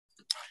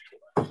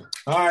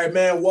All right,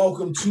 man.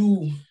 Welcome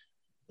to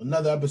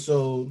another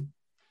episode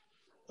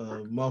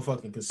of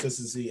motherfucking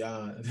consistency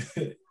on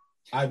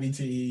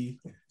IBTE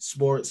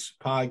Sports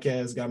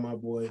Podcast. Got my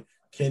boy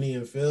Kenny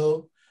and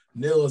Phil.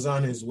 Neil is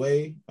on his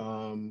way.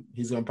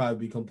 He's gonna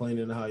probably be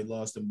complaining how he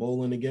lost in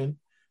bowling again,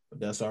 but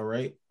that's all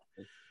right.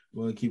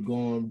 We're gonna keep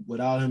going.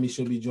 Without him, he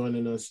should be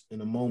joining us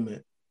in a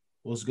moment.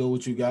 What's good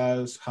with you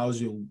guys?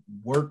 How's your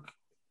work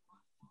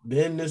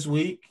been this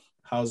week?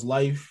 How's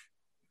life?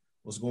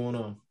 What's going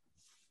on?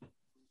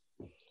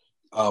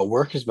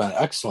 Work has been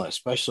excellent,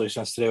 especially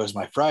since today was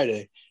my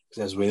Friday.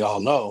 Because as we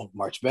all know,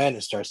 March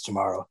Madness starts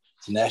tomorrow.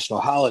 It's a national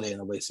holiday in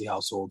the Lacey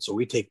household, so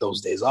we take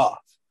those days off.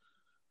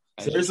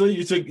 Seriously,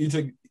 you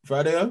took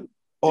Friday off?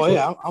 Oh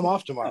yeah, I'm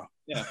off tomorrow.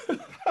 Yeah.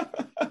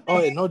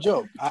 Oh yeah, no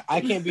joke.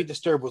 I can't be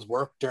disturbed with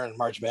work during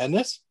March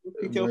Madness.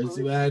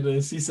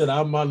 He said,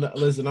 I'm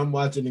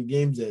watching the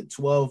games at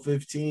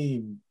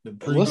 12:15. The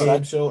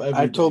pregame show.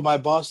 Everything. I told my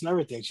boss and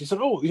everything. She said,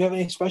 "Oh, you have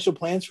any special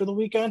plans for the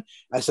weekend?"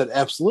 I said,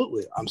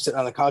 "Absolutely. I'm sitting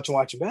on the couch and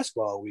watching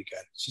basketball all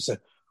weekend." She said,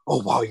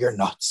 "Oh wow, you're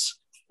nuts."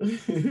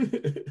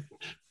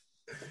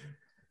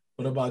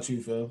 What about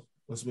you, Phil?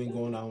 What's been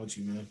going on with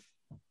you, man?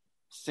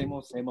 Same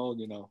old,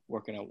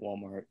 working at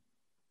Walmart.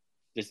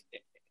 Just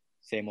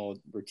same old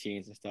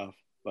routines and stuff.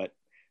 But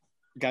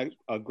got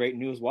a great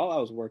news while I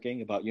was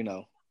working about,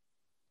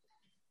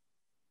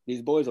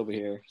 these boys over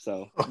here.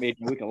 So it made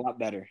the week a lot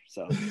better.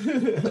 So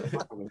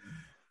all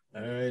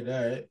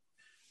right.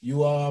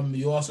 You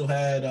also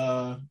had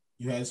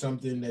you had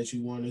something that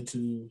you wanted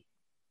to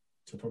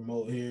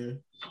promote here,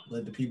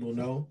 let the people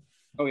know.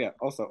 Oh yeah.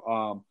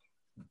 Also,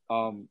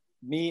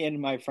 me and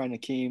my friend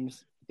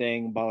Akeem's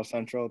thing, Ball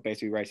Central,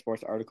 basically write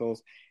sports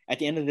articles. At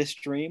the end of this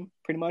stream,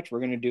 pretty much, we're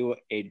gonna do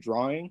a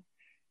drawing,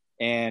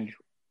 and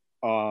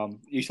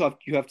you still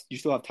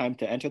have time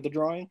to enter the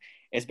drawing.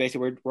 It's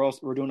basically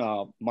we're doing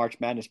a March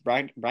Madness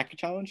bracket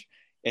challenge.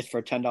 It's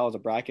for $10 a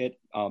bracket,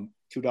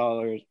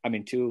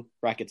 two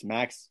brackets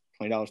max,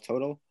 $20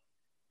 total.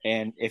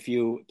 And if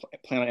you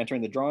plan on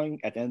entering the drawing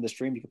at the end of the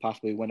stream, you could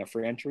possibly win a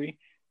free entry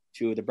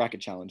to the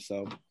bracket challenge.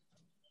 So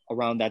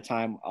around that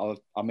time, I'll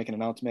make an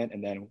announcement,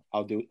 and then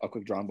I'll do a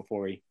quick drawing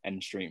before we end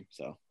the stream.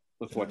 So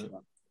look forward to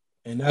that.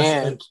 And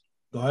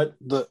go ahead.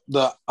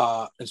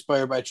 The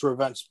Inspired by True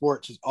Event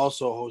Sports is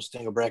also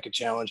hosting a bracket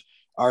challenge.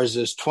 Ours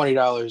is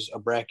 $20 a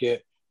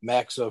bracket,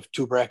 max of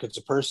 2 brackets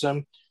a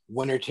person.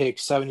 Winner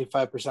takes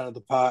 75% of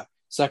the pot.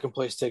 Second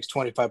place takes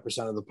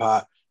 25% of the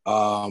pot.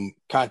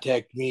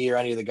 Contact me or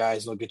any of the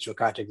guys, and they'll get you in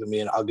contact with me,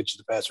 and I'll get you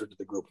the password to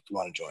the group if you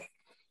want to join.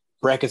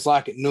 Brackets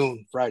lock at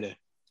noon Friday.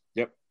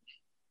 Yep.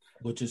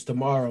 Which is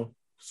tomorrow.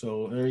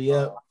 So hurry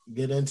up,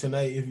 get in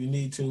tonight if you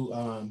need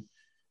to.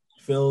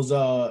 Phil's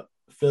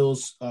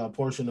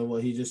portion of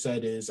what he just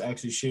said is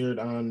actually shared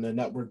on the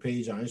network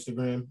page on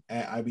Instagram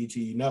at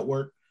IBT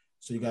Network.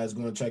 So you guys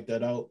go and check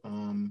that out.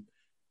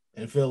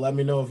 And Phil, let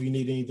me know if you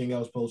need anything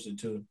else posted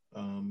too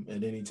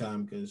at any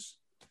time, because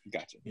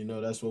gotcha.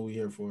 That's what we're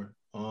here for.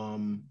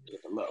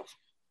 Love.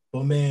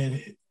 But man,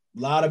 a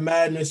lot of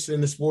madness in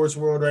the sports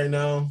world right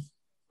now.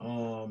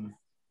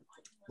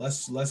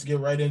 Let's get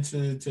right into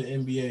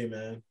NBA,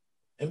 man.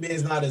 NBA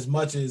is not as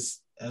much as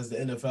the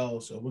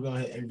NFL, so we're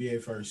gonna hit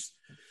NBA first.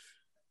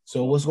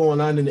 So what's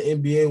going on in the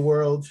NBA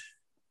world?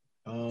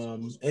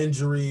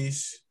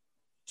 Injuries,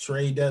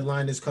 trade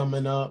deadline is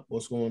coming up.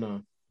 What's going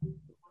on?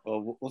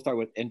 Well, we'll start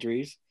with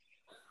injuries.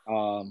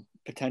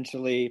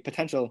 Potential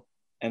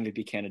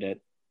MVP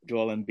candidate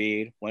Joel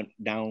Embiid went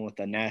down with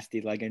a nasty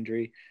leg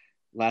injury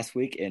last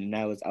week, and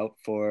now is out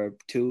for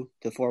 2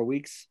 to 4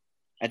 weeks.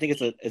 I think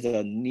it's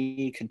a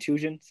knee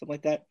contusion, something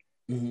like that.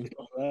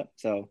 Mm-hmm.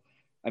 So,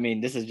 I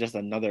mean, this is just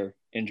another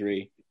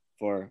injury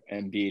for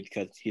Embiid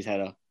because he's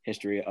had a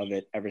history of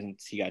it ever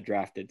since he got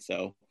drafted.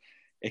 So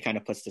it kind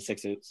of puts the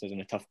Sixers in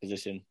a tough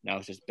position. Now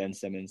it's just Ben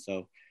Simmons.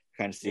 So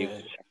kind of see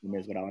what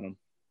is without him.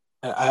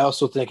 I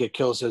also think it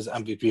kills his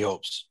MVP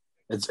hopes.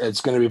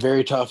 It's going to be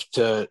very tough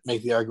to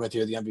make the argument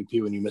you're the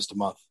MVP when you missed a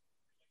month.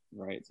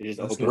 Right.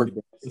 It's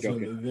going to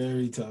be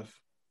very tough.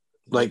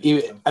 Like,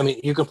 you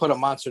can put up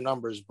monster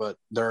numbers, but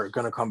they're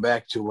going to come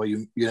back to, well,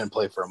 you didn't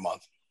play for a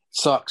month. It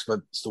sucks,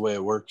 but it's the way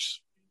it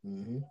works.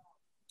 Mm-hmm.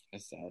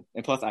 It's sad.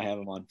 And plus, I have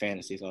him on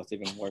fantasy, so it's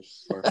even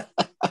worse.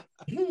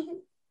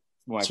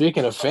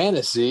 Speaking of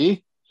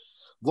fantasy,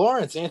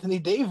 Lawrence Anthony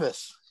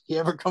Davis, he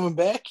ever coming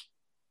back?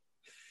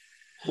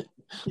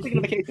 He's taking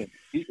a vacation.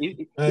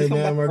 Hey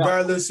man,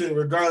 regardless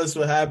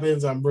what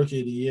happens, I'm rookie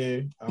of the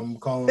year. I'm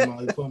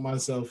putting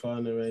myself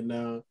on it right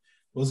now.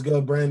 What's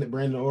good, Brandon?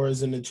 Brandon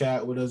Orr's in the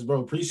chat with us,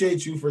 bro.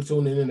 Appreciate you for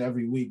tuning in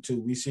every week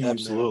too. We see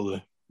absolutely. You,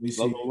 man. We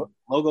see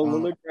Logo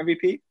Lillard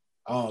MVP.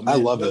 Oh man, I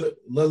love it.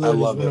 Lillard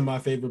is one of my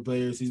favorite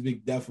players. He's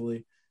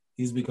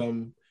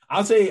become. I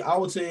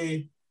would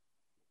say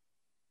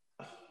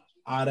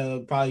out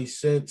of probably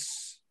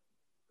since,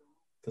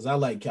 because I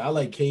like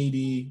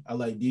KD, I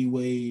like D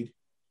Wade,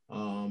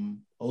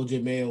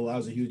 OJ Mayo. I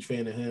was a huge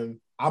fan of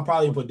him. I'll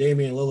probably put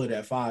Damian Lillard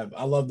at 5.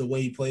 I love the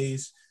way he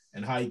plays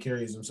and how he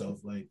carries himself.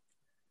 Like,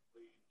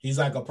 he's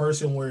like a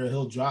person where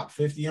he'll drop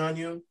 50 on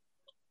you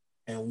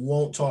and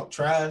won't talk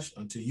trash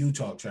until you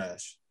talk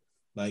trash.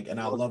 Like, and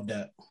I love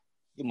that.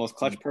 The most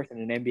clutch person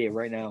in the NBA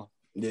right now.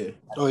 Yeah.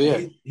 Oh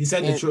yeah. He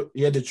said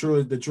he had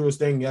the truest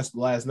thing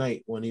last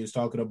night when he was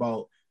talking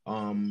about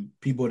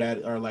people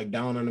that are like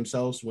down on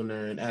themselves when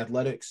they're in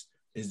athletics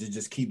is to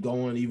just keep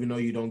going even though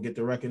you don't get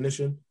the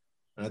recognition.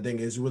 And I think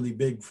it's really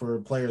big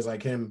for players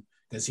like him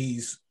because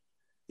he's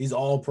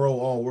all pro,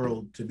 all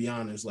world, to be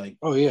honest. Like,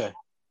 oh yeah,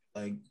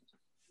 like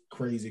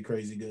crazy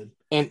good.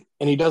 And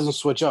he doesn't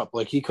switch up.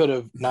 Like, he could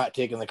have not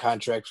taken the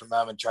contract from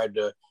them and tried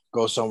to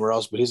go somewhere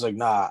else, but he's like,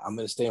 nah, I'm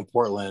gonna stay in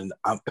Portland.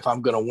 If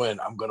I'm gonna win,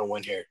 I'm gonna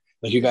win here.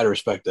 Like, you got to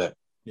respect that.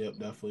 Yep,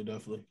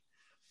 definitely.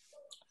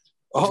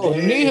 Oh,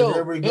 hey, Neil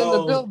here we in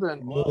go. the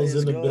building.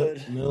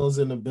 Mills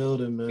in the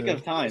building, man. Speaking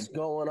of time, What's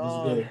going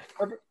on?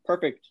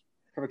 Perfect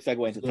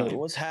segue into time.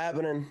 What's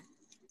happening?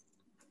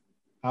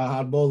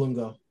 How'd bowling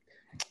go?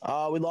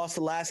 We lost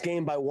the last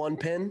game by 1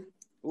 pin.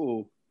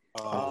 Ooh.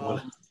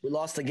 We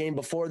lost the game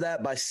before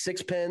that by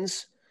 6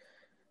 pins.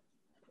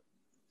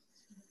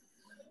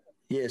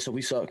 Yeah, so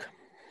we suck.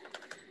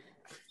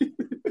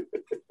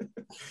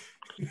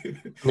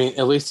 I mean,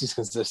 at least he's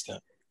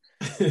consistent.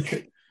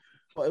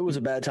 Well, it was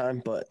a bad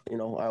time, but I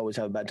always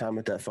have a bad time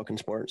with that fucking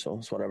sport, so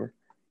it's whatever.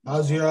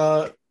 How's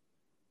your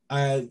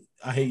I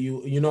hate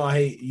you. I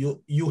hate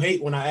you. You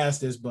hate when I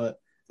ask this, but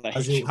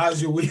how's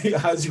your week?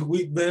 How's your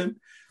week been?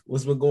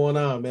 What's been going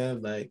on,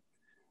 man? Like,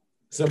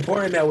 it's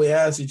important that we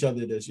ask each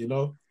other this,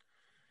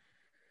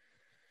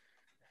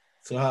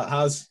 So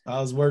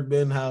how's work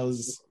been?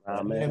 How's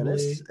man,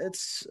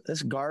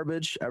 it's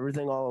garbage.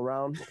 Everything all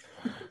around,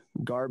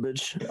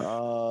 garbage.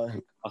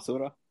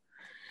 Asura?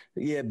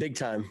 Yeah, big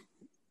time.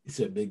 He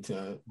said big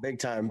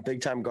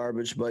time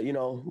garbage. But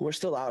we're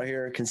still out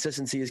here.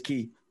 Consistency is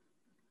key.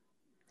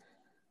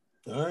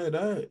 All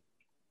right.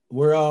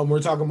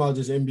 We're talking about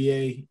just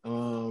NBA.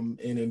 And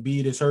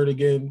Embiid is hurt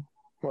again.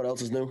 What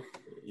else is new?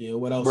 Yeah,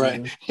 what else?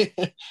 Right.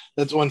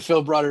 That's when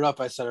Phil brought it up.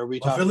 I said, "Are we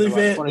talking about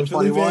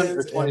 2021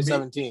 or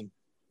 2017?"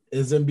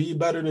 Is Embiid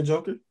better than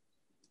Joker?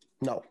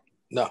 No.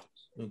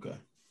 Okay.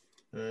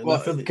 Right.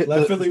 Well,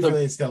 let Philly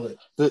fans tell it.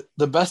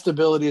 The best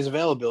ability is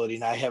availability,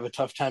 and I have a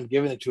tough time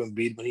giving it to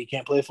Embiid when he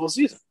can't play a full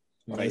season.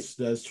 Right.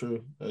 That's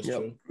true. That's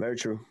true. Very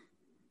true.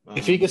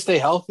 If he can stay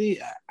healthy,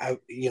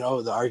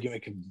 the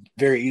argument could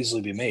very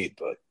easily be made.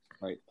 But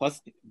right,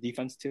 plus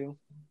defense too.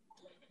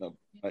 So,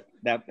 but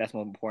that's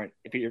more important.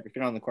 If you're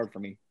not on the court for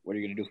me, what are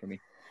you gonna do for me?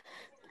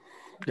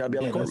 You gotta be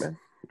on the court, man.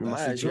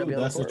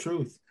 That's the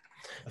truth.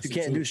 You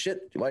can't do shit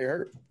while you're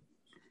hurt.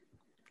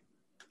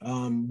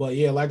 But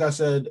yeah, like I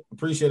said,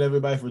 appreciate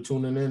everybody for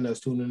tuning in. That's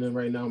tuning in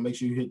right now. Make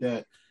sure you hit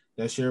that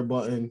share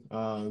button.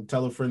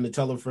 Tell a friend to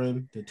tell a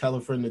friend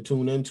to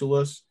tune in to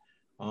us.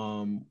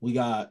 We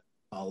got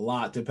a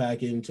lot to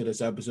pack into this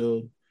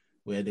episode.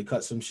 We had to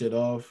cut some shit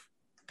off.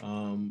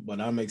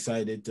 But I'm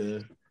excited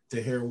to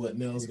hear what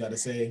Nils got to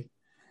say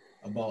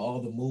about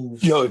all the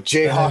moves. Yo,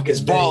 Jayhawk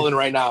is balling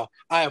right now.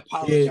 I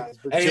apologize.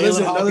 Yeah. Hey,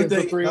 listen, another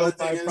thing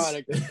product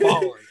is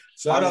balling.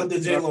 Shout out to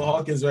Jalen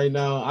Hawkins right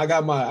now. I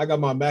got my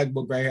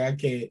MacBook right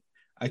here.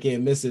 I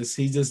can't miss this.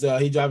 He just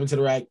he driving to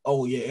the rack.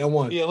 Oh yeah,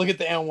 N1. Yeah, look at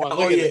the N1.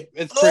 Oh yeah,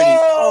 it's pretty.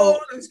 Oh,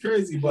 that's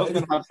crazy. But we're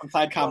gonna have some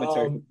side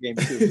commentary game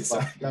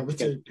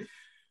too.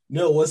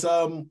 No, what's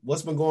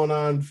been going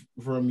on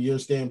from your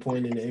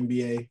standpoint in the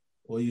NBA?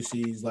 What you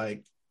see is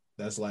like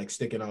that's like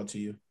sticking out to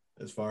you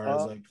as far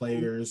as like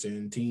players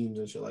and teams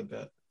and shit like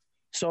that.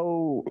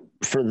 So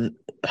for the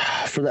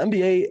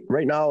NBA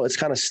right now, it's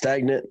kind of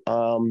stagnant.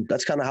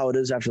 That's kind of how it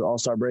is after the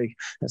All-Star break.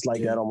 It's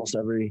like that almost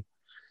every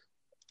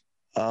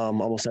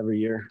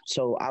year.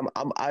 So I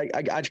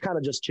kind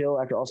of just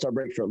chill after All-Star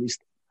break for at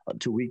least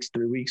 2 weeks,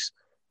 3 weeks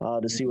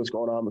to see what's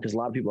going on because a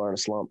lot of people are in a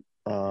slump.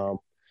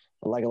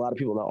 Like a lot of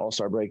people in the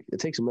All-Star break,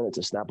 it takes a minute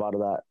to snap out of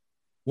that.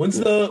 When's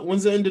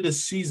the end of the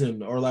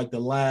season or like the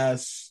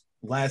last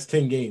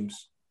 10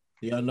 games?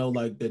 Do y'all know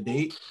like the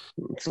date?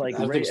 It's like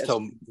I think it's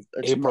till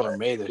April or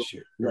May this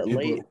year.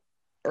 Late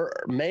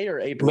or May or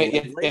April? May,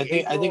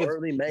 I think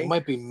early May. It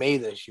might be May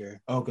this year.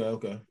 Okay.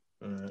 All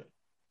right.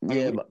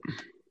 Yeah, but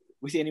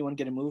we see anyone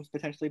getting moved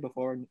potentially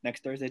before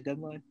next Thursday's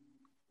deadline?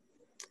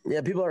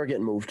 Yeah, people are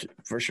getting moved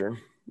for sure.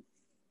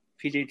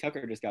 PJ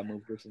Tucker just got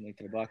moved recently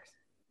to the Bucks.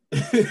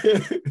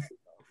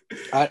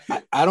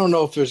 I don't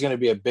know if there's going to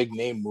be a big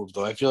name move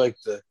though. I feel like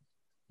the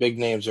big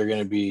names are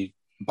going to be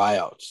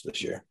buyouts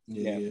this year.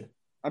 Yeah.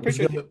 I'm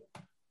pretty sure.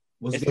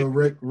 What's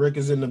good? Rick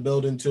is in the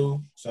building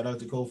too. Shout out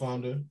to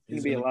co-founder.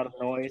 There's going to be a lot of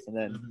noise, and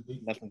then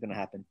nothing's going to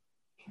happen.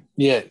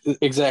 Yeah,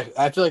 exactly.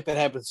 I feel like that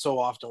happens so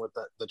often with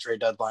the trade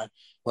deadline.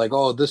 Like,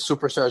 oh, this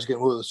superstar is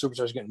getting moved. The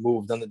superstar is getting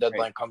moved. Then the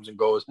deadline comes and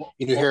goes.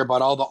 You hear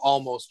about all the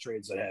almost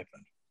trades that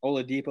happened.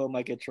 Oladipo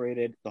might get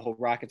traded. The whole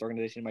Rockets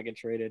organization might get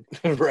traded.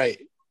 Right.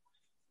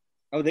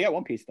 Oh, they got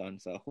one piece done,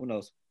 so who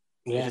knows?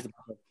 Yeah.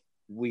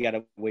 We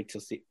gotta wait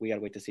to see. We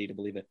gotta wait to see to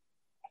believe it.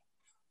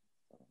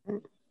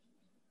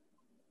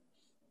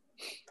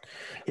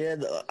 Yeah,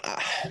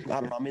 I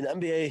don't know. I mean, the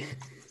NBA,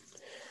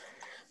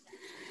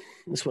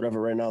 it's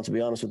whatever right now, to be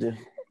honest with you.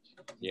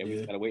 Yeah, we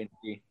just gotta wait and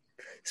see.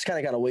 Just kind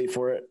of gotta wait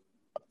for it.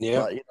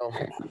 Yeah.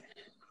 But,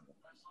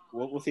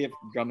 we'll see if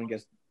Drummond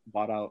gets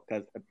bought out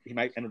because he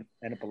might end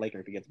up a Laker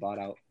if he gets bought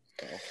out.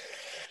 So.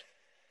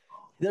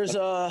 There's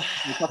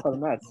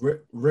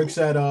Rick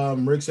said,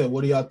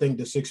 what do y'all think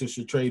the Sixers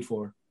should trade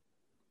for?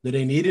 Do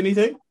they need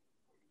anything?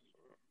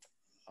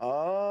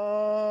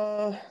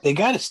 They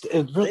got to.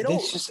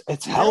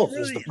 It's health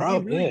is the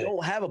problem. They really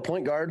don't have a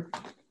point guard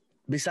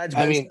besides.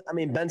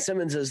 Ben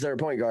Simmons is their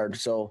point guard.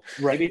 So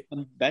maybe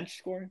some bench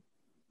scoring.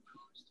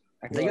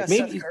 They got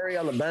Seth Curry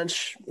on the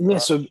bench. Yeah,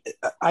 so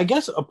I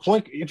guess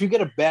if you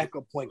get a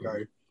backup point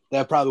guard,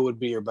 that probably would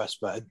be your best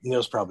bet.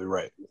 Neil's probably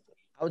right.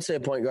 I would say a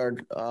point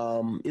guard,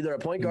 either a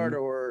point guard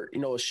or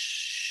a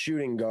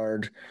shooting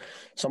guard,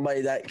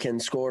 somebody that can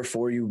score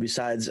for you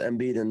besides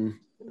Embiid and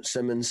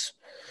Simmons,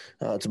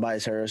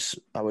 Tobias Harris.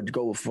 I would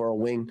go for a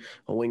wing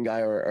guy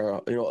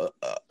or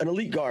an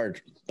elite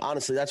guard.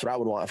 Honestly, that's what I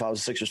would want if I was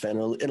a Sixers fan,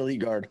 an elite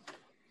guard.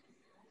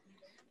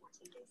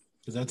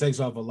 Because that takes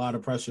off a lot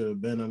of pressure,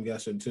 Ben, I'm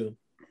guessing, too.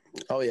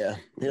 Oh, yeah.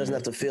 He doesn't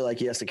have to feel like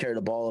he has to carry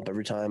the ball up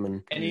every time.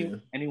 And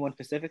anyone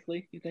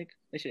specifically you think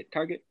they should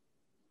target?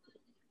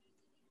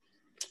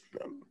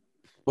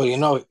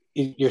 Well,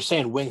 you're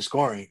saying wing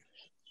scoring.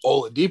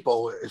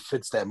 Oladipo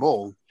fits that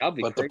mold.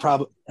 But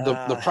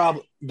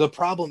the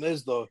problem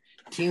is, though,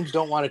 teams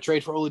don't want to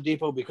trade for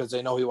Oladipo because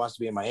they know he wants to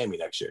be in Miami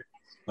next year.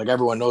 Like,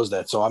 everyone knows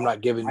that. So I'm not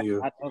giving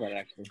you – I know that,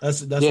 actually.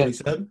 That's what he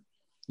said?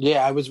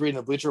 Yeah, I was reading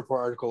a Bleacher Report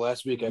article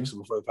last week, actually,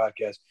 before the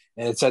podcast,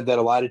 and it said that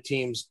a lot of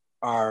teams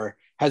are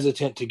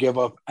hesitant to give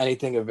up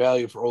anything of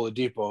value for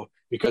Oladipo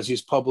because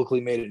he's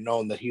publicly made it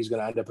known that he's going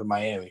to end up in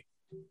Miami.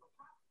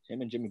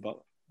 Him and Jimmy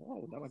Butler.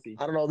 Oh, that might be.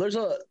 I don't know.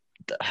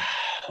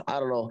 I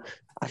don't know.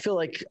 I feel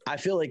like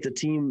the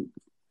team.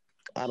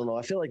 I don't know.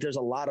 I feel like there's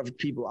a lot of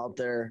people out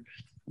there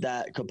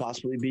that could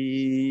possibly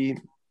be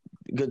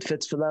good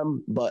fits for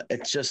them, but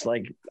it's just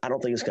like I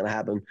don't think it's going to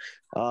happen.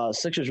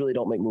 Sixers really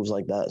don't make moves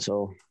like that,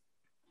 so.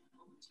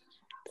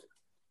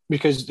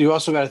 Because you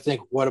also got to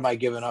think, what am I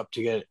giving up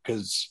to get it?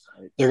 Because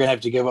they're going to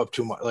have to give up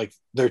too much. Like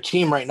their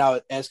team right now,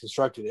 as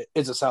constructed,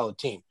 is a solid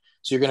team.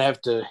 So you're going to have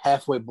to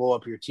halfway blow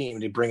up your team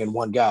to bring in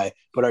one guy.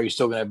 But are you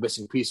still going to have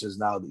missing pieces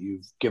now that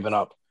you've given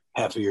up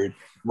half of your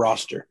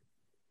roster?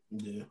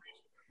 Yeah,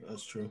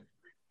 that's true.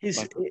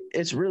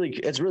 It's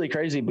really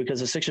crazy because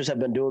the Sixers have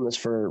been doing this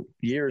for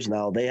years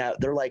now.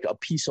 They're like a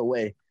piece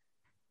away.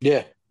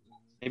 Yeah,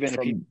 they've been a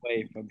piece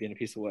away from being a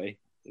piece away.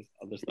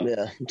 Other stuff.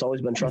 Yeah, it's always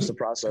been trust the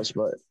process,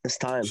 but it's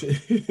time.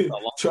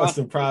 Trust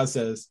the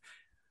process.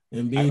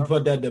 And B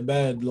put that to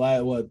bed.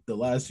 The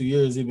last 2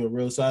 years he's been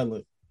real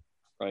silent.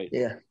 Right.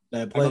 Yeah.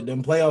 Them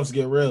playoffs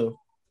get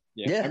real.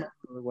 Yeah.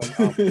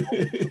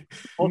 Fultz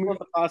was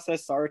the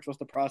process. Sarge was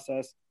the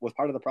process. Was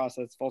part of the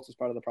process. Fultz was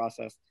part of the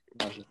process.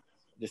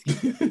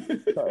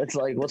 It's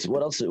like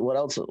what else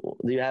do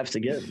you have to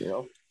give?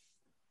 And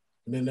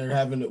then they're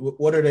having.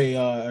 What are they?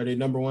 Are they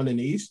number one in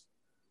the East?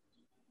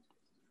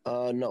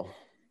 No.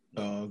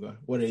 Oh,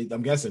 okay.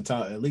 I'm guessing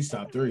at least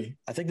top three.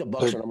 I think the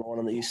Bucks are number one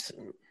in the East.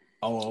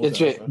 Oh,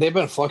 okay. They've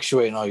been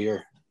fluctuating all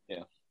year.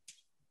 Yeah.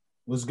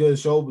 What's good?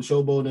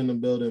 Showboat in the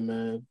building,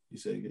 man. You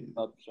say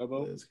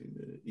Showboat?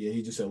 Yeah,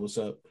 he just said, what's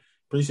up?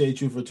 Appreciate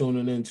you for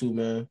tuning in too,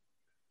 man.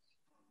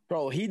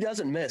 Bro, he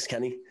doesn't miss,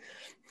 Kenny.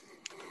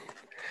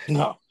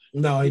 No,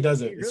 he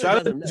doesn't. He really shout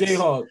out to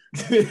Jayhawk.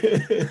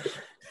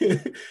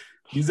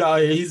 He's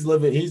out here. He's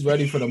living. He's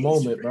ready for the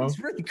moment, bro. He's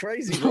really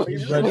crazy, bro.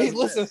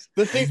 Listen,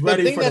 the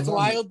thing that's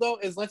wild though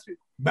is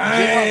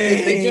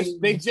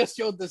bang. They just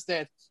showed the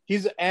stats.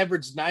 He's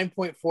averaged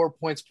 9.4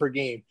 points per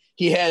game.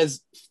 He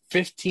has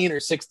 15 or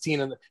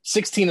 16 in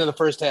the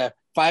first half.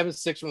 5 of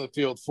 6 from the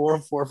field. 4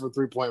 of 4 for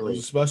 3-point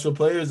range. Special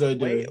players are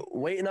there.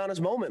 Waiting on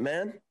his moment,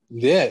 man.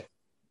 Yeah.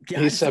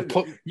 He said,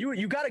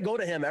 "You got to go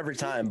to him every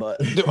time." But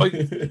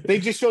they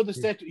just showed the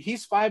stat.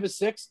 He's 5 of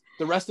 6.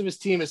 The rest of his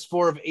team is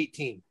 4 of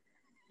 18.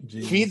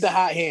 Jeez. Feed the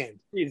hot hand.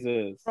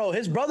 Jesus. Bro,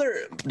 his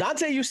brother,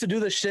 Dante, used to do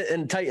this shit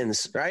in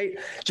Titans, right?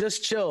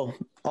 Just chill.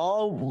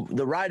 All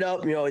the ride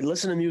up,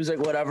 listen to music,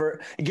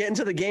 whatever, get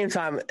into the game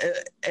time.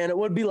 And it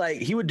would be like,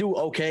 he would do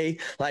okay,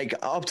 like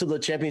up to the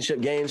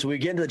championship games.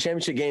 We'd get into the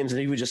championship games and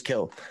he would just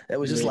kill. It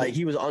was just like,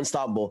 he was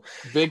unstoppable.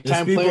 Big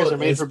time players are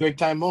made for big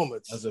time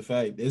moments. That's a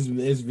fact. It's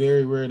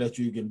very rare that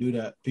you can do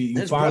that.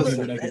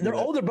 Their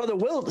older brother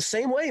Will, the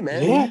same way,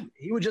 man. Yeah.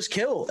 He would just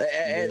kill.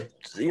 And,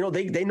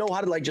 they know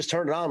how to just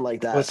turn it on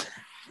like that.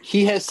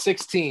 He has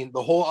 16.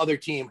 The whole other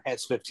team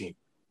has 15.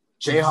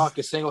 Jayhawk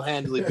is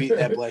single-handedly beating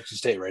Appalachian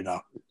State right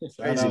now.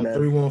 Shout out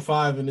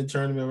 3-1-5 in the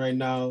tournament right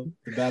now.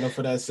 The battle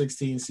for that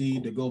 16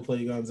 seed to go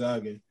play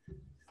Gonzaga.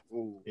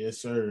 Ooh. Yes,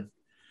 sir.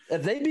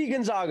 If they beat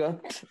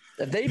Gonzaga,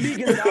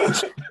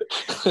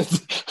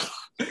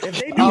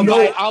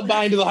 I'll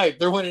buy into the hype.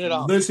 They're winning it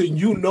all. Listen,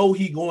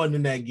 he going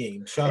in that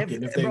game.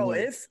 Shocking.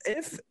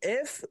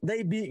 If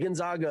they beat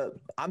Gonzaga,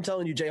 I'm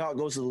telling you, Jayhawk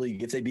goes to the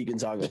league. If they beat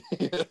Gonzaga.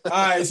 All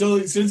right. So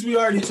since we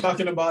already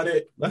talking about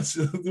it, we're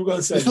gonna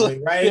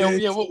segue right.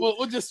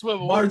 We'll just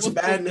swim. March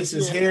Madness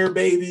is here,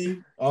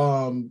 baby.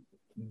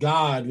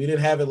 God, we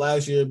didn't have it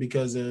last year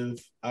because of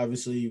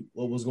obviously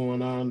what was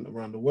going on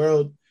around the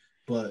world,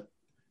 but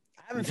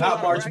haven't Not filled out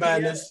a March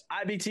bracket Madness.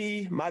 yet.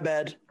 IBT, my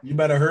bad. You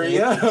better hurry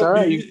up. It's all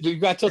right. You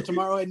got till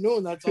tomorrow at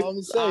noon. That's all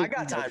I'm saying. I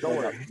got time. Don't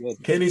worry.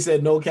 Kenny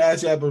said no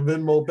Cash App or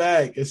Venmo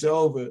back. It's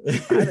over. I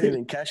haven't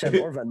even Cash App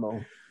or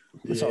Venmo.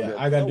 It's all Yeah, good.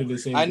 I gotta do the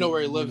same. I know thing,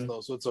 where he you lives know?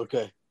 though, so it's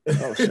okay.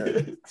 Oh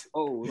shit.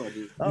 Oh, no, dude.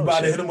 You Oh,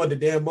 about to shit. hit him with the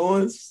damn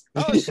boys?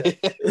 Oh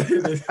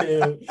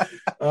shit.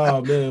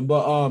 Oh man,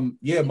 but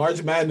yeah,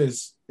 March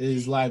Madness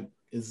is like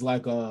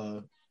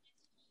a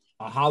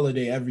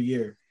holiday every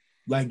year.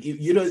 Like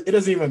it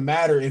doesn't even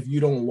matter if you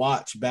don't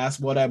watch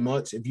basketball that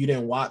much. If you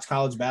didn't watch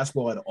college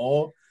basketball at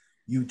all,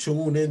 you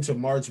tune into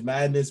March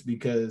Madness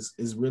because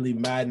it's really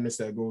madness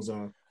that goes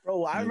on.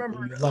 Bro, I Like,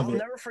 remember. you love I'll it.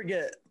 never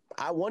forget.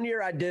 One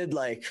year I did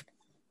like.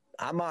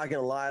 I'm not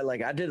gonna lie.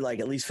 Like I did like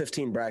at least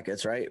 15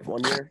 brackets. Right,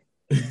 one year.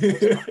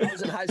 I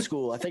was in high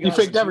school. I think You I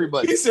was picked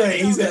everybody. he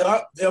said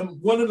I'm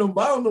one of them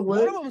bound to One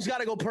win. of them's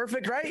got to go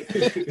perfect, right?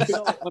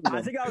 So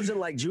I think I was in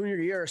like junior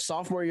year or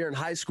sophomore year in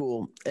high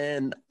school,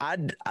 and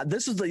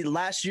this is the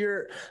last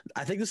year.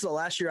 I think this is the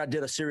last year I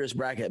did a serious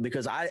bracket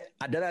because I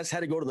deadass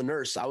had to go to the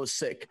nurse. I was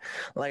sick.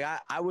 Like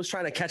I was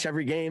trying to catch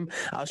every game.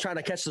 I was trying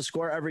to catch the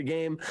score every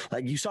game.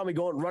 Like you saw me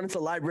run into the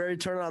library,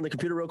 turn it on the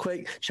computer real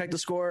quick, check the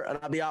score, and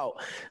I'll be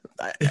out.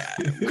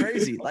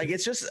 Crazy. Like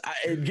it's just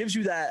it gives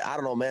you that. I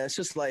don't know, man. It's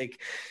just like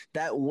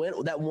that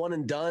one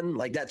and done.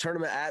 Like that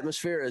tournament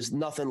atmosphere is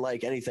nothing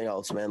like anything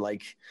else, man.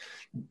 Like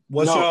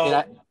What's I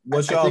y'all think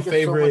it's so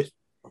favorite?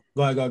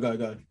 Go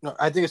ahead. No,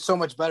 I think it's so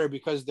much better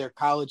because they're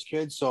college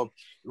kids. So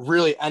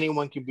really,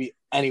 anyone can be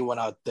anyone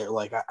out there,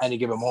 like at any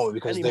given moment,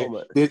 because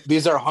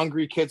these are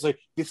hungry kids. Like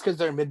these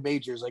kids are mid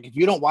majors. Like if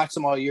you don't watch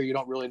them all year, you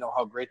don't really know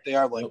how great they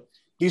are. Like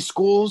these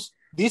schools,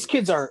 these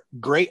kids are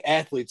great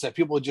athletes that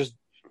people just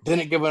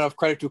didn't give enough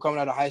credit to coming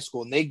out of high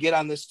school, and they get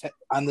on this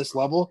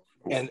level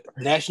and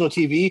national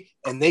TV,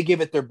 and they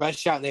give it their best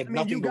shot, and they have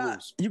nothing to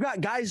lose. You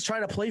got guys trying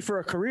to play for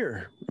a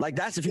career. Like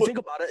that's if you think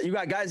about it, you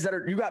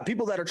got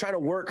people that are trying to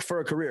work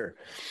for a career.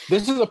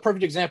 This is a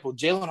perfect example.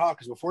 Jalen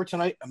Hawkins. Before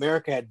tonight,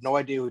 America had no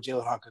idea who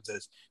Jalen Hawkins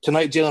is.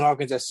 Tonight, Jalen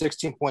Hawkins has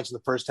 16 points in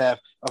the first half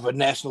of a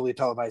nationally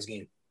televised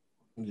game.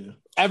 Yeah.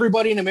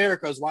 Everybody in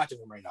America is watching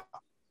him right now.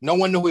 No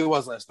one knew who he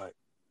was last night.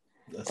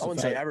 I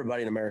wouldn't say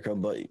everybody in America,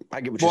 but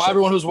I get what you're saying. Well,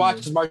 everyone who's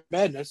watching March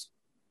Madness.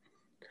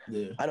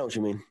 Yeah. I know what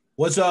you mean.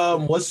 What's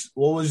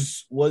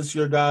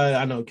your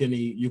guy? I know Kenny,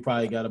 you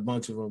probably got a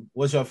bunch of them.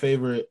 What's your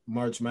favorite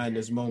March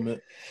Madness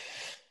moment?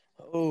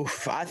 Oh,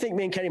 I think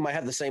me and Kenny might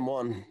have the same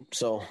one.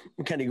 So,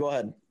 Kenny, go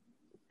ahead.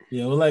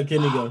 Yeah, we'll let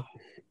Kenny go.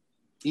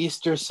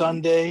 Easter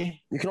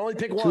Sunday. You can only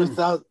pick one.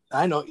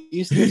 I know.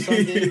 Easter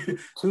Sunday,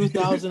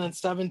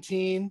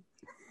 2017.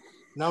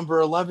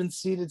 Number 10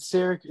 seeded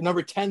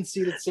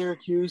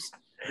Syracuse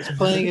is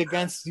playing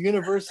against the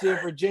University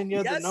of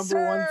Virginia, the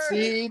number 1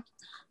 seed.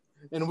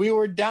 And we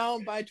were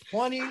down by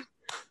 20.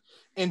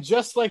 And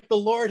just like the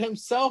Lord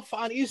himself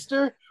on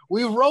Easter,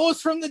 we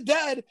rose from the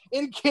dead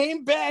and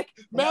came back.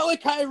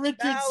 Malachi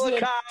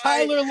Richardson,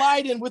 Tyler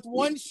Lydon with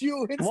one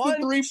shoe hits the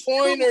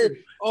three-pointer.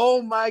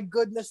 Oh, my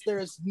goodness. There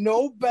is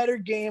no better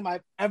game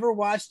I've ever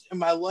watched in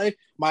my life.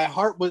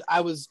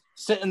 I was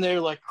sitting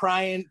there like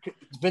crying,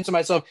 convincing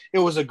myself it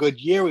was a good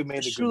year. We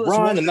made a good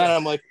run. And then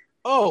I'm like,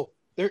 oh,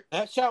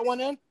 that shot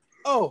went in.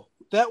 Oh,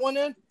 that one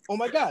in. Oh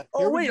my God.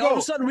 Oh, wait, all of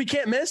a sudden we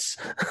can't miss?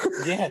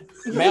 Yeah.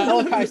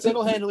 Malachi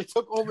single-handedly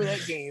took over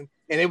that game.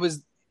 And it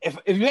was, if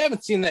you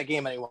haven't seen that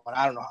game, anyone,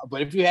 I don't know.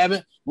 But if you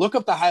haven't, look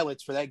up the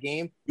highlights for that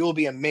game. You will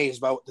be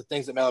amazed by the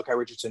things that Malachi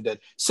Richardson did.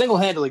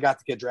 Single-handedly got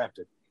the kid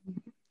drafted.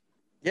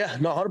 Yeah,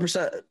 no,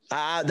 100%.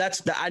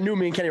 I knew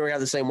me and Kenny were going to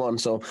have the same one,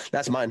 so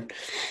that's mine.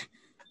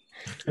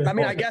 I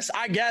mean, I guess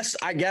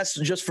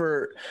just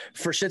for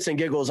shits and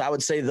giggles, I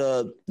would say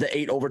the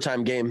 8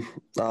 overtime game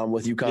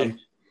with UConn. Yeah.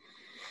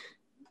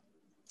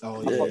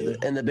 Oh yeah,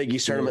 in the Big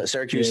East tournament,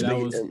 Syracuse. Yeah,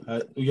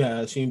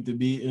 Hasheem to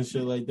beat and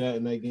shit like that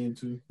in that game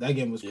too. That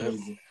game was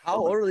crazy.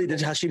 How early did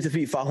Hasheem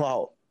Thabeet fall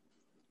out?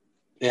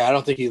 Yeah, I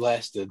don't think he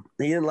lasted.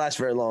 He didn't last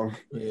very long.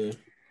 Yeah.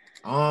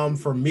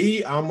 For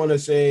me, I'm gonna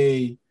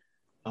say,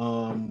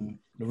 the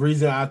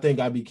reason I think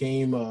I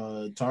became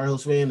a Tar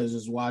Heels fan is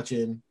just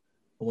watching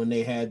when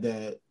they had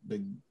the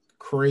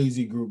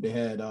crazy group. They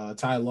had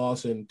Ty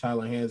Lawson,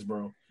 Tyler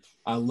Hansbrough.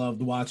 I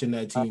loved watching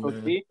that team,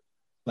 man.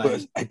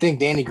 Like, I think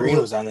Danny Green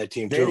was on that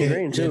team too. Danny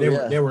Green too.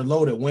 They were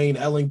loaded. Wayne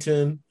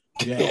Ellington.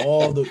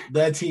 Yeah,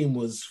 that team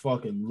was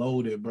fucking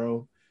loaded,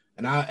 bro.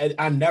 And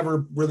I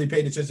never really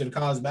paid attention to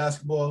college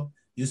basketball.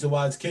 Used to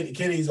watch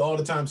Kenny's all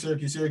the time.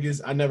 Syracuse.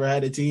 I never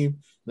had a team.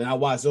 Then I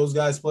watched those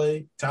guys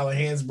play. Tyler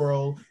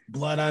Hansbrough,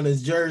 blood on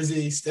his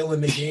jersey, still in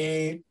the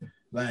game.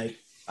 Like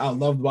I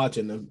loved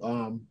watching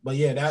them. But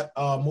yeah, that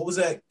what was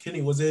that?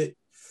 Kenny, was it?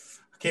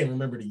 I can't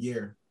remember the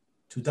year.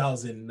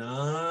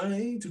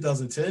 2009,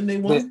 2010. They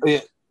won.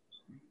 Yeah.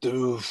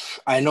 Dude,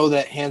 I know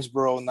that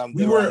Hansbrough and them.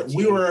 We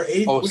were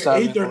eighth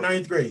or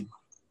ninth grade.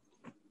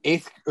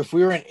 If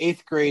we were in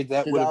 8th grade,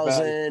 that would have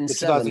been the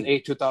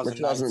 2008,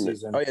 2009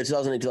 season. Oh yeah,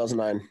 2008,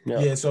 2009.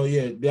 Yeah. So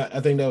yeah, I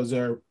think that was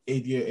their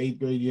 8th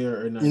grade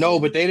year or not. No,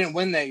 but they didn't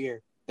win that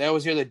year. That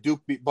was the year that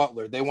Duke beat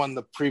Butler. They won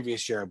the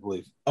previous year, I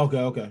believe.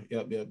 Okay.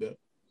 Yep.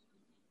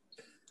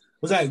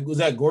 Was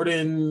that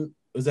Gordon?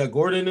 Was that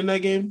Gordon in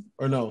that game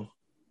or no?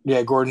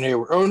 Yeah, Gordon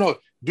Hayward. Oh no,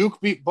 Duke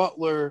beat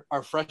Butler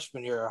our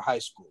freshman year of high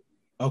school.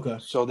 Okay,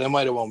 so they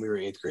might have won. We were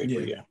 8th grade.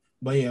 Yeah.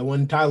 But yeah,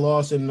 when Ty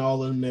Lawson and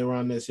all of them, they were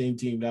on that same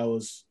team. That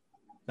was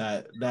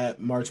that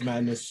March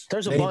Madness.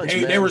 There's a bunch.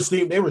 They were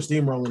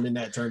steamrolling in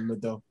that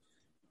tournament though.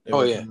 They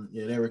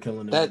were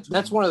killing it.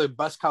 That's one of the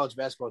best college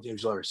basketball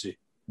teams you'll ever see.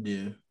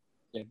 Yeah.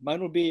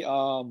 Mine would be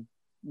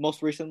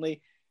most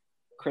recently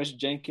Chris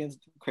Jenkins,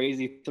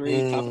 crazy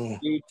three, top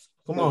three.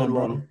 Come on,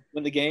 bro.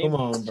 Win the game. Come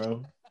on,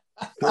 bro.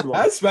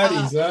 That's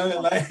Fetty,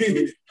 son. Like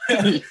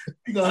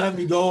you gonna have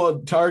me go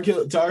on Tar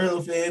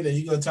Heel fan, and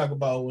you gonna talk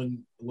about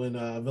when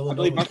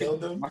Villanova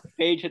killed them. Marcus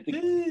Page hit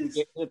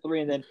the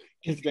three, and then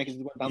Chris Jenkins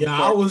went down.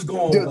 Yeah, I was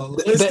going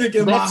ballistic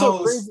in my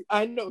house. Crazy.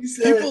 I know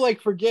people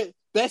forget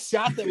that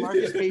shot that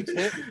Marcus Page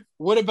hit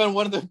would have been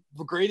one of the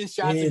greatest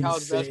shots in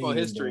college basketball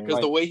history because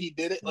the way he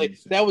did it,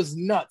 that was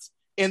nuts.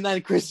 And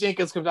then Chris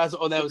Jenkins comes out and says,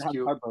 that was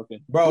cute.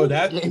 Bro,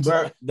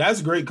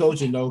 that's great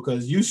coaching, though,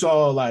 because you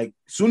saw, as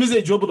soon as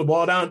they dribbled the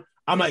ball down,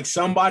 I'm like,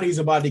 somebody's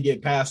about to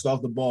get passed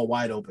off the ball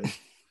wide open.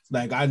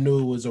 I knew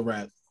it was a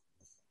wrap.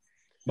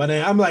 But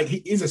then I'm like,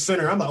 he's a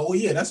center. I'm like, oh,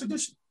 yeah, that's a good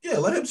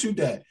let him shoot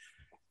that.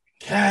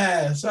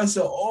 Cass. I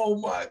said, oh,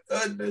 my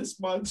goodness,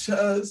 my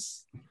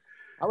chest.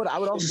 I would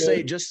also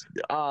say just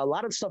a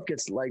lot of stuff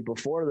gets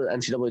before the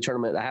NCAA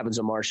tournament that happens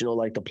in March,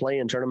 the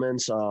play-in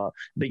tournaments,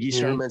 Big East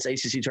tournaments,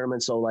 ACC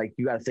tournaments. So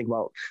you got to think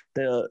about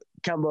the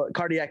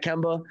cardiac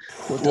Kemba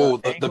with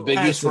the Big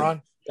East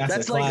run.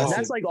 That's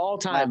all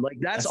time.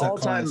 That's all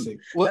time.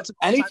 Well,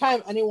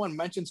 anytime anyone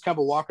mentions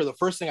Kemba Walker, the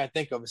first thing I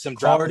think of is him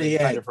dropping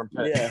it from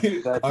Pitt.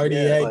 Yeah,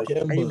 cardiac.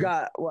 And you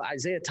got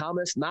Isaiah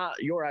Thomas, not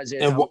your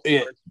Isaiah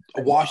Thomas.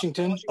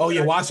 Washington. Oh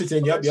yeah,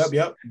 Washington. Yep.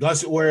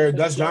 Gus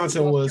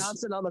Johnson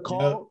was on the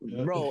call,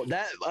 bro.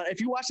 That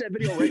if you watch that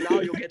video right now,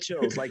 you'll get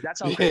chills.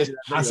 That's how crazy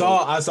that video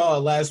I saw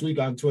it last week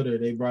on Twitter.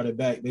 They brought it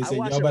back. They said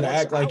y'all better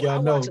act like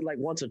y'all know. I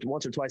watch it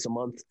once or twice a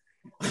month.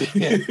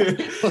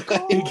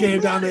 He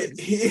came down.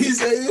 He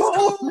said,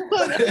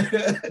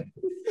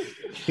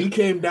 he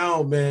came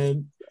down,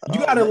 man. You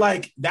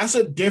gotta that's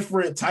a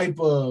different type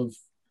of.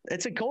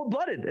 It's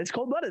cold-blooded.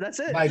 That's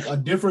it. A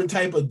different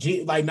type of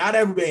gene. Not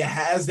everybody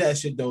has that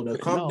shit though. To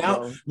come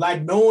down, bro.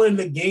 Knowing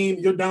the game,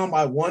 you're down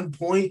by 1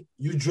 point,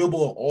 you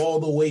dribble all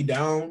the way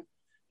down,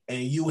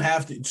 and you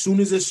have to. As soon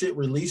as this shit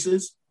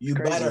releases, you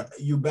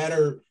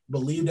better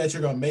believe that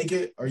you're gonna make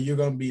it, or you're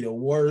gonna be the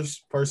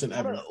worst person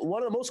ever.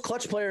 One of the most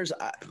clutch players,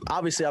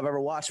 obviously, I've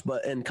ever watched,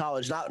 but in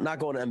college, not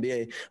going to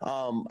NBA.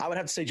 I would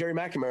have to say Jerry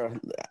McNamara.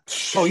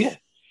 Oh yeah.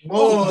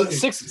 Boy,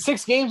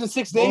 six games in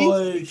 6 days.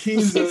 Boy,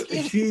 he's a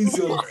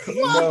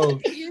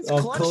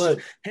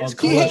clutch.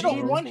 He had a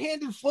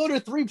one-handed floater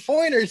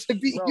 3-pointers to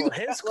beat you.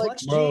 His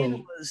clutch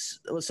gene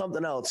was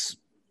something else.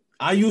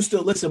 I used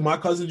to listen. My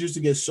cousins used to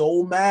get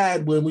so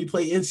mad when we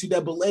play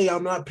NCAA.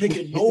 I'm not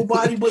picking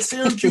nobody but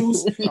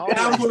Syracuse, and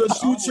I'm gonna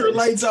shoot your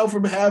lights out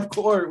from half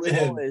court with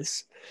him.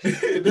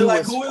 They're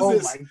like, "Who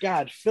is this?" Oh my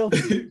god,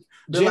 filthy.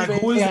 They're like,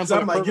 "Who is this?"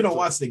 I'm like, "You don't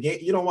watch the game.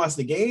 You don't watch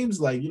the games.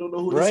 You don't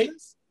know who this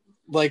is."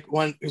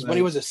 When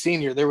he was a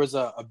senior, there was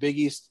a Big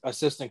East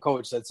assistant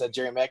coach that said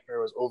Jerry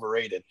McNamara was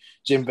overrated.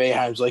 Jim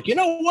Boeheim's like, you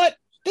know what?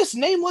 This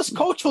nameless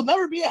coach will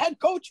never be a head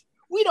coach.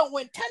 We don't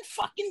win 10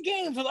 fucking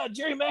games without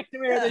Jerry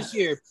McNamara this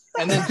year.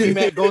 And then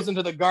G-Mac goes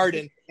into the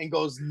Garden and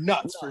goes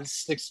nuts for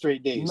 6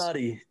 straight days.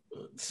 Nutty.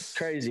 It's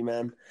crazy,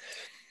 man.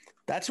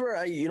 That's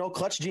where,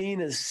 clutch gene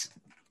is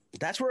 –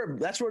 that's where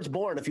it's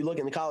born if you look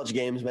in the college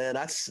games, man.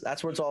 That's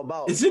what it's all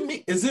about. Is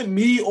it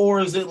me or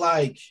is it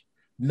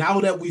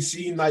now that we've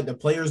seen the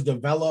players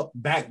develop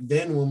back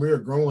then when we were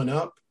growing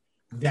up,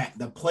 that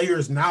the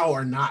players now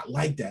are not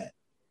like that.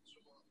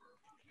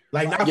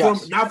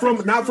 Not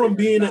from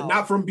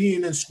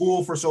being in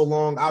school for so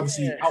long,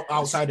 obviously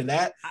outside of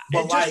that.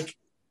 But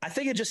I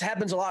think it just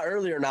happens a lot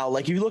earlier now.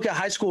 You look at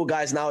high school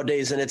guys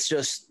nowadays, and it's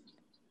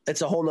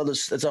a whole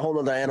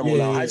nother animal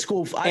now. High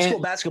school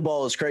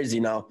basketball is crazy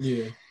now.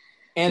 Yeah.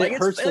 And it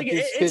hurts.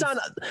 It's on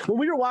when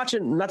we were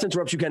watching. Not to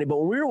interrupt you, Kenny, but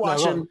when we were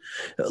watching,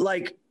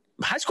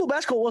 high school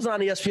basketball wasn't on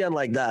ESPN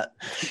like that.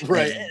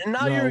 Right. And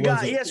now you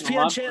got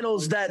ESPN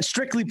channels that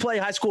strictly play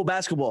high school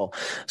basketball.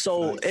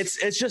 So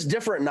it's just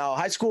different now.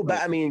 High school,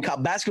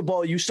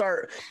 basketball, you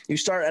start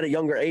at a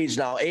younger age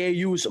now.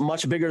 AAU is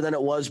much bigger than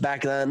it was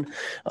back then.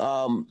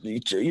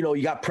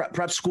 You got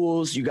prep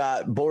schools, you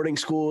got boarding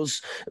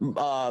schools,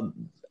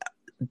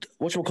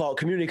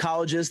 community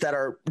colleges that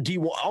are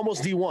D1,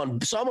 almost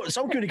D1.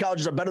 Some community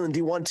colleges are better than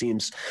D1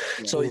 teams.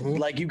 So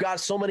you got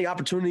so many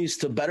opportunities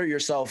to better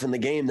yourself in the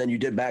game than you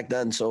did back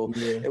then. So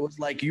it was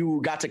you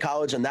got to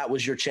college and that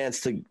was your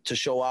chance to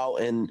show out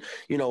and,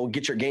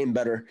 get your game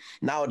better.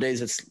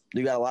 Nowadays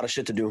you got a lot of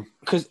shit to do.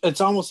 Cause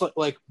it's almost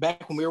like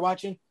back when we were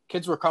watching,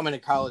 kids were coming to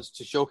college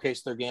to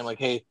showcase their game.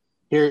 Hey,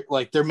 here,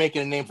 they're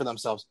making a name for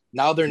themselves.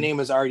 Now their name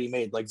is already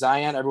made.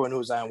 Zion, everyone knew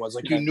who Zion was.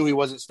 You knew he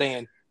wasn't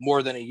staying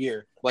more than a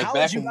year.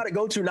 College you got to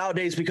go to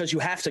nowadays because you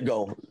have to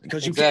go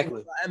because you can't go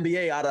to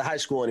NBA out of high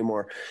school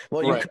anymore.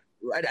 Well,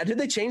 did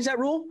they change that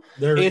rule?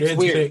 It's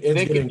weird.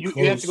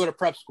 You have to go to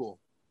prep school.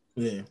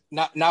 Yeah.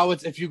 Now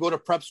it's if you go to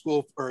prep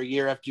school for a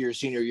year after your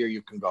senior year,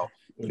 you can go,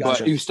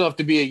 Gotcha. but you still have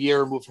to be a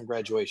year removed from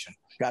graduation.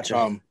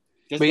 Gotcha.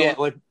 But yeah,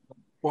 like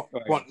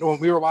when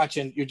we were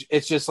watching,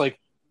 it's just like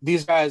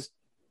these guys.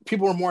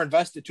 People were more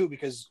invested too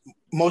because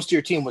most of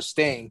your team was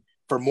staying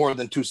for more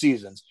than 2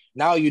 seasons.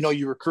 Now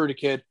you recruit a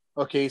kid.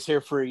 Okay, he's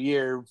here for a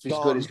year. If he's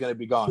good, he's going to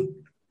be gone.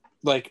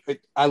 Like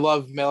I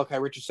love Malachi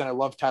Richardson. I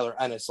love Tyler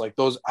Ennis. Like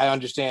those, I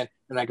understand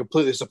and I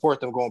completely support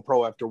them going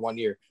pro after 1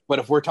 year. But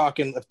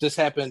if this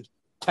happened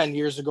 10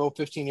 years ago,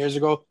 15 years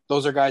ago,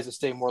 those are guys that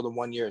stay more than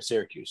 1 year at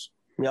Syracuse.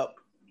 Yep,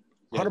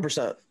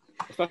 100%.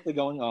 Especially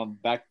going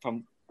back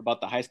from about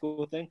the high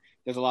school thing,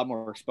 there's a lot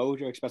more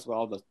exposure, especially with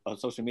all the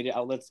social media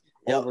outlets,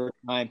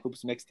 Overtime,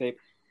 Hoops Mixtape,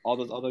 all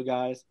those other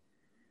guys.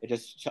 It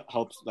just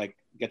helps like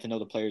get to know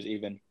the players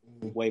even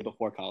way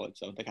before college.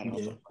 So they kind of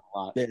help a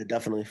lot. Yeah,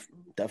 definitely.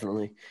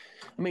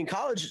 I mean,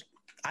 college.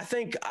 I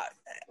think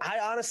I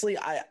honestly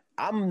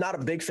I'm not a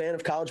big fan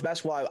of college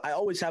basketball. I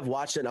always have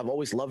watched it and I've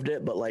always loved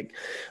it. But like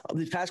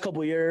these past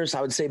couple of years,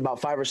 I would say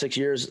about 5 or 6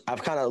 years,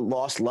 I've kind of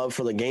lost love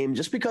for the game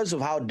just because of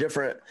how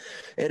different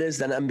it is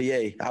than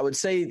NBA. I would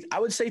say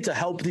to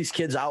help these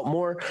kids out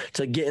more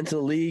to get into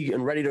the league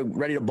and ready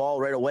to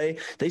ball right away,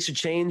 they should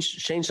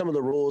change some of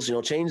the rules,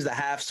 change the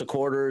halves to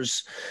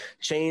quarters,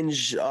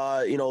 change,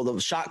 the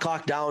shot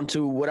clock down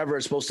to whatever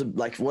it's supposed to,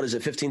 like, what is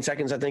it? 15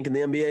 seconds, I think in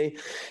the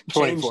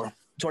NBA.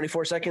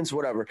 24 seconds,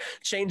 whatever.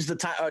 Change the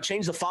time.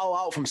 Change the foul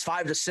out from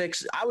 5 to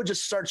 6. I would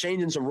just start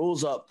changing some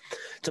rules up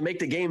to make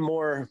the game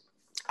more.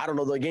 I don't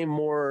know, the game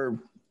more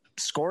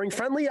scoring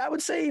friendly. I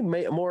would say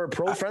more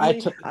pro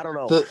friendly. I don't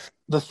know.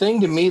 The thing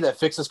to me that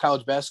fixes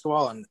college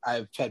basketball, and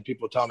I've had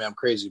people tell me I'm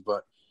crazy,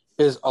 but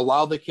is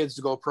allow the kids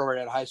to go pro right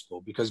out of high school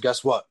because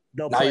guess what?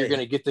 They'll now play. You're going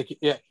to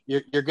get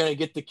you're going to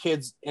get the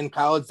kids in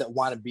college that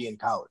want to be in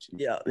college.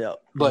 Yeah.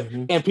 But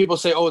and people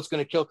say, oh, it's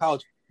going to kill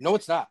college. No,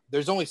 it's not.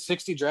 There's only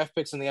 60 draft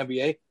picks in the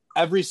NBA.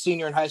 Every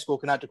senior in high school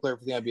cannot declare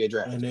for the NBA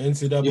draft. And the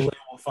NCAA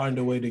will find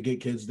a way to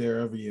get kids there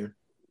every year.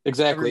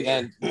 Exactly.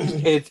 And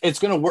it's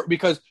going to work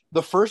because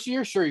the first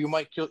year, sure, you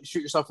might shoot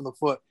yourself in the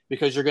foot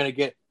because you're going to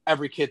get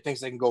every kid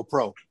thinks they can go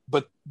pro,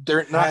 but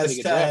they're not going to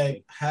get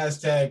drafted.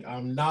 Hashtag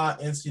I'm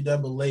not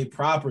NCAA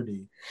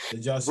property.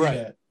 Did y'all see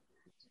that?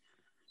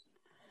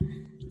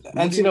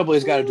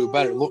 NCAA's got to do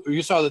better.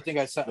 You saw the thing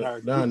I sent in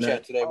our group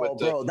chat today with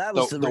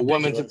the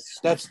women's.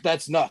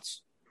 That's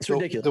nuts. It's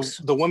ridiculous.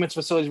 The women's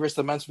facilities versus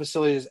the men's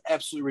facility is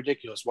absolutely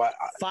ridiculous. Why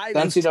 5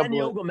 and 10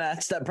 yoga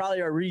mats that probably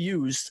are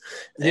reused.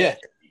 Yeah.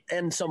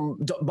 And some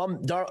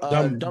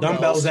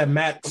dumbbells at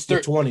max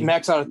 20.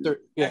 Max out of 30.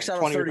 Yeah, max out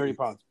 20 of 30. Or 30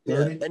 pounds.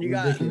 Yeah. And you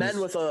got men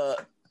with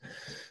a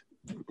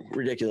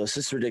ridiculous.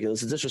 It's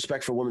ridiculous. The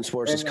disrespect for women's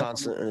sports is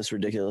constant and it's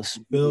ridiculous.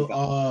 Phil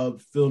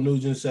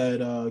Nugent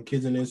said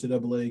kids in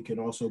NCAA can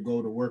also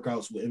go to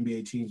workouts with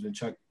NBA teams and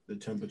check the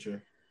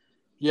temperature.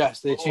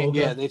 Yes, they changed.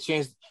 Okay. Yeah,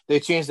 they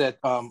changed that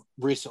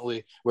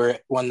recently. Where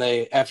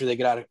after they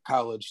get out of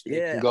college, they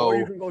can go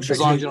as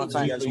long as you don't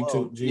sign. As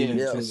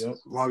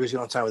long as you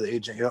don't sign with the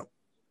agent. Yep.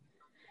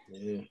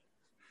 Yeah.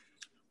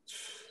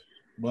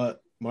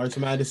 But March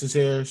Madness is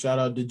here. Shout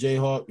out to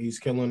Jayhawk. He's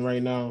killing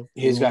right now.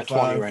 He's got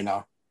 20 right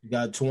now. He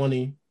got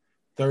 20,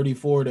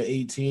 34 to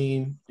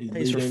 18.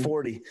 He's for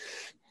 40.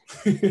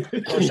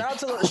 Shout out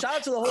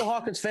to the whole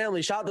Hawkins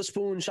family. Shout out to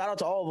Spoon. Shout out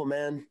to all of them,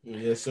 man.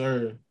 Yes,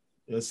 sir.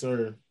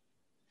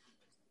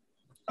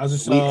 I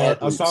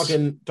was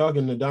talking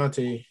to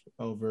Dante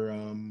over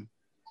I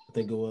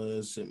think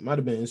it might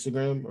have been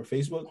Instagram or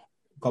Facebook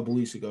a couple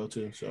weeks ago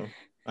too. So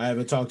I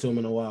haven't talked to him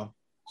in a while.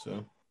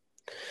 So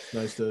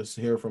nice to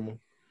hear from him.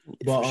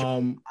 But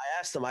I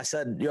asked him, I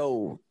said,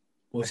 yo,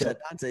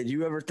 Dante, do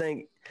you ever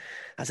think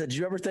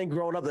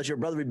growing up that your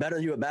brother would be better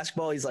than you at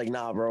basketball? He's like,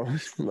 nah, bro.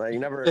 Like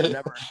never.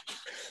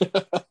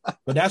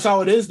 But that's how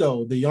it is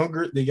though. The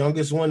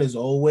youngest one is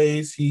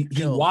always he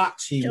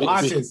watches.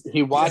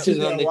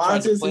 And then they try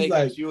to play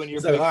against you and your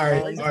all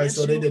right,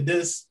 so they did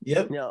this.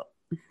 Yep. Yeah.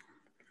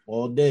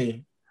 All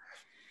day.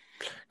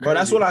 But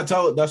that's what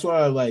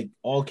I like.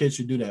 All kids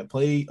should do that.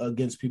 Play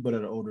against people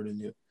that are older than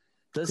you.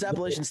 This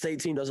Appalachian State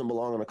team doesn't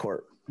belong on the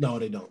court. No,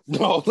 they don't.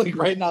 No, like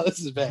right now, this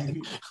is bad.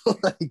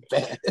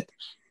 Bad.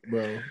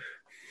 Bro.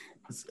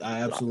 It's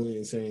absolutely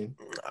insane.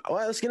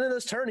 Well, let's get into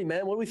this tourney,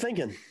 man. What are we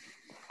thinking?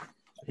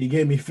 He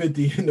gave me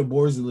 50 in the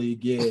Boards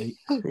League. Yeah.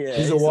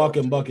 He's a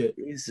walking bucket.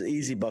 He's an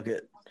easy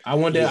bucket. I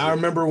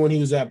remember when he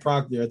was at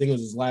Proctor. I think it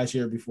was his last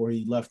year before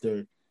he left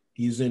there.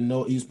 He's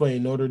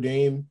playing Notre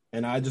Dame,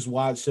 and I just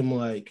watched him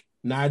like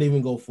not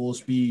even go full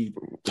speed.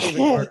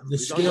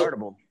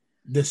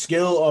 The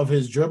skill of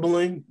his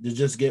dribbling to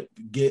just get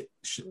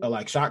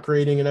like shot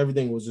creating and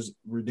everything was just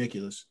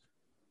ridiculous.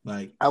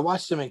 Like I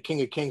watched him in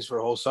King of Kings for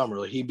a whole summer.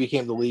 Like he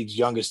became the league's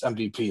youngest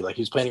MVP. Like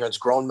he's playing against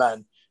grown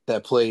men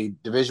that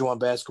played Division I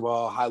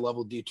basketball, high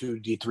level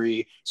D2,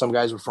 D3. Some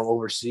guys were from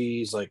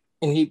overseas. Like,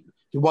 and he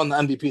won the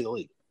MVP of the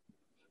league.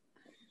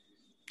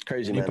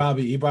 Crazy, man.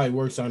 He probably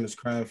works on his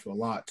craft a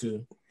lot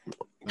too.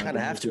 Kind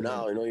of have to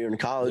now. You're in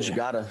college. You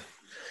gotta.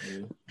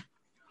 Yeah.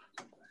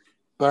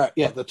 But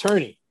yeah, the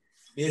tourney.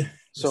 Yeah.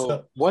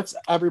 So what's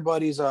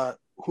everybody's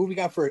who we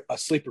got for a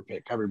sleeper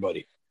pick,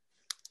 everybody?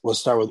 We'll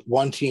start with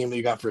one team that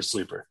you got for a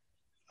sleeper.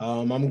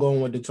 I'm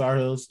going with the Tar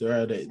Heels.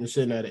 They're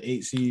sitting at an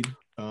 8 seed.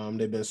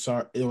 They've been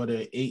sorry. They're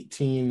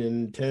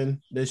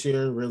 18-10 this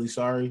year. Really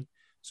sorry.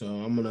 So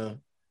I'm gonna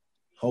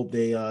hope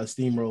they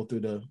steamroll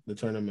through the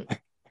tournament. I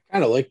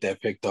kind of like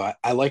that pick though.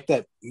 I like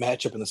that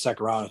matchup in the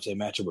second round if they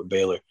match up with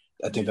Baylor.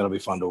 I think that'll be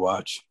fun to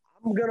watch.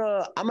 I'm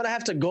gonna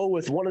have to go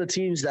with one of the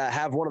teams that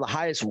have one of the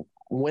highest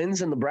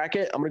wins in the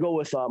bracket. I'm gonna go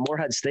with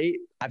Morehead State.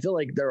 I feel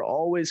like they're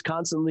always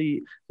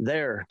constantly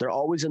there. They're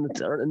always in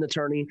the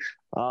tourney.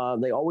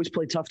 They always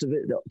play tough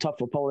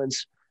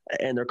opponents,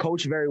 and they're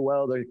coached very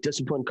well. They're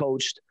disciplined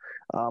coached.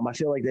 I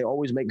feel like they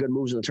always make good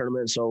moves in the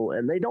tournament. So,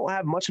 and they don't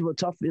have much of a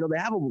tough. They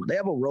have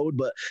a road,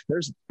 but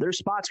there's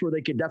spots where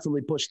they could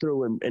definitely push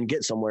through and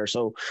get somewhere.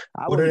 So,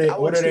 what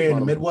are they in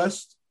the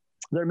Midwest?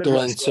 They're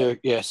Midwest. They're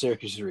in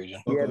Syracuse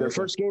region. Yeah, their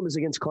first game is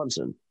against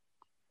Clemson.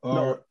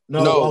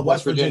 No,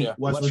 West Virginia.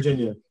 West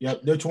Virginia.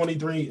 Yep, they're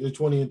 23. They're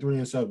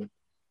 20-3-7.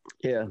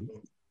 Yeah.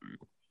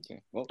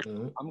 Okay. Well,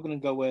 I'm gonna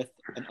go with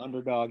an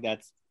underdog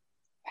that's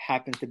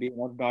happens to be an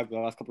underdog the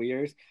last couple of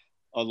years.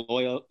 A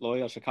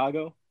Loyola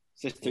Chicago,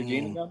 Sister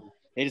Jean.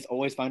 They just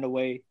always find a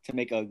way to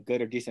make a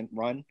good or decent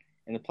run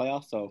in the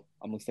playoffs. So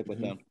I'm gonna stick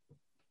with them.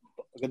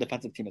 A good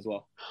defensive team as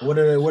well. What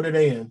are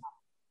they in?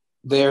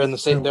 They're in the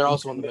same. They're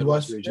also in the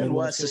Midwest region.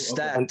 Midwest is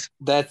stacked.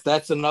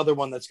 That's another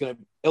one that's going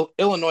to.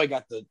 Illinois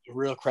got the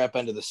real crap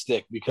end of the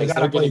stick because they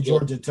got to play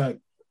Georgia Tech.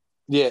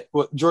 Yeah,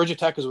 well, Georgia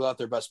Tech is without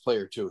their best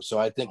player too, so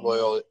I think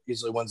Loyola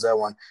easily wins that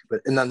one.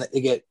 But and then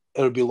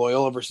it'll be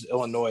Loyola versus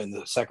Illinois in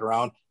the second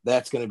round.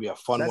 That's going to be a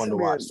fun one to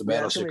watch. The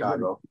Battle of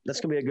Chicago.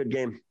 That's going to be a good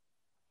game.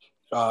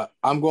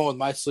 I'm going with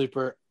my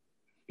sleeper.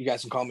 You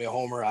guys can call me a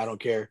homer. I don't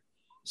care.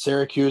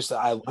 Syracuse.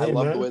 I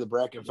love the way the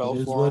bracket fell for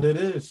them. What it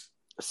is.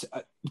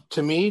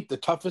 To me, the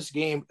toughest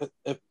game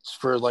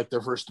for like their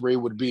first three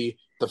would be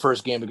the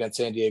first game against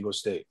San Diego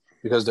State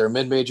because they're a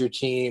mid-major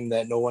team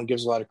that no one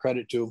gives a lot of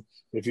credit to.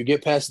 If you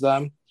get past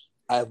them,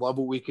 I love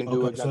what we can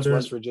do against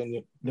West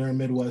Virginia. They're in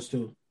Midwest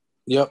too.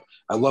 Yep.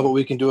 I love what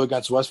we can do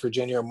against West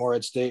Virginia or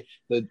Morehead State.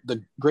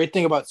 The great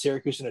thing about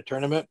Syracuse in a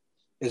tournament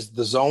is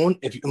the zone.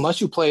 Unless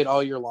you play it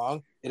all year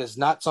long, it is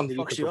not something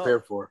you can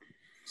prepare for.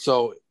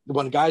 So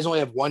when guys only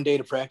have 1 day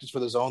to practice for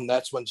the zone,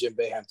 that's when Jim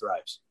Boeheim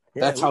thrives.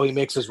 Yeah, that's how he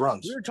makes his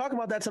runs. We were talking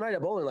about that tonight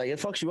at bowling. Like it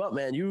fucks you up,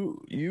 man.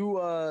 You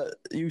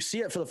see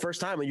it for the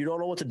first time and you don't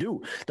know what to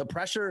do. The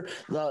pressure,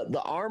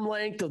 the arm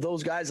length of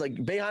those guys. Like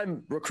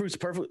Boeheim recruits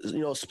perfect,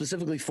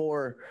 specifically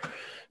for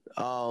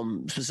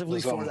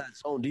that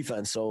zone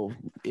defense. So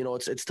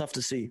it's tough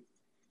to see.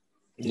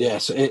 Yeah.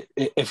 So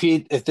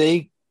if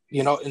they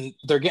and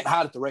they're getting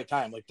hot at the right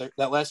time. Like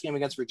that last game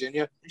against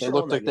Virginia, they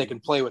looked like they can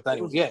play with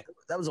anyone.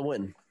 That was a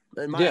win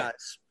in my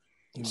eyes.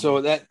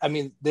 So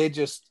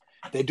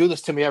they do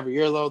this to me every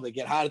year, though. They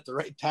get hot at the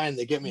right time.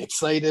 They get me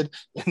excited,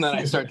 and then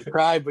I start to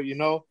cry. But,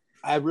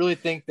 I really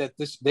think that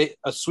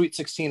a Sweet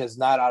 16 is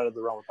not out of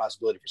the realm of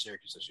possibility for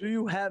Syracuse this year. Do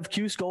you have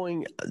Cuse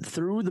going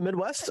through the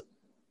Midwest?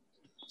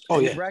 Oh,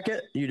 yeah.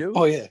 Bracket? You do?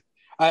 Oh, yeah.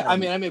 I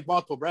mean, I make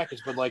multiple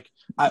brackets, but,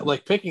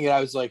 picking it,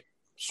 I was like,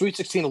 Sweet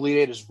 16 Elite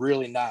 8 is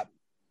really not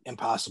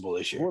impossible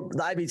this year. Well,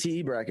 the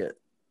IBTE bracket.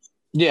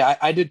 Yeah,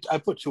 I did. I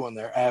put 2 in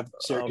there. I have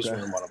Syracuse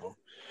winning one of them.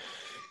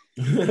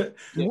 Winning.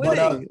 Hold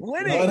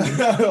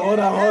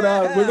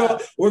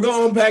on. We're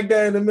gonna unpack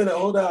that in a minute.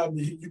 Hold on.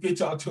 You can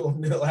talk to him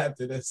Neil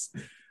after this.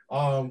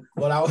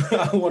 But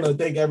I want to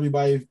thank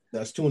everybody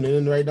that's tuning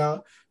in right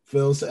now.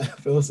 Phil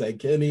said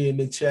Kenny in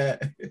the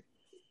chat.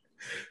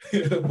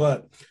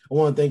 But I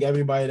want to thank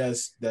everybody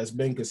that's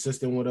been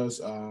consistent with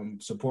us,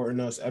 supporting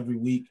us every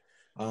week.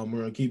 We're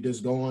gonna keep this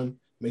going.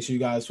 Make sure you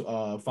guys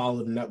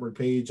follow the network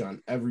page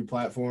on every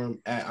platform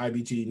at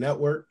IBT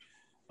Network.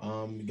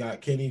 We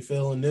got Kenny,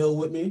 Phil, and Neil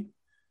with me.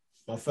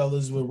 My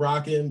fellas, we're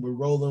rocking, we're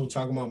rolling, we're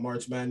talking about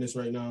March Madness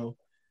right now.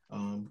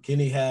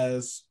 Kenny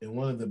has, in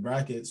one of the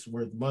brackets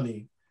worth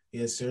money, he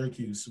has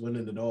Syracuse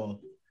winning it all.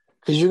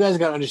 Because you guys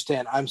got to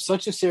understand, I'm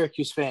such a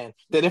Syracuse fan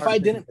that if I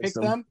didn't pick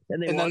them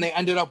and then they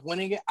ended up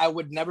winning it, I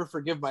would never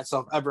forgive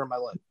myself ever in my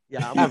life.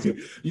 Yeah,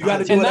 you got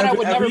to do it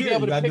every year.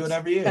 You got to do it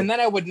every year. And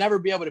then I would never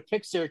be able to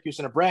pick Syracuse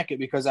in a bracket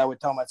because I would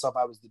tell myself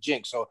I was the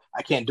jinx, so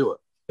I can't do it.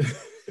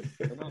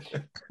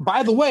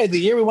 By the way, the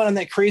year we went on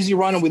that crazy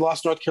run and we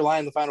lost North Carolina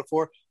in the Final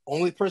Four,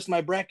 only person in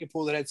my bracket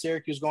pool that had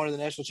Syracuse going to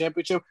the national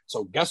championship.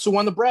 So guess who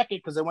won the bracket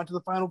because they went to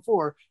the Final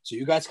Four. So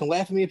you guys can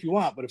laugh at me if you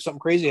want, but if something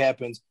crazy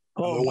happens,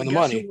 I'm going to win the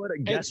money.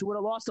 Guess who would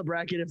have lost the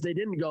bracket if they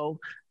didn't go?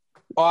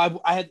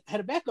 Oh, I had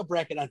a backup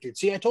bracket entered.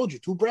 See, I told you,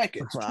 2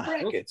 brackets.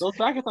 Those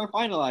brackets aren't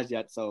finalized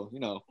yet, so a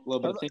little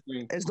bit of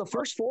tinkering. Is the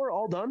first 4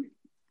 all done?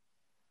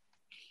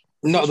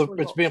 No,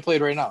 it's being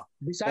played right now.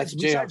 Besides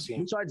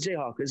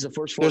Jayhawk, is the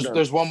first 4 done?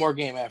 There's one more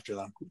game after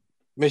them.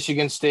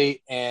 Michigan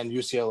State and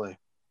UCLA.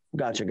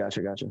 Gotcha.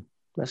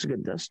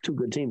 That's 2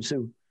 good teams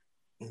too.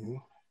 Mm-hmm.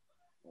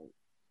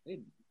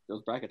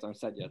 Those brackets aren't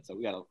set yet, so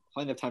we got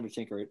plenty of time to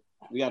tinker it.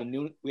 We got a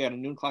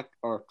noon clock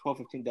or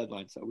 12:15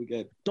 deadline, so we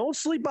good. Don't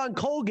sleep on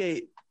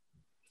Colgate.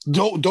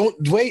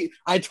 Don't wait.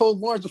 I told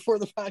Lawrence before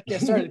the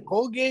podcast started,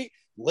 Colgate,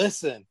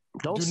 listen,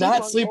 do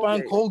not sleep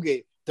on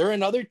Colgate. They're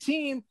another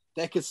team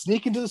that could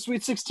sneak into the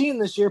Sweet 16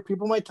 this year.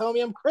 People might tell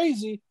me I'm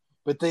crazy,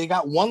 but they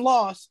got one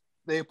loss.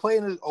 They play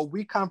in a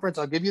weak conference.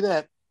 I'll give you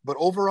that. But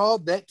overall,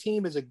 that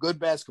team is a good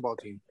basketball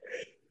team.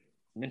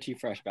 Minty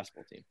Fresh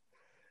basketball team.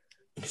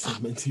 It's a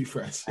Minty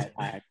Fresh.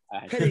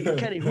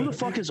 Kenny, who the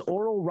fuck is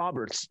Oral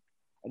Roberts?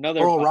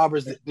 Oral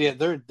Roberts. Yeah,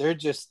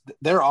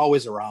 they're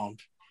always around.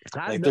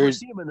 I've never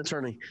seen them in the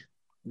tourney.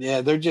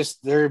 Yeah,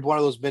 they're one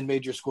of those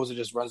mid-major schools that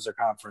just runs their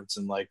conference,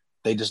 and like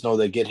they just know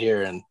they get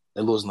here and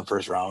they lose in the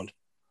first round.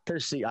 They're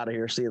out of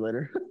here. See you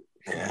later.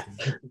 Yeah.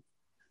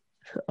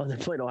 Oh, they're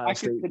playing Ohio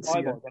State.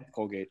 Against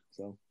Colgate,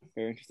 so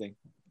very interesting.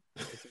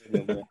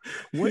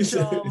 Which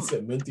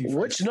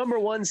number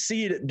one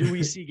seed do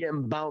we see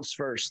getting bounced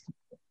first?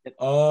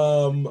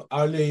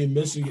 I name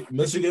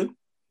Michigan.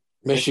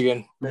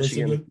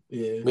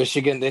 Yeah.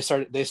 Michigan.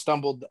 They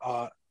stumbled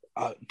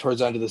towards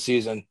the end of the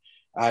season.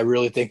 I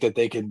really think that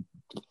they could.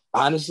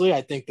 Honestly,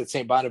 I think that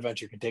St.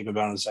 Bonaventure can take them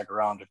down in the second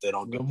round if they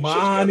don't get the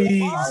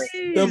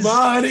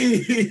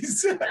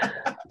bodies.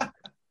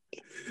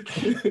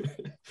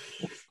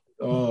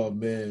 Oh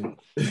man,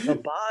 the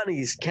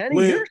Bonnies, Kenny.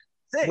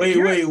 Wait,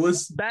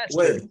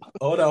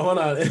 hold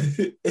on.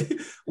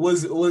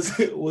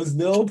 was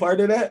Neil part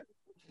of that?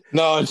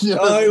 No, he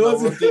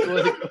wasn't.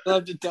 We'll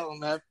have to tell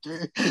him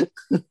after.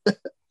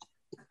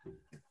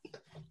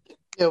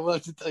 Yeah, we'll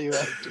have to tell you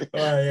after. All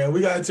right, yeah,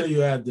 we gotta tell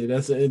you after.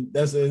 That's an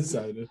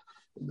insider.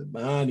 The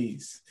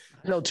Bonnies.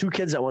 I know two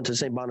kids that went to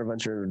St.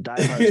 Bonaventure,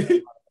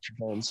 diehard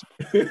fans.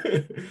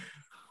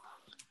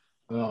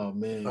 Oh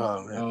man,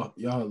 y'all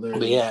hilarious.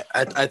 But yeah,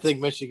 I think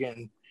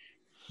Michigan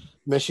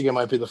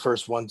might be the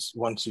first one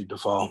seed to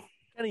fall.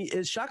 Kenny,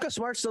 is Shaka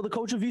Smart still the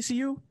coach of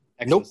VCU?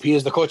 Nope, he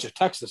is the coach of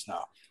Texas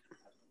now.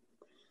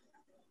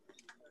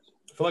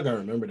 I feel like I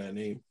remember that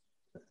name.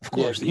 Of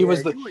course, he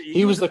was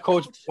the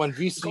coach when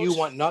VCU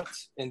went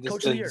nuts and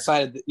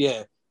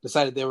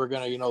decided they were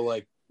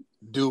gonna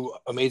do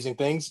amazing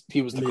things.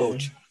 He was the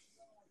coach.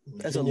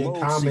 That's a low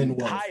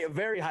seed.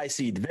 Very high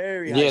seed.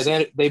 Very high. Yeah,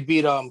 seed. they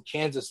beat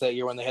Kansas that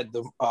year when they had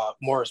the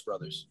Morris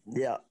brothers.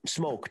 Yeah,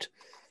 smoked.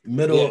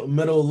 Middle,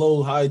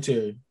 low, high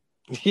tier.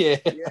 Yeah.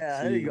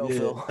 Yeah, there you go,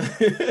 Phil.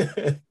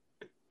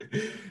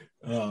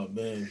 Oh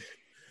man.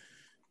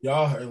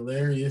 Y'all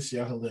hilarious.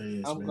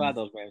 I'm glad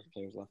those Rams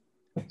players left.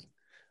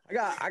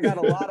 I got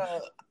a lot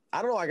of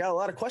I got a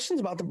lot of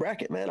questions about the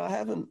bracket, man. I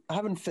haven't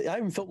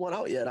filled one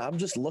out yet. I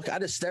just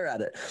stare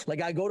at it.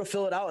 Like I go to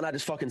fill it out and I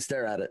just fucking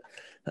stare at it.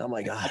 And I'm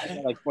like,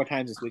 God. Like 4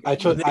 times this week. I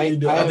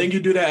think you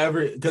do that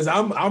every because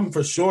I'm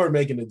for sure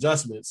making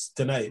adjustments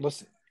tonight.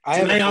 Listen,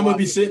 I'm gonna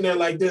be sitting there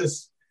like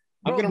this.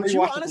 I'm gonna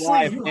rewatch it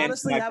live. You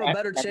honestly have a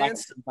better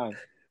chance.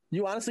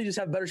 You honestly just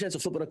have a better chance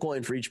of flipping a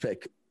coin for each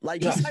pick.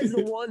 Like besides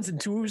the ones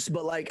and twos,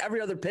 but like every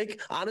other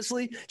pick,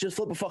 honestly, just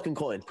flip a fucking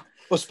coin.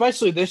 Well,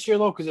 especially this year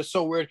though, because it's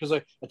so weird. Because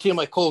like a team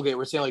like Colgate,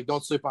 we're saying like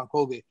don't sleep on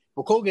Colgate.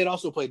 But Colgate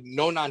also played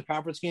no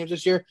non-conference games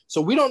this year, so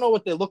we don't know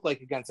what they look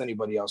like against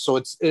anybody else. So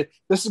this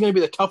is going to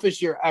be the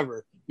toughest year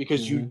ever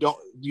because you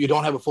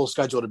don't have a full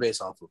schedule to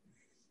base off of.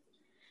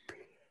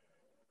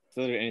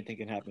 So anything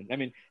can happen. I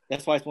mean,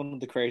 that's why it's one of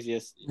the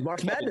craziest.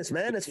 March Madness,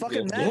 man. It's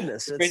fucking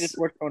madness. It's the craziest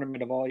sports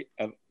tournament of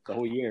the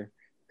whole year.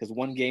 Because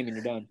one game and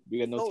you're done.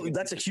 You got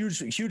that's a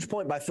huge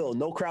point by Phil.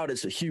 No crowd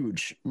is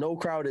huge. No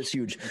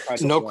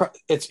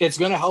it's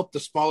going to help the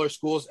smaller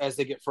schools as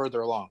they get further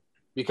along.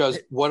 Because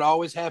what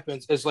always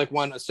happens is like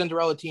when a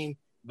Cinderella team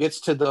gets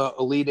to the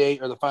Elite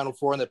Eight or the Final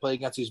Four and they play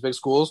against these big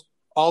schools,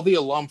 all the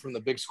alum from the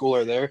big school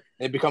are there.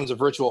 And it becomes a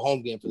virtual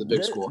home game for the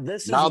big school.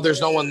 Now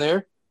there's no one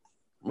there.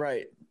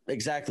 Right.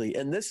 Exactly.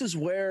 And this is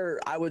where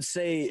I would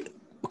say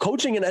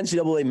coaching in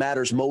NCAA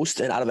matters most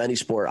and out of any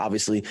sport.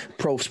 Obviously,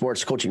 pro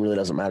sports coaching really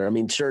doesn't matter. I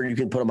mean, sure, you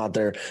can put them out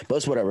there, but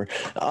it's whatever.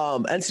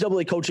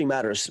 NCAA coaching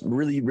matters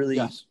really, really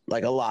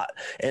like a lot.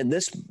 And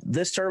this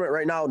tournament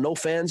right now, no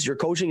fans, your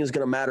coaching is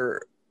going to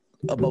matter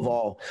above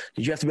all.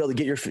 You have to be able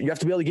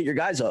to get your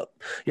guys up.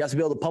 You have to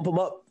be able to pump them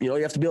up. You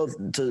have to be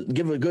able to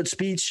give a good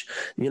speech.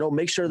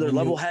 Make sure they're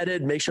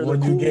level-headed. Make sure they're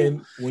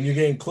cool. When you're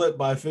getting clipped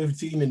by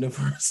 15 in the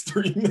first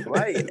 3 minutes,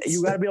 right?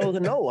 You got to be able to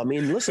know. I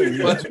mean, listen.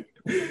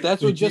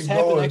 That's what just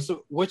happened next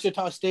to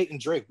Wichita State and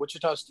Drake.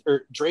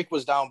 Drake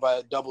was down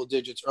by double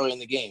digits early in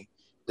the game.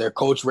 Their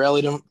coach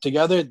rallied them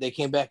together. They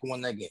came back and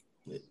won that game.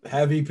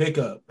 Heavy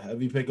pickup.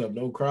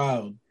 No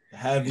crowd.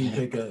 Heavy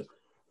pickup.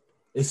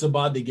 It's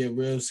about to get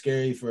real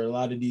scary for a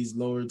lot of these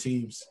lower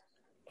teams.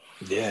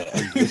 Yeah.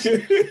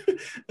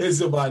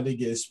 It's about to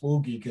get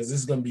spooky because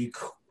it's going to be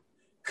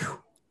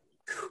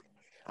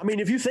I mean,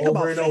 if you think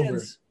about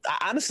fans,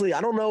 honestly,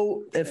 I don't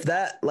know if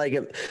that,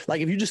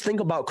 if you just think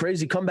about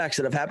crazy comebacks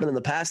that have happened in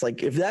the past,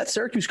 like if that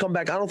Syracuse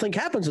comeback, I don't think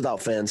happens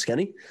without fans,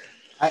 Kenny.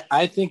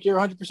 I think you're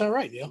 100%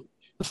 right, Neil.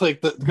 It's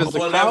like because the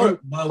crowd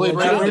played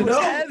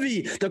was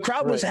heavy. The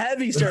crowd was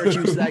heavy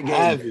Syracuse that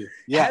game.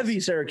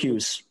 Heavy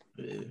Syracuse.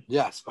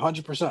 Yes,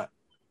 100%.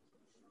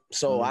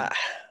 So I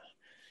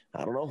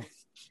don't know.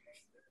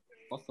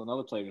 Also,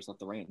 another player just left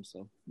the Rams.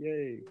 So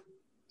yay!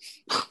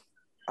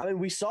 I mean,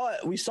 we saw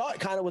it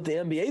kind of with the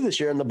NBA this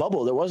year in the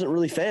bubble. There wasn't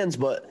really fans,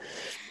 but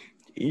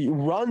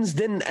runs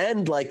didn't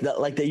end like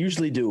that, like they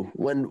usually do.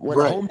 When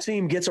the home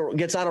team gets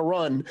on a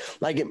run,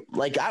 I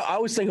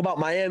always think about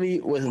Miami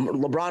with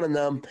LeBron and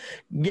them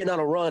getting on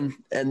a run,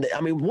 and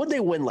I mean, would they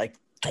win like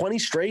 20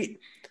 straight?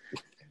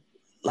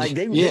 Like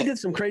they did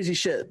some crazy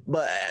shit.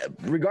 But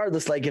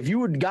regardless, like if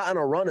you had gotten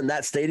a run in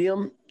that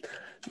stadium,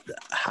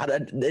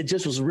 it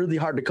just was really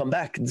hard to come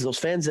back. Those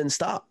fans didn't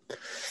stop.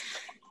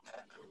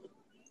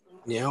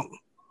 Yeah.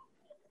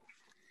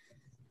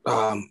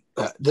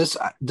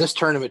 This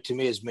tournament to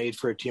me is made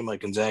for a team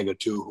like Gonzaga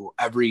too, who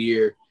every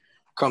year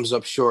comes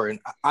up short. And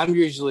I'm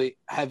usually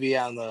heavy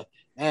on the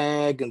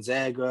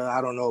Gonzaga. I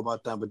don't know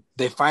about them, but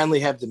they finally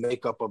have the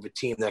makeup of a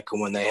team that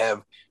can win. They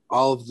have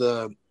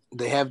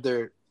they have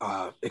their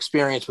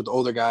experience with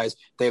older guys.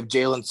 They have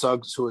Jalen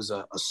Suggs, who is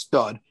a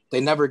stud. They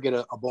never get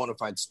a bona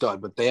fide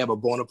stud, but they have a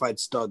bona fide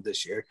stud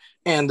this year.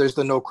 And there's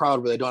the no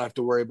crowd where they don't have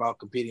to worry about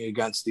competing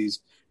against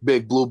these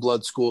big blue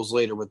blood schools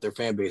later with their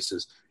fan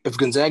bases. If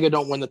Gonzaga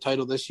don't win the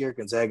title this year,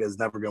 Gonzaga is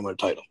never going to win a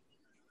title.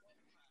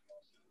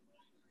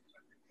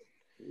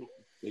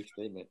 Big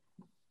statement.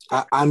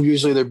 I'm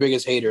usually their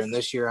biggest hater, and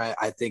this year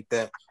I think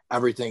that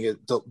everything is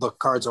the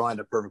cards are lined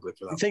up perfectly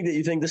for them.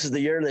 You think this is the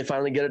year they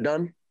finally get it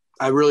done?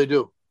 I really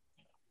do.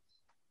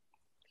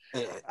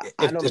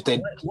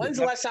 When's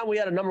the last time we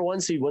had a number 1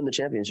 seed win the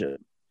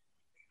championship?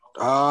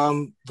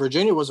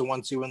 Virginia was a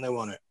 1 seed when they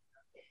won it.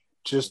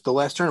 Just the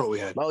last tournament we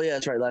had. Oh yeah,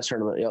 that's right. Last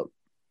tournament. Yep.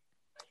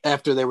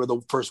 After they were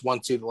the first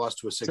 1 seed, lost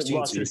to a 16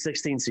 lost seed. To a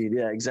 16 seed.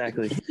 Yeah,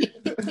 exactly.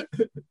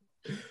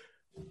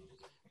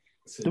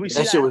 Do we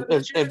see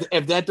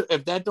that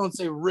if that don't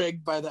say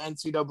rigged by the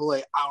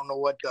NCAA, I don't know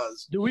what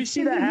does. Do we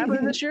see that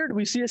happening this year? Do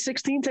we see a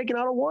 16 taking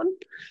out a 1?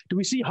 Do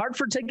we see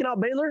Hartford taking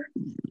out Baylor?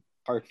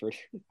 Hartford.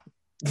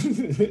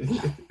 Do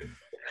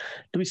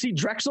we see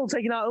Drexel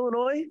taking out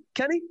Illinois,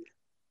 Kenny?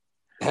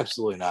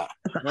 Absolutely not.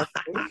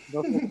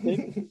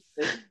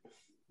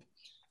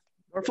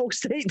 Norfolk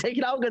State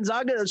taking out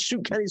Gonzaga and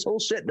shoot Kenny's whole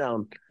shit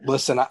down.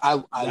 Listen, I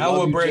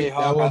love you,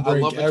 Jayhawk. I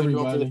love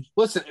everybody.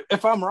 Listen,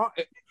 if I'm wrong,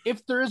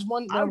 if there is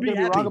one I'm going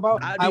to be wrong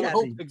about, I would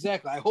hope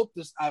exactly. I hope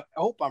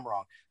I'm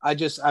wrong.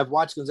 I've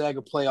watched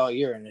Gonzaga play all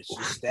year, and it's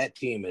just that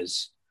team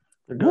is.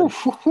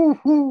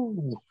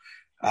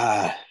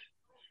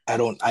 I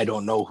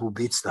don't know who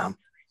beats them.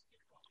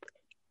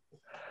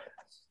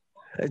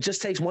 It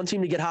just takes one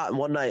team to get hot in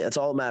one night. That's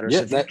all that matters.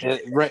 Yeah,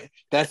 right.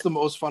 That's the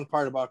most fun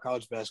part about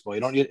college basketball.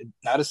 You don't need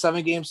not a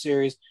 7-game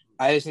series.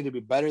 I just need to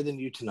be better than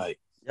you tonight.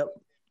 Yep.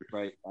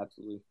 Right.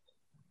 Absolutely.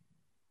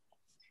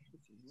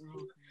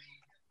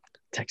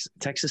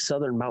 Texas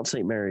Southern, Mount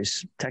St.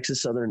 Mary's.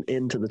 Texas Southern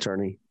into the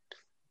tourney.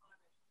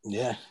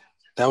 Yeah.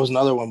 That was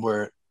another one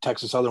where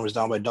Texas Southern was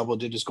down by double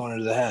digits going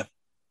into the half.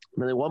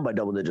 And then they won by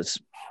double digits.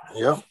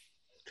 Yep.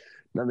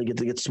 Now they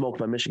get smoked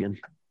by Michigan.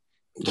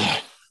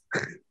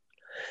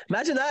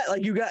 Imagine that.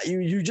 Like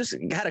you just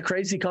had a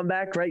crazy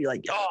comeback, right? You're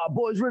like, oh,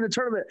 boys, we're in the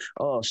tournament.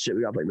 Oh shit,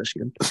 we gotta play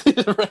Michigan.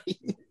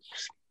 Right.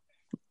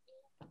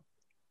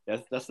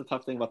 That's the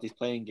tough thing about these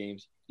playing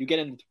games. You get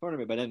in the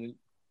tournament, but then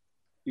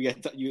you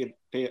get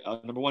pay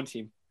a number 1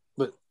 team.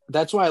 But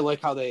that's why I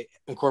like how they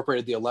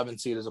incorporated the 11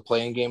 seed as a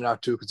playing game now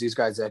too, because these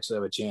guys actually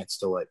have a chance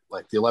to like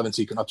the 11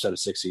 seed can upset a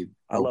 6 seed.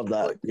 I love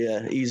that.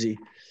 Yeah, easy.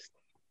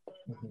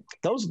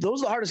 Those are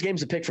the hardest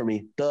games to pick for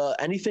me.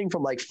 Anything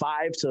from like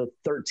 5 to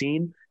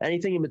 13,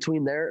 anything in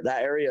between there,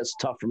 that area is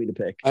tough for me to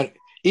pick. And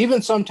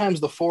even sometimes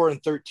the 4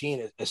 and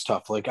 13 is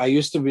tough. Like I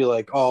used to be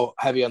like, oh,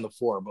 heavy on the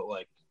 4, but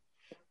like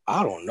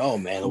I don't know,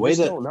 man. The way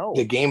that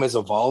the game has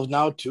evolved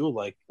now too,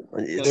 like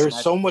there's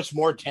so much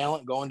more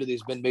talent going to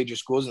these mid-major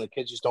schools, and the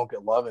kids just don't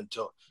get love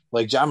until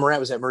like John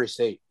Morant was at Murray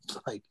State.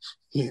 Like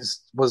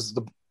was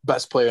the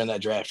best player in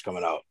that draft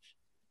coming out.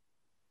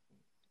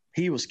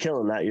 He was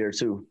killing that year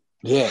too.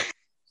 Yeah.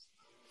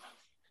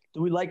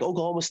 Do we like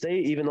Oklahoma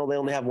State, even though they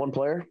only have 1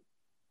 player?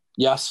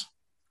 Yes.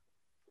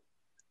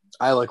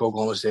 I like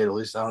Oklahoma State, at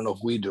least. I don't know if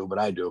we do, but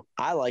I do.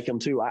 I like him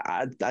too.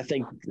 I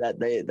think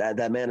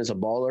that man is a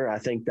baller. I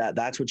think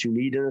that's what you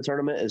need in a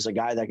tournament is a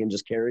guy that can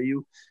just carry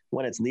you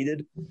when it's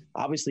needed.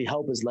 Obviously,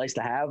 help is nice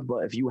to have,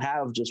 but if you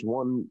have just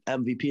one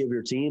MVP of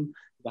your team,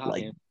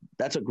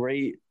 that's a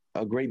great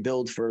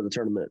build for the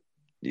tournament.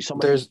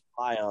 Somebody to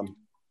rely on.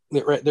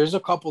 Right. There's a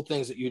couple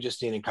things that you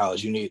just need in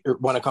college. You need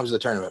when it comes to the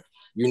tournament.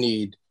 You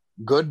need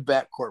good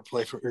backcourt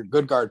play or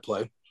good guard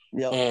play.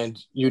 Yep. And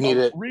you need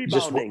it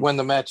just win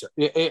the matchup.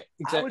 Exactly.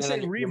 I would say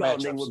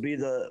rebounding would be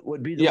the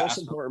most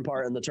important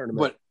part in the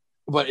tournament.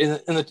 But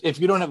if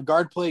you don't have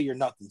guard play, you're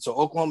nothing. So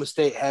Oklahoma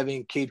State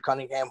having Cade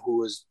Cunningham,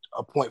 who is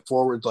a point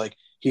forward, like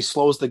he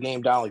slows the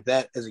game down like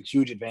that, is a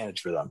huge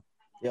advantage for them.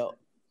 Yep.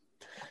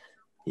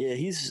 Yeah,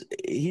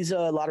 he's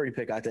a lottery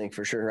pick, I think,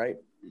 for sure, right?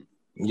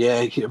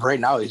 Yeah, right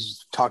now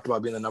he's talked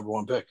about being the number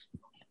 1 pick.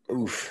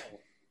 Oof.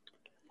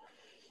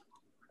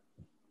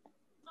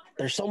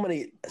 There's so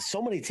many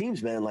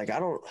teams, man. Like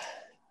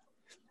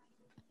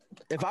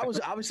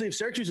if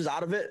Syracuse is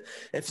out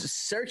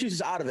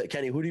of it,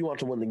 Kenny, who do you want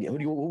to win the game?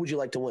 Who would you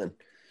like to win?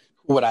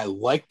 Who would I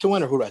like to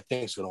win or who do I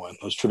think is going to win?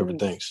 Those two different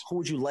things. Who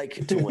would you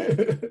like to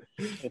win?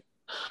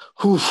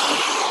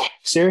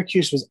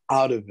 Syracuse was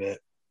out of it.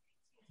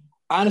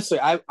 Honestly,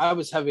 I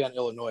was heavy on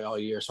Illinois all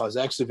year, so I was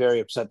actually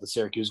very upset that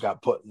Syracuse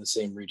got put in the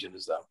same region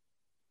as them.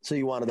 So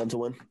you wanted them to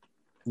win?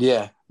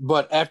 Yeah,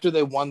 but after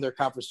they won their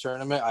conference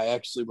tournament, I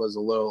actually was a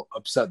little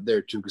upset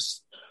there too,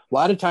 because a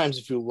lot of times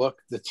if you look,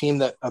 the team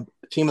that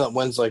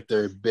wins like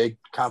their big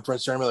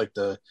conference tournament, like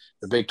the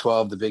Big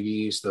 12, the Big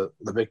East,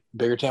 the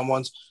bigger team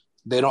ones,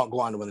 they don't go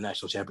on to win the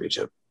national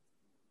championship.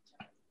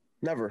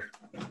 Never.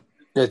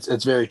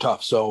 It's very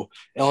tough. So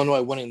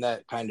Illinois winning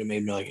that kind of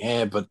made me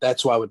like, but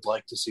that's why I would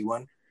like to see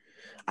one.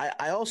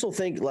 I also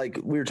think, like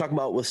we were talking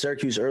about with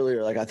Syracuse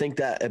earlier, like I think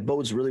that it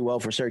bodes really well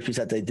for Syracuse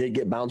that they did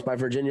get bounced by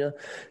Virginia,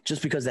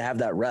 just because they have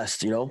that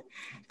rest, you know.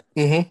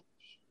 Mm-hmm.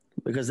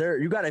 Because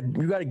you gotta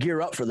gear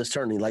up for this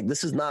tourney. Like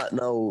this is not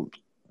no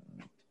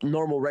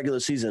normal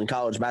regular season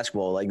college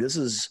basketball. Like this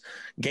is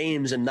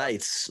games and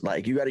nights.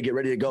 Like you got to get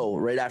ready to go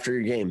right after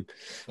your game.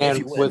 And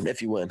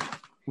if you win.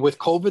 With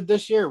COVID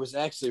this year, it was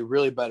actually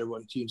really better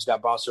when teams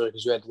got bounced early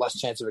because you had less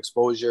chance of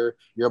exposure.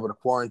 You're able to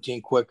quarantine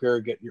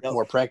quicker, get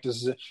more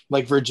practices.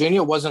 Like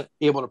Virginia wasn't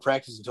able to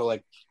practice until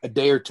like a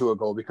day or two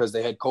ago because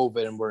they had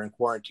COVID and were in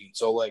quarantine.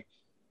 So like,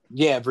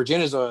 yeah,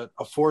 Virginia's a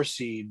 4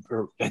 seed,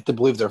 or I have to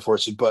believe they're a 4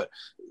 seed, but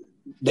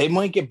they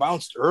might get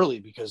bounced early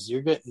because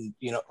you're getting,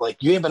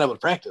 like you ain't been able to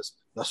practice.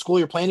 The school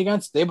you're playing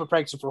against, they've been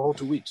practicing for a whole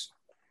 2 weeks.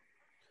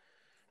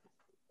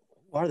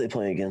 What are they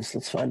playing against?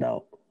 Let's find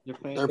out.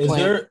 They're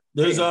playing.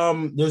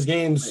 There's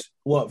games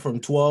from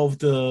 12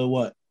 to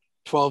what?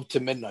 12 to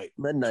midnight.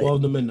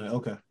 12 to midnight.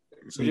 Okay.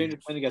 So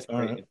Virginia's playing against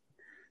Creighton. Right.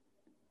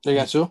 They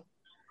got who?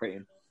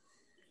 Creighton.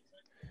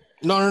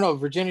 No.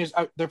 Virginia's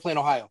they're playing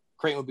Ohio.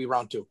 Creighton would be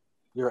round 2.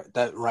 You're right.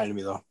 That reminded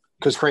me though,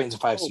 because Creighton's a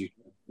 5 seed.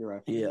 You're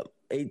right. Yeah.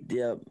 8.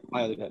 Yeah.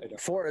 Ohio,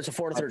 4. It's a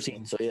 4 to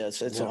 13. So yeah,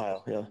 it's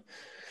Ohio. Yeah.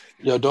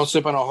 Yo, don't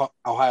sleep on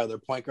Ohio. Their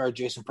point guard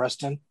Jason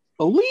Preston,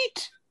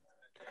 elite.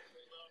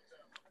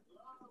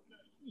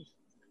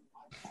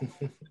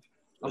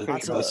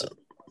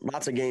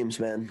 Lots of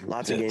games, man.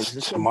 Lots of games.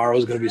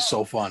 Tomorrow's gonna be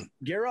so fun.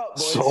 Gear up,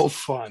 boys. So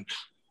fun.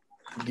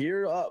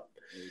 Gear up.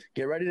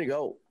 Get ready to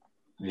go.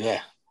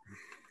 Yeah.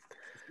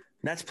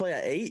 Nets play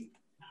at 8.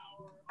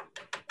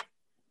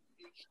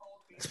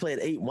 Let's play at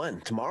 8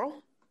 when? Tomorrow?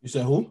 You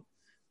said who?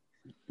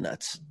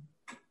 Nets.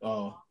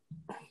 Oh.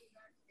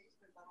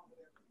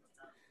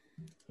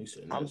 You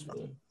said Nets.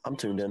 I'm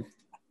tuned in.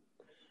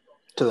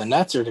 To the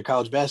Nets or to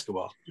college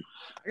basketball?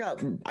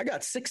 I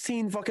got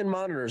 16 fucking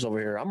monitors over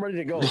here. I'm ready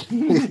to go.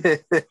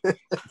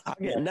 I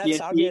get Nets.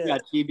 You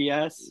got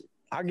TBS.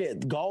 I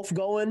get golf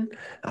going.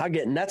 I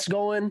get Nets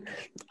going.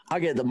 I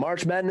get the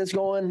March Madness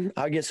going.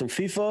 I get some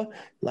FIFA.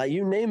 Like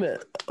you name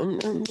it.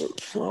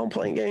 I'm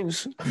playing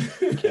games.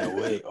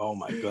 Can't wait. Oh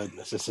my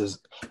goodness. This is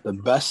the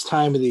best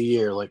time of the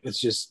year. Like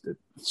it's just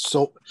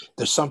so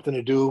there's something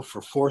to do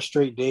for 4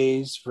 straight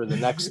days for the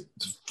next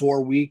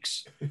 4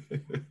 weeks.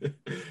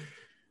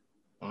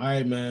 All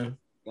right, man.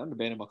 I'm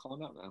debating about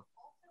calling out now.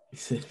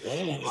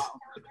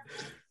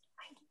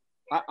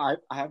 I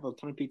have a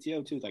ton of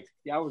PTO too, like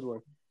the hours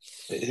worth.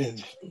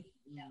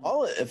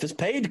 Call it. If it's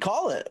paid,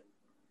 call it.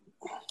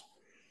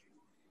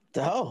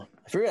 The hell?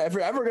 If you're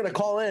ever gonna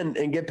call in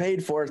and get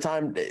paid for a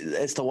time,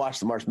 it's to watch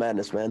the March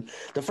Madness, man.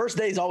 The first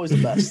day is always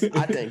the best.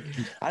 I think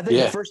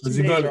the first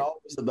 2 days are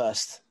always the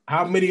best.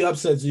 How many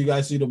upsets do you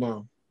guys see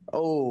tomorrow?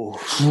 Oh,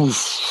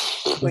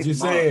 what you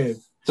saying?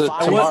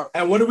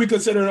 And what do we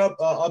consider an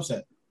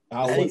upset?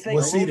 Anything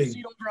what seeding?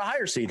 Seed over a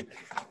higher seed.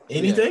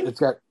 Anything?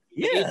 It's got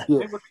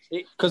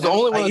because the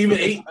only one even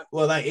 8.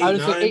 Well, like 8, I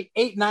would 9? say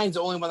 8, 9 is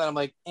the only one that I'm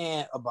like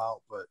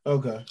about, but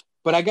okay.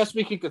 But I guess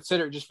we can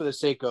consider it just for the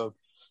sake of.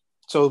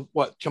 So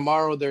what?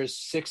 Tomorrow there's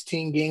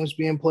 16 games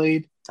being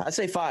played. I'd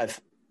say 5.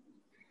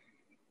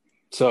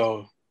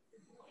 So,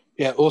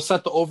 yeah, we'll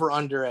set the over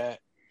under at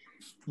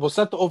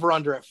 4.5.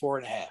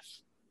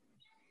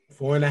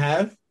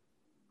 4.5.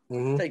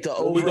 Mm-hmm. Take the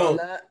over on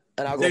that,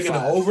 and I'll go 5. Taking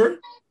the over.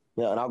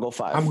 Yeah, and I'll go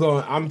 5.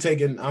 I'm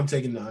taking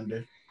the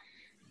under.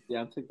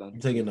 Yeah, I'm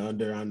taking the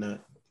under on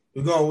that.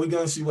 We're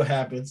gonna see what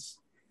happens.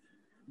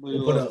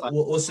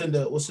 We'll send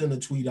a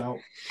tweet out.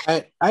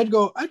 I'd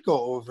go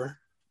over.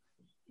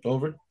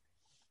 Over.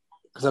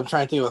 Because I'm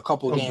trying to think of a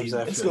couple games.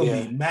 It's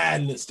gonna be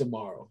madness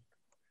tomorrow.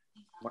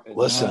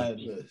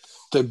 Listen,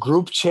 the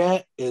group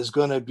chat is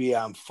gonna be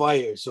on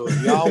fire. So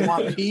if y'all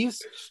want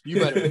peace, you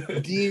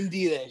better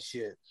D&D that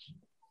shit.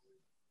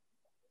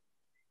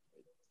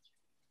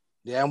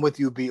 Yeah, I'm with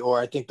you, B. Or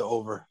I think the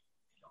over.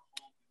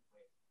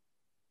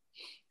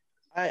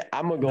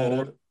 I'm gonna go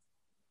over.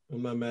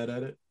 I'm not mad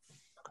at it.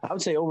 I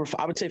would say over.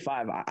 I would say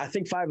 5. I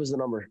think 5 is the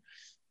number.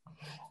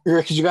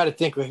 Because you got to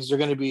think, because they're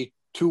going to be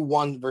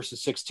 2-1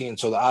 versus 16,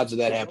 so the odds of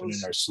that happening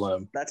are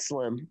slim. That's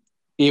slim.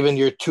 Even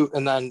your 2,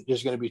 and then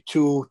there's going to be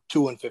 2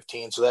 and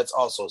 15, so that's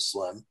also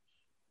slim.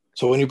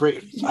 So when you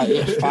break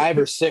 5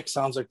 or 6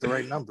 sounds like the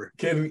right number.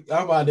 Kenny,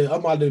 I'm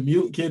about to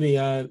mute Kenny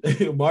on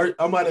March.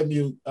 I'm about to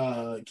mute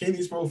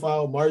Kenny's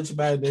profile, March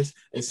Madness,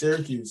 and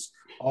Syracuse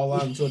all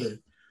on Twitter.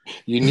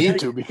 You need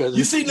to because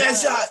you seen that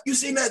shot. You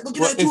seen that. Look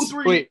at that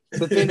 2-3. Wait,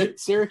 the thing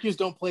is, Syracuse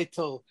don't play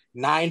till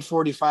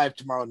 9:45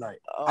 tomorrow night.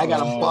 I got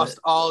to bust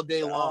all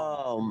day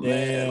long. Oh,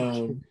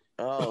 man.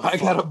 Damn. I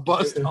got to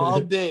bust all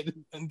day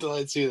until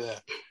I see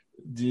that.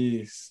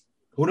 Jeez.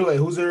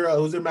 Who's their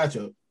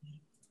matchup?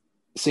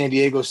 San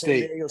Diego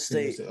State. San Diego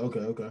State.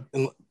 Okay.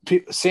 And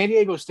San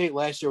Diego State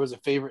last year was a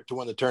favorite to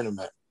win the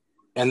tournament,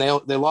 and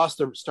they lost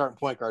their starting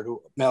point guard,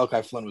 who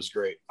Malachi Flynn was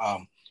great.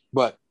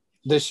 But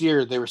this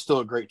year they were still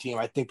a great team.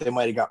 I think they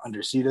might have got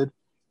underseeded,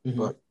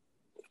 but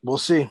we'll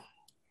see.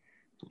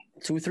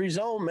 2-3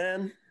 zone,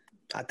 man.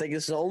 I think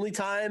it's the only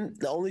time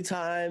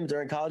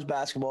during college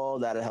basketball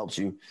that it helps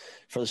you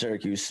for the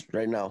Syracuse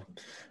right now.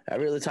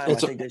 Every other time, I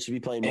think they should be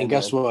playing. And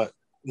guess what?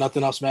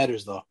 Nothing else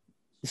matters, though.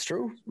 It's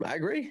true. I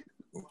agree.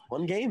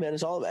 One game, man.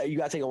 It's all you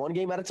got to take it one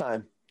game at a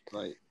time.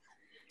 Right.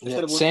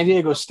 Yeah, San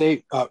Diego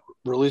State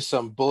released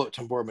some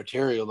bulletin board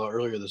material though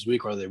earlier this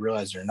week, whether they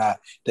realized it or not.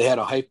 They had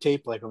a hype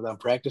tape like of them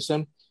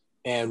practicing,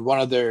 and one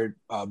of their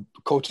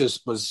coaches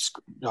was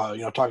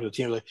talking to the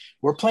team like,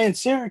 "We're playing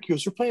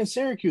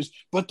Syracuse,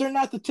 but they're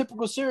not the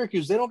typical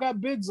Syracuse. They don't got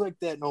bigs like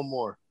that no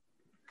more."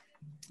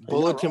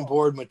 Bulletin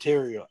board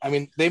material. I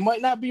mean, they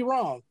might not be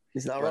wrong.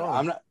 He's not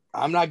wrong.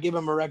 I'm not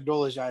giving Marek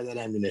Dolezaj that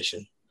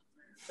ammunition.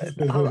 I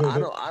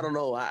don't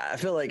know. I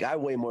feel like I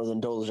weigh more than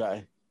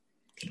Dolezaj.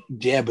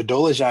 Yeah, but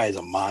Dolezaj is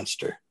a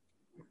monster.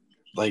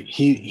 Like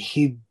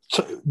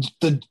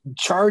the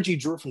charge he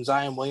drew from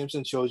Zion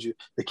Williamson shows you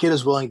the kid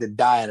is willing to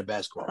die in a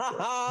basketball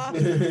court.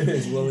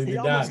 He's willing to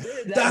die.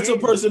 That's a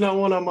person I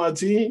want on my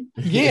team.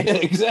 Yeah,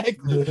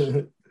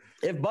 exactly.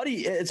 If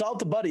Buddy, it's all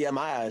to Buddy in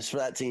my eyes for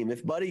that team.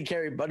 If Buddy's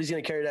going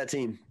to carry that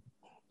team.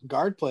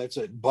 Guard play, it's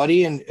it.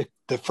 Buddy and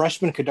the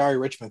freshman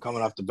Kadari Richmond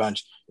coming off the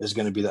bench is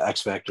going to be the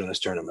X factor in this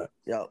tournament.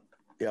 Yep.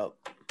 All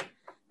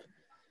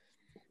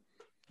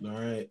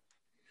right.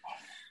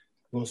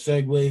 We'll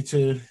segue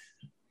to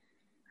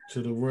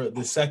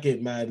the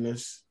second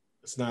madness.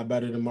 It's not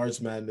better than March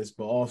Madness,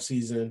 but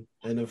off-season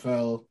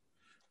NFL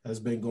has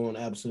been going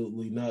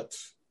absolutely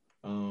nuts.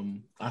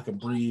 I can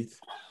breathe.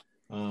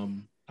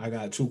 I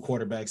got 2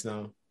 quarterbacks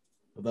now.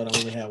 I thought I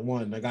only had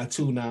 1. I got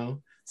 2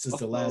 now since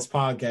the last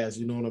podcast.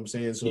 You know what I'm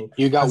saying? So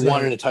you got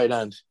 1 in a tight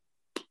end.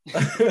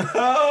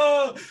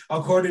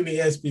 According to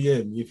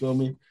ESPN, you feel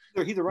me?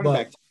 He's a running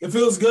back. It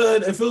feels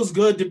good. It feels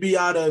good to be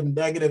out of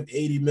negative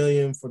 $80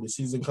 million for the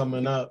season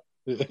coming up.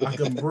 I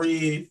can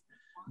breathe.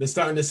 They're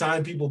starting to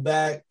sign people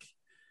back.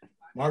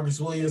 Marcus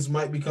Williams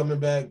might be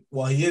coming back.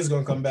 Well, he is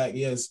going to come back,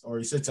 yes, or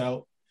he sits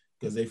out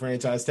because they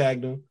franchise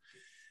tagged him.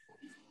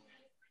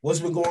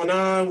 What's been going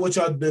on? What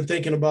y'all been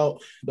thinking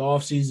about the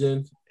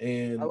offseason?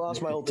 And I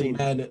lost my whole team.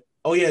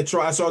 Oh, yeah,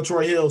 I saw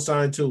Troy Hill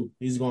sign too.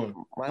 He's gone.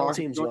 My whole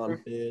team's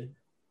gone. Yeah.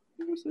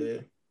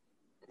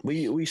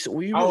 We I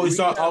always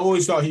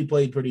thought he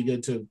played pretty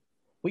good too.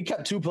 We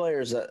kept 2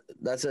 players.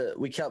 That's it.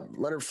 We kept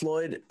Leonard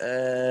Floyd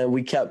and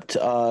we kept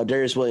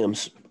Darius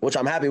Williams, which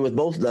I'm happy with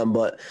both of them.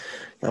 But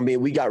I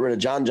mean, we got rid of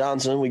John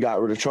Johnson, we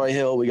got rid of Troy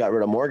Hill, we got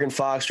rid of Morgan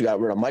Fox, we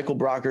got rid of Michael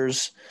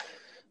Brockers.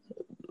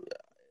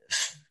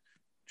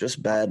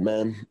 Just bad,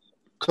 man.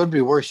 Could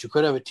be worse. You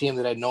could have a team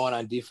that had no one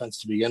on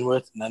defense to begin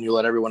with, and then you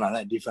let everyone on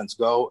that defense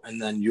go,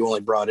 and then you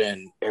only brought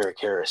in Eric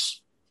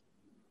Harris.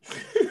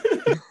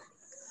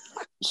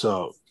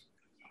 So,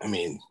 I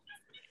mean,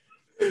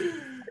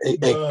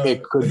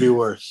 it could be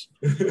worse.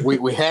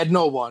 We had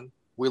no one.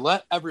 We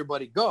let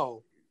everybody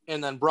go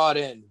and then brought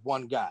in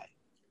one guy.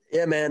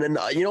 Yeah, man. And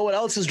you know what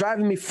else is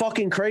driving me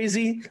fucking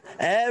crazy?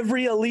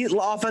 Every elite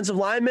offensive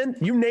lineman,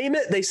 you name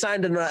it, they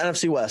signed in the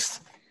NFC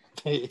West.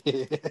 Corey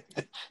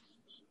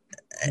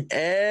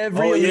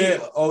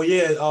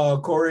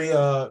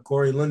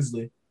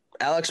Linsley.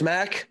 Alex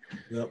Mack.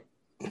 Yep.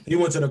 He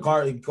went to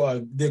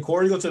the did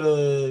Corey go to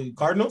the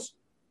Cardinals?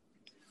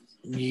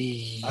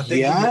 I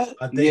think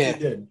he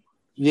did.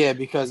 Yeah,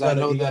 because I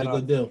know that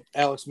good deal.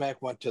 Alex Mack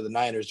went to the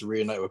Niners to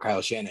reunite with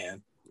Kyle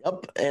Shanahan.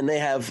 Yep, and they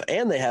have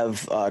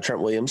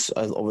Trent Williams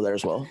over there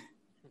as well.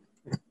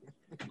 It's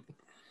gonna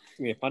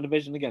be a fun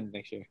division again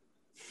next year.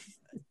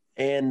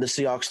 And the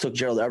Seahawks took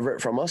Gerald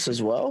Everett from us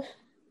as well.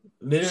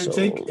 They didn't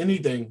take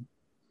anything.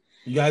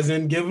 You guys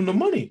didn't give them the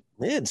money.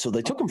 They did, so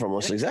they took him from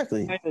us,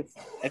 exactly. I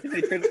think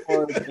they traded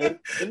for the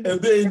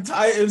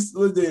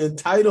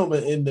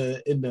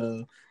entitlement in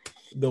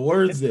the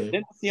words there.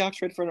 Didn't the Seahawks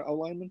trade for an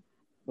O-lineman?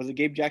 Was it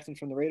Gabe Jackson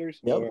from the Raiders?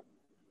 Yep.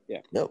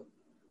 Yep.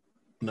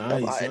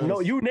 Nice.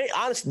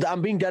 Honest,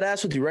 I'm being dead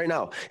ass with you right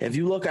now. If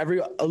you look,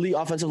 every elite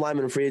offensive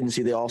lineman in free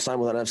agency, they all signed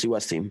with an NFC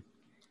West team.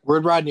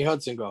 Where'd Rodney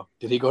Hudson go?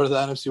 Did he go to the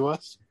NFC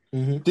West?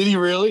 Mm-hmm. Did he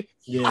really?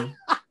 Yeah.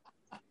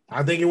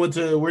 I think he went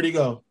to, where'd he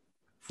go?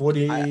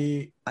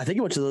 40. I think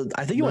he went to the.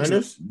 I think he Niners?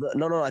 went to the,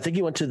 no. I think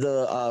he went to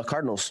the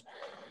Cardinals.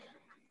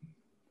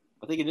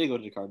 I think he did go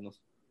to the Cardinals.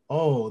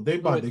 Oh, they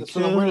bought the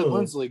kill. Where did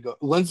Linsley go?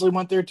 Linsley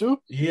went there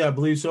too? Yeah, I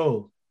believe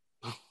so.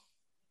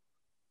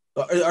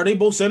 Are they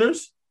both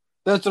centers?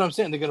 That's what I'm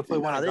saying. They're gonna play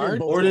one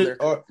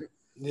guard.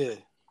 Yeah.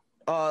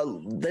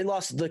 They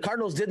lost. The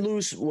Cardinals did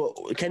lose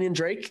Kenyon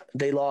Drake.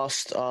 They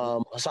lost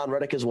Hassan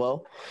Reddick as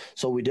well.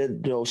 So we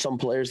did, some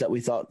players that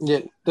we thought.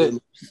 Yeah,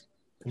 the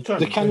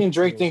Kenyon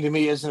Drake thing to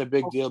me isn't a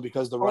big deal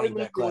because the running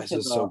back class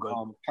is so good.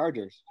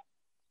 Chargers.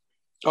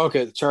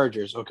 Okay, the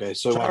Chargers. Okay,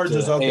 so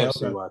Chargers. Okay.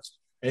 AFC West.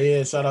 Hey,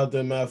 yeah, shout out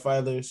to Matt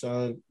Filer.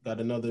 Son got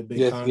another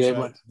big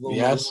contract.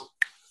 Yes.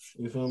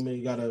 You feel me?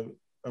 You gotta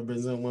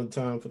represent one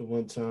time for the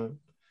one time.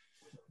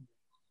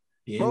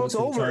 Yeah, bro, it's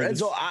over. And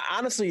so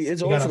honestly,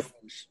 it's over.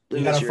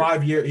 He got a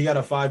 5 year. He got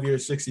a 5 year,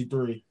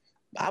 63.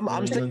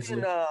 I'm saying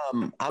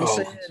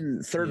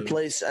third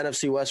place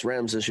NFC West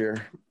Rams this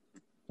year.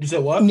 You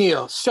said what?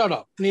 Neil, shut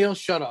up.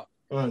 Shut up.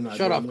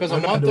 Because a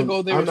month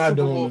ago they were Super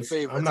Bowl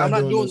favorites. I'm not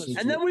doing this.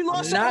 And then we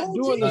lost. I'm not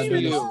doing this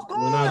with you.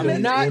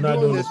 I'm not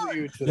doing this with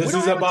you. This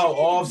is about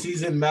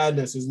off-season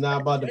madness. It's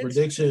not about the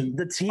prediction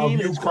of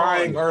you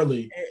crying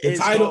early.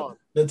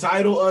 The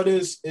title of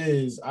this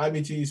is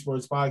IBT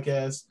Sports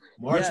Podcast,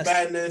 March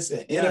Madness,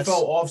 and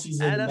NFL offseason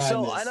madness.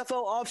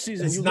 NFL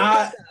offseason. It's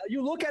not.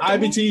 You look at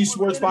IBT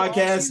Sports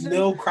Podcast.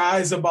 Neil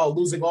cries about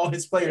losing all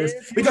his players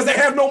because they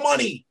have no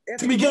money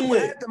to begin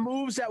with. The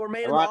moves that were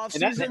made in the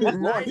offseason,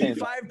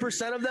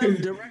 95% of them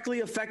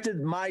directly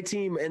affected my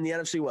team in the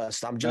NFC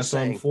West. I'm just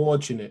saying. That's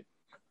unfortunate.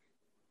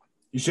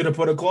 You should have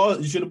put a clause.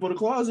 You should have put a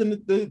clause in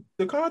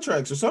the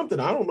contracts or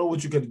something. I don't know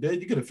what you could have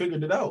did. You could have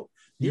figured it out.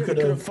 You could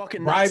have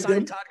fucking not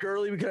signed Todd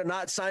Gurley. We could have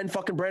not signed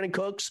fucking Brandon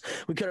Cooks.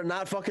 We could have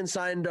not fucking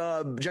signed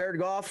Jared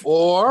Goff.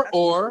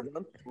 Or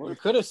we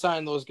could have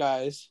signed those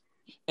guys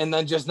and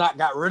then just not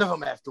got rid of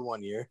them after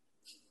 1 year.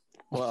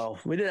 Well,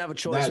 we didn't have a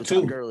choice with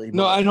Todd Gurley.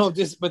 No, I know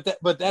this, but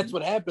that's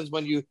what happens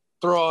when you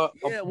throw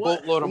a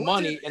boatload of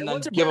money and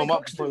then give them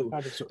up for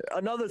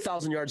another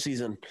 1,000-yard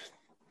season.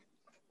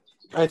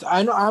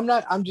 I know. I'm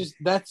not. I'm just.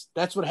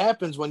 That's what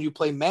happens when you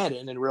play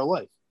Madden in real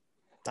life.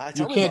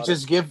 You can't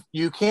just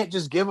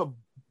give a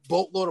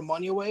boatload of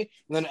money away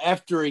and then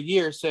after a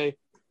year say,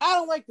 I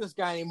don't like this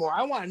guy anymore.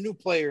 I want a new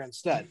player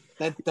instead.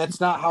 That's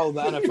not how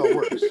the NFL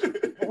works.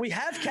 We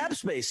have cap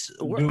space.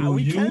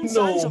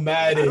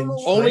 Madden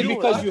only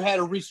because you had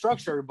to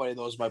restructure everybody.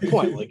 That was my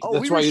point. Like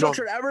that's why you don't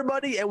restructured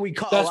everybody and we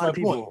cut a lot of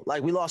people. Point.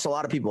 Like we lost a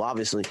lot of people,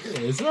 obviously.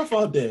 Yeah, it's rough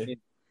out there.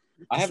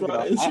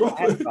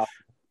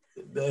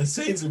 The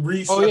Saints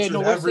restructured. Oh yeah,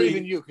 no, we're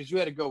saving you because you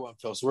had to go one,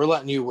 Phil. So we're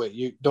letting you wait.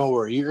 You don't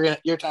worry.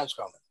 Your time's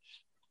coming.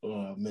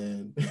 Oh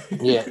man.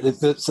 Yeah,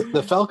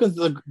 the Falcons.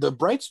 The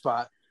bright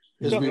spot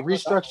is we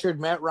restructured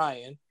Matt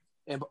Ryan,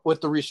 and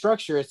with the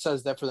restructure, it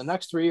says that for the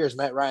next 3 years,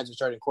 Matt Ryan's a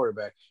starting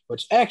quarterback,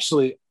 which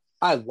actually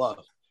I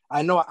love.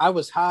 I know I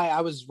was high.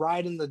 I was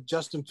riding the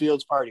Justin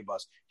Fields party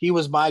bus. He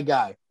was my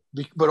guy,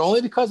 but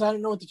only because I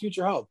didn't know what the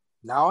future held.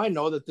 Now I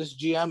know that this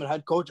GM and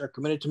head coach are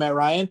committed to Matt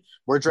Ryan.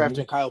 We're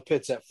drafting Kyle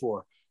Pitts at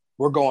 4.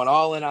 We're going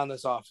all in on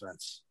this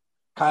offense.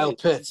 Kyle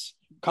Pitts,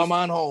 come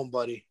on home,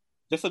 buddy.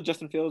 Just so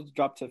Justin Fields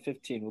drop to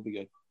 15, we'll be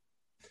good.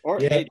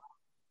 Or yeah,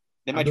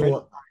 they might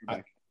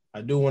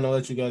I do want to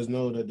let you guys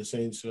know that the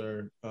Saints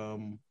are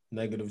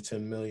negative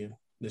 10 million.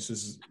 I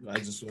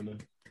just want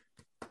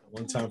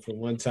to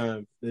one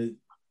time. That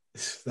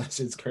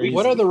shit's crazy.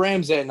 What are the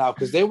Rams at now?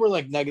 Because they were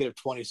like negative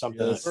 20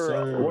 something. Yes,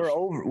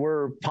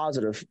 we're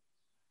positive.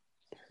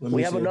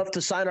 We have enough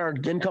to sign our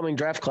incoming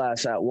draft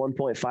class at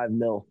 1.5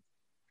 mil.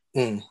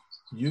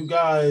 You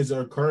guys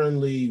are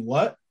currently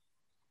what?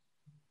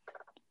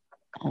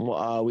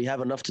 We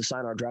have enough to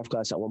sign our draft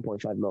class at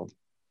 1.5 mil.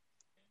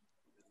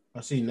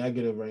 I see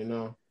negative right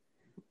now.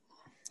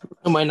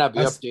 It might not be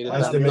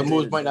updated. The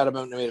moves might not have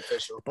been made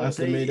official.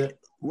 Estimated.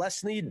 Les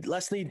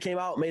Snead came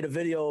out, made a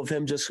video of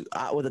him just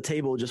with a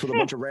table, just with a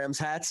bunch of Rams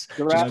hats.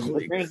 The Rams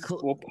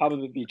will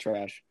probably be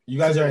trash. You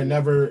guys are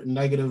never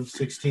negative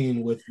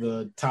 16 with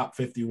the top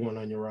 51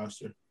 on your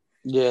roster.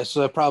 Yeah, so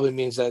that probably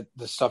means that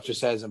the stuff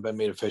just hasn't been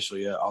made official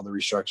yet, all the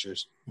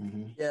restructures.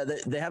 Mm-hmm. Yeah,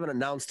 they haven't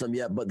announced them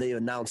yet, but they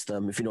announced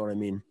them, if you know what I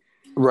mean.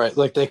 Right,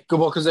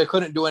 because they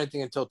couldn't do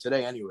anything until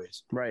today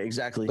anyways. Right,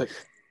 exactly. But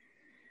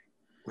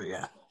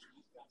yeah.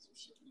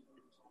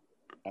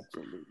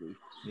 Absolutely.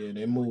 Yeah,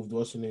 they moved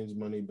what's the name's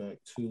money back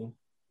to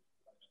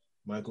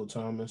Michael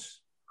Thomas.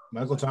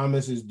 Michael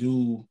Thomas is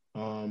due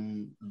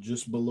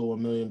just below $1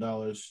 million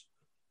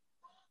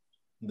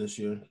this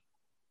year.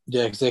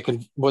 Yeah,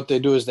 because what they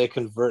do is they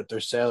convert their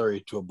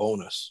salary to a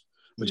bonus,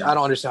 which I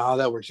don't understand how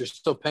that works. You're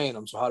still paying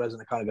them, so how doesn't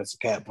it kind of get the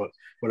cap? But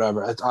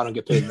whatever, I don't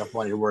get paid enough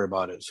money to worry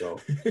about it. So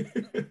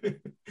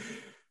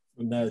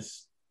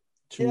that's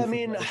true. Yeah,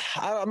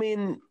 I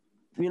mean,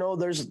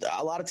 there's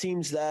a lot of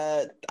teams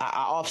that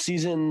off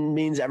season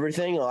means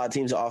everything. A lot of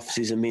teams off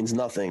season means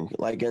nothing.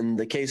 Like in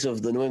the case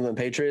of the New England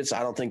Patriots,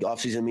 I don't think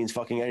off season means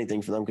fucking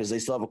anything for them because they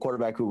still have a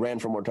quarterback who ran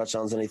for more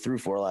touchdowns than he threw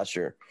for last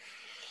year.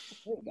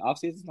 The off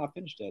season's not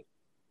finished yet.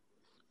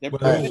 All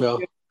right,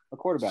 Phil. A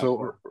quarterback.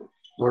 So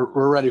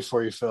we're ready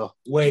for you, Phil.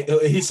 Wait,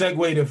 he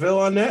segued to Phil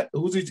on that?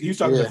 Who's he? He's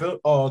talking to Phil?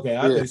 Oh, okay.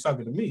 I thought he's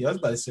talking to me. I was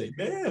about to say,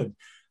 man,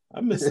 I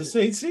missed the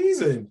Saints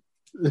season.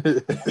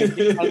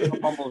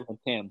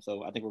 Cam,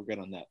 so I think we're good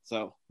on that.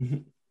 So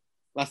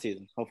last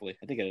season, hopefully,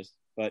 I think it is.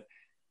 But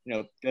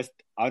just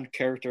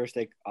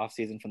uncharacteristic off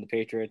season from the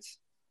Patriots.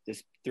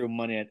 just threw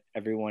money at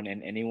everyone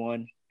and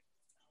anyone.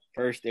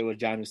 First, it was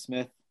Jonnu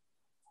Smith,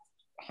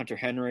 Hunter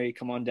Henry,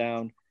 come on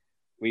down.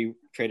 We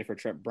traded for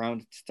Trent Brown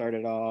to start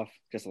it off.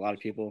 Just a lot of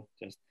people.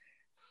 Just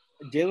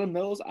Jalen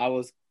Mills, I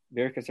was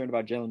very concerned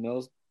about Jalen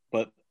Mills,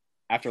 but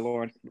after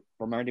Lauren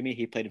reminded me,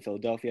 he played in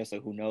Philadelphia, so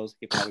who knows?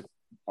 He probably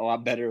a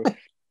lot better.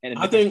 And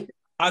I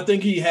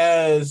think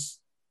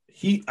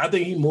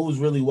he moves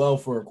really well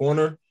for a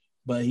corner,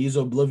 but he's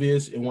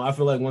oblivious. And I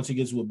feel like once he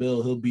gets with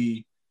Bill, he'll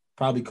be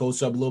probably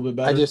coached up a little bit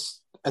better.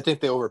 I think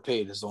they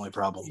overpaid is the only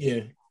problem.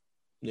 Yeah.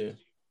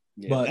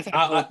 But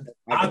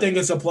I think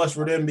it's a plus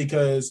for them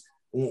because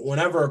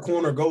whenever a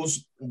corner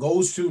goes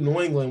to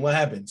New England, what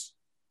happens?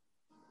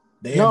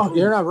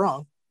 You're not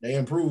wrong. They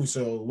improve,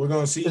 so we're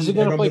gonna see. Is he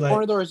gonna play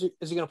corner though, or is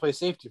he gonna play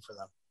safety for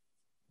them?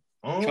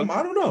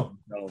 I don't know.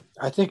 No.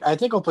 I think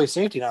he'll play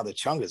safety now that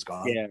Chung is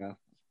gone. Yeah.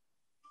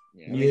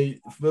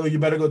 Phil, you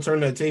better go turn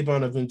that tape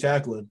on of him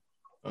tackling.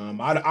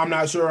 I'm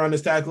not sure on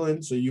his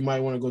tackling, so you might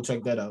want to go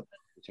check that out.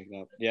 Check it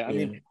out. Yeah, I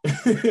mean,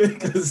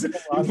 because you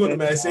put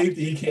him at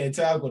safety, he can't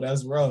tackle.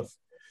 That's rough.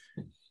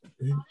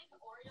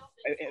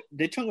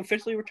 Did Chung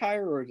officially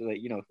retire, or can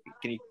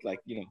he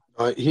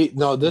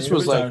This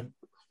was like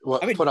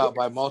put out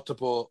by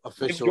multiple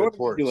official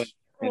reports.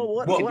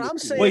 What I'm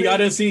saying. Wait, y'all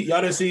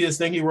didn't see his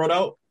thing he wrote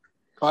out?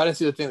 Oh, I didn't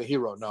see the thing that he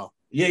wrote. No.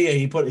 Yeah,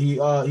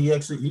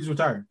 he's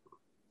retired.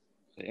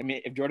 I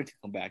mean, if Jordan can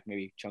come back,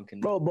 maybe Chung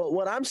can. Bro, but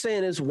what I'm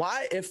saying is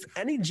why, if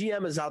any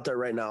GM is out there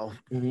right now,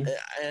 mm-hmm.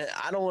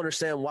 I don't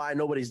understand why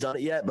nobody's done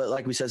it yet, but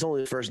like we said, it's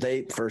only the first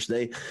day.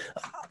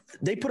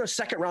 They put a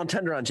second-round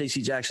tender on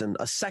J.C. Jackson,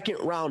 a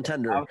second-round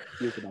tender. I was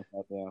confused about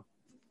that, yeah.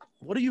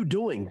 What are you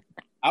doing?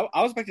 I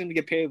was expecting him to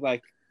get paid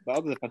like the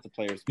other defensive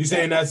players. You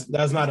saying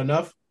that's not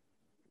enough?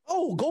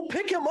 Oh, go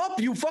pick him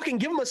up. You fucking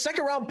give him a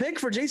second-round pick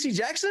for J.C.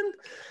 Jackson,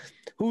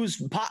 who was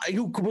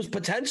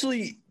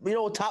potentially,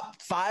 a top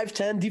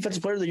 5-10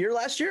 defensive player of the year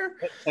last year.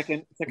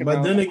 Second but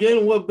round. Then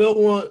again, what Bill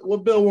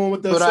won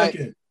with that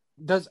second?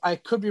 I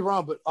could be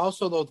wrong, but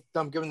also though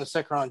them giving the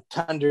second round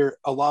tender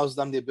allows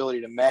them the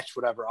ability to match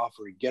whatever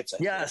offer he gets.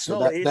 Yes,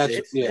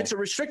 it's a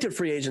restricted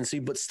free agency,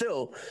 but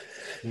still,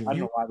 I don't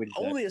know why we did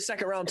only a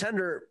second round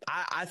tender.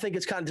 I think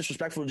it's kind of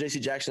disrespectful to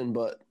J.C. Jackson,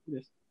 but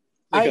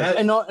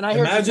I know. And I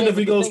hear imagine if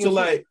he goes to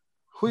like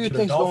who you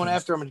think's going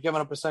after him and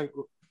giving up a second.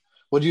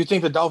 Well, do you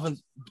think the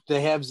Dolphins?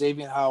 They have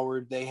Xavier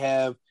Howard. They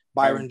have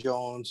Byron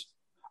Jones.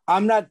 I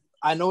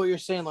know what you're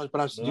saying, but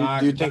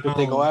do you think that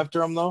they go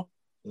after him though?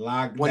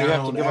 When you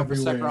have to give up a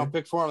second round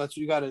pick for him, that's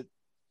what you got to.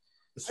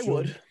 I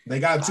would.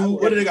 They got two.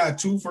 What do they got?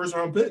 2 first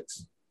round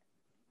picks.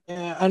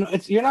 Yeah, I know.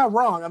 You're not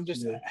wrong. I'm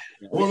just. Yeah.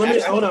 Well,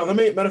 hold on.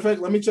 Matter of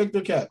fact, let me check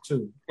their cap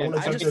too. I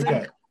want to check their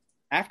cap.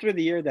 After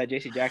the year that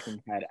J.C.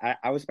 Jackson had,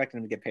 I was expecting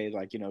him to get paid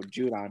like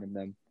Judon and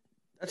them.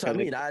 That's what I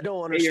mean. I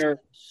don't understand.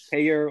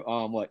 Pay your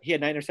what? He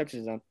had 9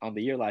 interceptions on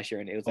the year last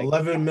year, and it was like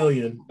 $11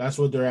 million. That's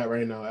what they're at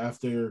right now.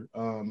 After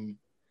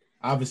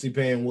obviously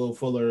paying Will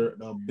Fuller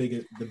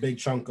the big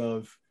chunk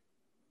of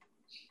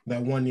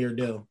that 1-year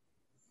deal,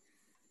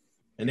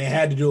 and they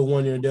had to do a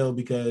 1-year deal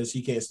because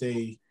he can't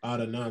stay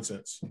out of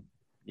nonsense.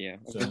 Yeah.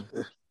 So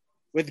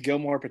with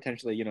Gilmore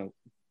potentially,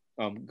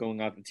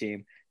 going out the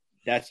team,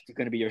 that's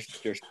going to be your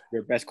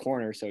best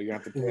corner. So you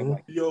have to pay him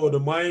like. The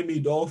Miami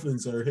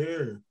Dolphins are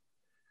here.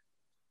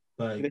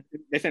 Like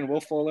they sent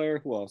Will Fuller.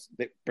 Who else?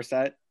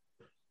 Brissett.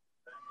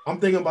 I'm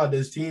thinking about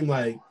this team.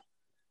 Like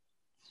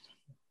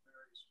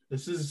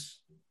this is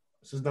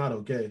not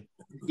okay.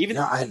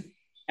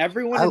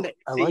 Everyone. I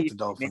like the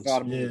Dolphins.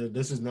 Yeah,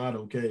 this is not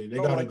okay. They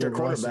got a good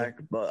quarterback,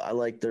 but I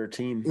like their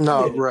team.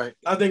 No, right.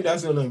 I think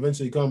that's going to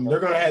eventually come. They're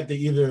going to have to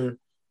either,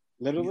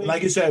 literally,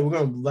 like you said, we're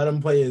going to let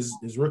him play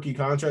his rookie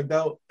contract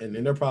out, and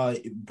then they're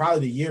probably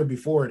the year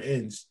before it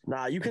ends.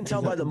 Nah, you can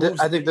tell by the moves.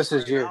 I think this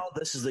is year.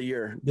 This is the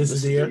year. This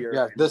is the year.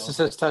 Yeah, this is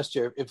his test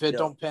year. If it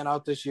don't pan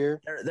out this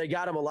year, they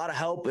got him a lot of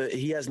help. But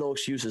he has no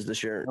excuses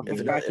this year.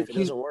 If it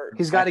doesn't work,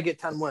 he's got to get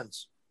 10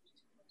 wins.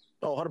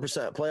 Oh,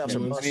 100%. Playoffs are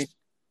must.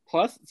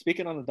 Plus,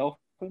 speaking on the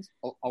Dolphins,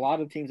 a lot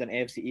of teams on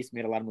AFC East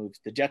made a lot of moves.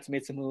 The Jets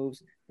made some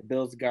moves. The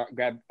Bills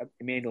grabbed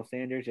Emmanuel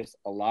Sanders. Just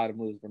a lot of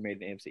moves were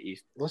made in the AFC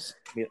East.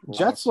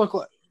 Jets look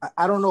like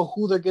I don't know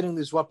who they're getting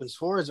these weapons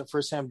for. Is it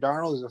for Sam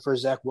Darnold? Is it for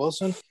Zach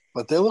Wilson?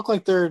 But they look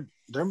like they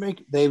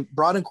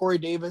brought in Corey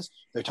Davis.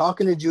 They're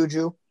talking to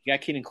Juju. You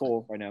got Keenan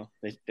Cole right now.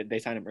 They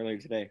signed him earlier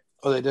today.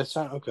 Oh, they did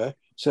sign. Okay,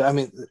 so I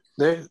mean,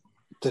 the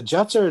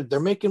Jets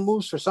they're making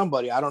moves for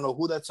somebody. I don't know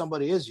who that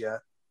somebody is yet.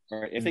 All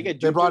right. If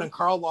they brought in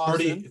Carl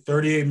Lawson.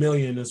 $38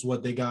 million is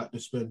what they got to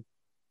spend.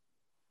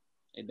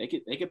 And they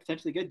could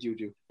potentially get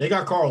Juju. They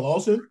got Carl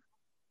Lawson.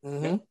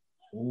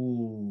 Mm-hmm.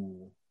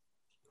 Ooh.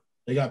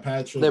 They got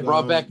Patrick. They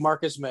brought back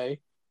Marcus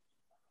May.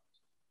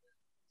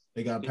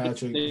 They got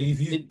Patrick.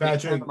 He's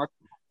Patrick.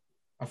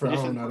 I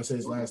don't know how to say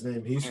his last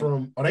name. He's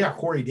from. Oh, they got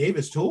Corey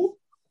Davis too.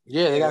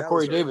 Yeah, they got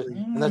Corey Davis,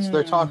 and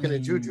they're talking to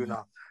Juju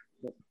now.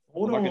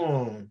 Hold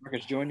on.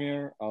 Marcus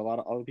Jr., a lot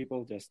of other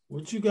people just.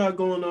 What you got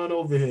going on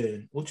over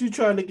here? What you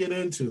trying to get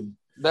into?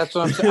 That's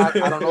what I'm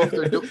saying. I don't know if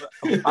they're doing.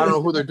 I don't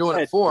know who they're doing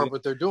it for,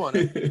 but they're doing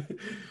it.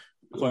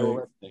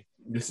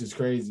 This is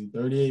crazy.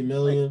 38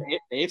 million.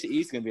 The AFC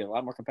East is going to be a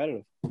lot more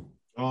competitive.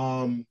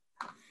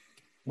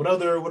 What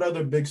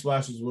other big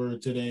splashes were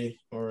today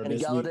or Kenny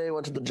this Galladay week?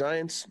 went to the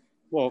Giants.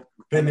 Well,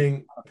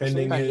 Pending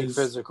Pending his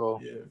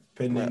physical. Yeah,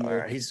 pending. All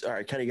right, he's all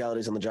right. Kenny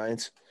Galladay's on the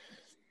Giants.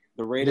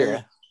 the Raiders.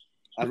 Yeah.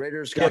 The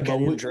Raiders Yeah, got but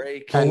Kenyon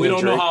Drake. But we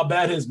don't know Drake. how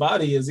bad his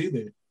body is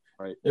either.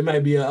 Right. It might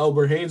be an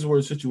Albert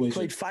Hainsworth situation.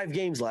 Played 5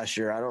 games last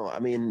year. I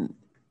mean,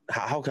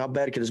 how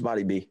bad could his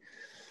body be?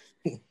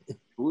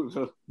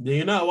 Do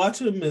you not watch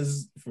him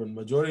as for the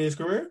majority of his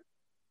career?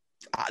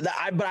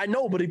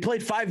 But he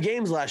played 5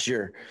 games last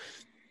year.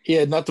 He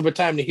had nothing but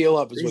time to heal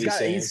up, is what he's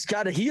saying. He's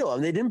got to heal. I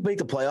mean, they didn't make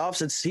the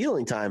playoffs. It's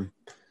healing time.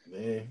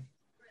 Man,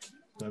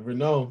 never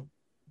know.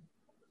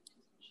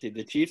 Did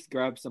the Chiefs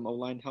grab some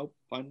O-line help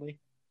finally?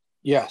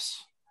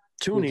 Yes.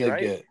 Tooney,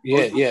 right?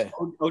 Yeah.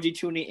 OG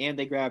Tooney, and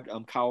they grabbed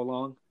Kyle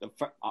Long,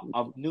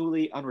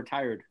 newly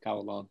unretired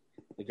Kyle Long.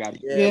 They grabbed.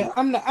 Yeah,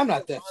 I'm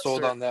not that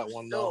sold on that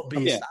one though.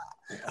 Yeah.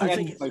 I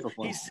think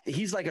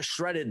he's like a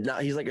shredded.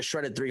 He's like a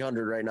shredded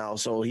 300 right now.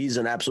 So he's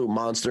an absolute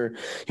monster.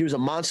 He was a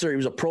monster. He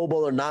was a Pro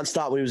Bowler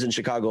nonstop when he was in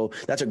Chicago.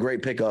 That's a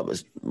great pickup.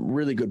 It's a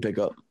really good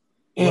pickup.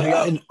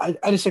 Yeah, and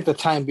I just think the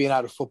time being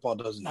out of football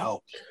doesn't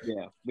help.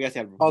 Yeah, we have to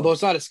have. Although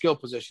it's not a skill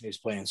position he's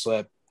playing, so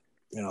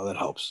that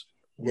helps.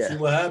 We'll see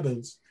what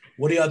happens.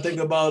 What do y'all think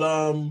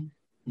about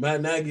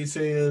Matt Nagy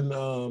saying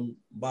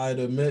bye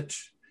to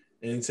Mitch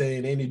and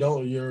saying Andy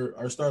Dalton, you're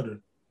our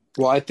starter?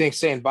 Well, I think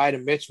saying bye to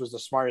Mitch was the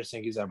smartest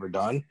thing he's ever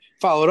done,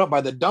 followed up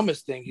by the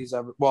dumbest thing he's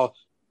ever. Well,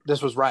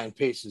 this was Ryan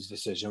Pace's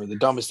decision. The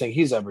dumbest thing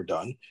he's ever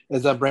done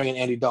is that bringing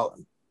Andy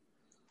Dalton.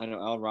 I know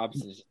Allen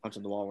Robinson is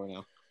punching the wall right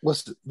now.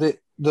 Listen,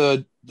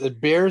 the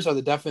Bears are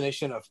the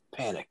definition of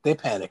panic. They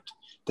panicked.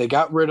 They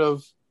got rid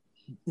of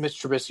Mitch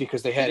Trubisky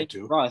because they had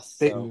to. Russ,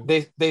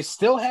 they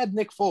still had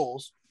Nick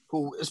Foles,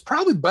 who is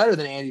probably better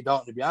than Andy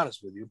Dalton, to be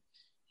honest with you.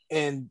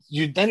 And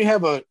you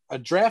have a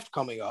draft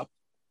coming up,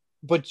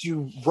 but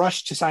you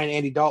rushed to sign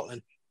Andy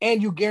Dalton,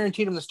 and you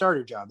guaranteed him the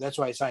starter job. That's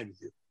why I signed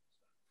with you.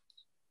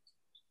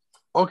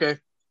 Okay.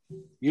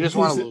 You just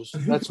want to lose.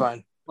 That's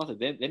fine.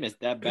 They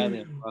missed that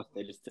badly.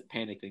 They just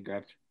panicked and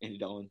grabbed Andy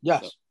Dalton.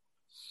 Yes. So.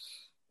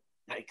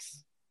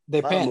 Yikes.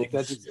 They panicked.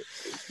 A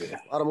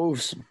lot of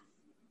moves.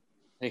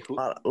 Hey, A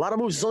lot of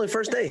moves. It's only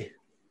first day.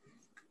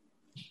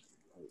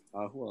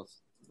 Who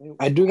else?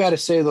 I do got to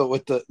say, though,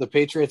 with the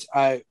Patriots,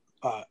 I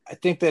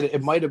think that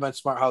it might have been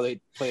smart how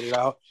they played it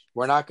out.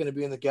 We're not going to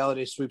be in the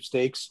Galladay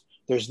sweepstakes.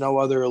 There's no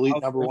other elite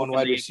number one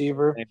wide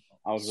receiver.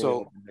 I was really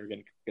hoping they were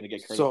going to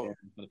get credit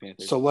for the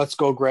Panthers. So let's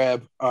go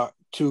grab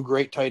 2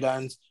 great tight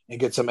ends and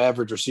get some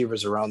average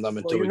receivers around them.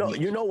 Well,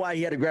 you know why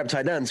he had to grab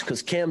tight ends,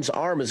 because Cam's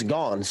arm is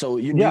gone. So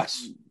you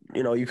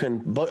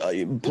can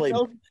play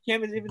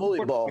Cam is even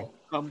bully ball.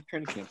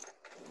 Training camp.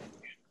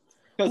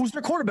 Who's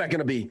their quarterback going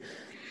to be?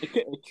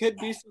 It could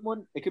be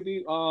someone. It could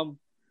be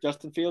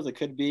Justin Fields. It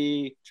could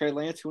be Trey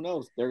Lance. Who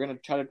knows? They're going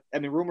to try to. I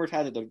mean, rumors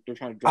have it they're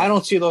trying to. Draft. I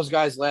don't see those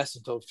guys last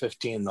until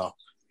 15, though.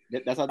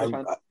 That's how they're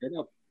trying to trade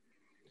up.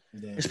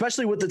 Yeah.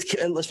 Especially with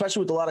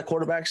a lot of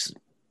quarterbacks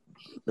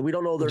that we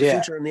don't know their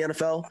future in the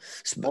NFL.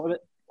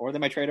 Or they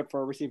might trade up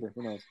for a receiver.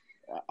 Who knows?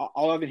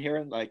 All I've been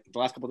hearing, like the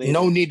last couple of days.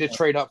 No need to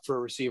trade up for a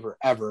receiver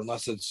ever,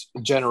 unless it's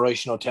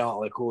generational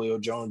talent like Julio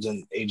Jones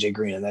and AJ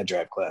Green in that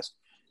draft class.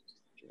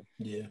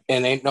 Yeah.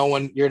 And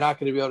you're not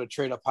going to be able to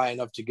trade up high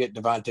enough to get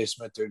Devontae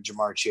Smith or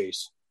Jamar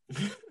Chase.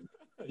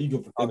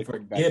 You can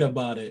forget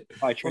about it.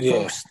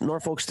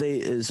 Norfolk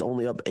State is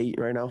only up 8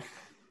 right now.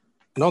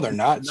 No, they're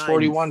not. It's 9.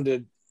 41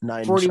 to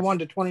 9. 41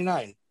 to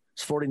 29.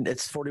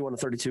 It's 41 to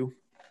 32.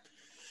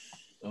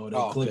 Oh,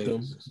 they clipped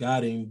him.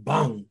 Got him.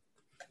 Bang.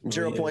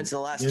 0 points in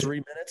the last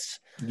 3 minutes.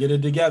 Get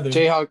it together.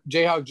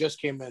 Jayhawk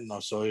just came in, though,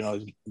 so,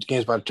 the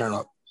game's about to turn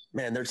up.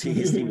 Man, his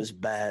team is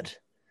bad.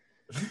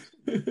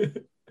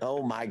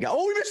 Oh, my God.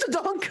 Oh, he missed a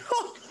dunk.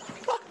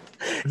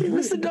 He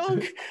missed a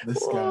dunk.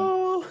 This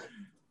guy.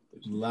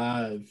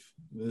 Live.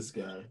 This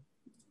guy.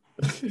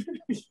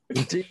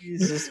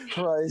 Jesus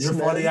Christ.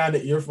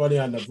 You're funny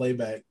on the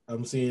playback.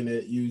 I'm seeing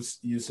it. You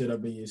sit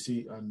up in your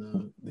seat on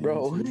the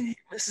bro.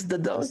 This is the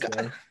dunk.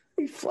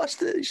 He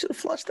flushed it. He should have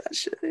flushed that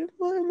shit.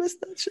 I missed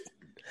that shit.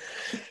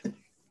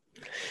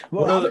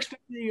 Well,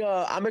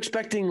 I'm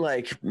expecting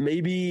like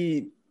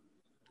maybe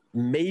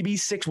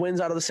 6 wins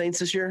out of the Saints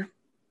this year.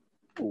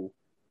 Ooh.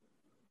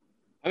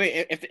 I mean,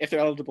 if they're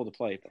eligible to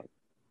play, but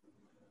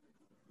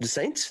the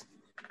Saints.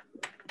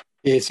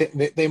 Yes,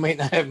 they might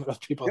not have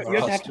enough people on the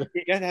roster.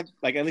 You have to have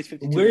like at least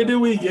 52. Where do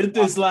we get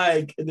this?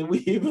 Like, did we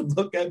even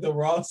look at the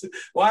roster?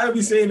 Why are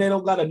we saying they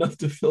don't got enough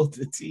to fill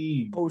the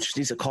team? Coach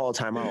needs to call a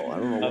timeout. I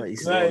don't know what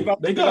he's saying.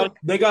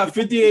 They got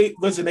 58.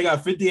 Listen, they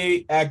got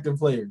 58 active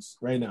players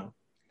right now.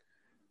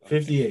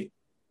 58.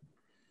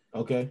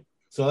 Okay,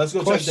 so let's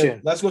go check.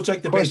 Let's go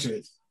check the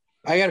Patriots.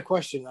 I got a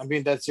question. I'm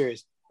being dead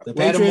serious. The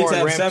Patriots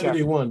have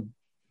 71.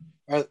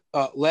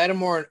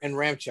 Lattimore and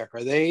Ramczyk,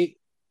 are they?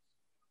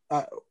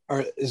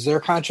 Is their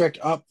contract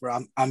up? Or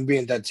I'm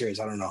being dead serious.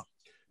 I don't know.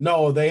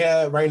 No, they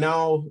have right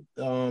now.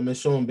 It's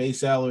showing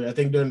base salary. I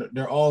think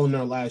they're all in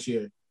their last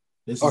year.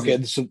 This is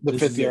the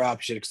 5th year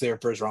option because they're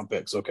first round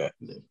picks. Okay.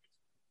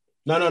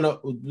 No.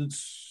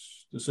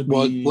 This would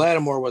Well, be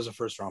Lattimore was a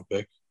first-round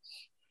pick.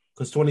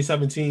 because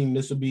 2017.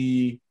 This would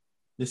be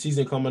the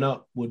season coming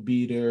up. Would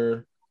be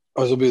their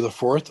Oh, this will be the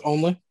fourth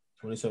only?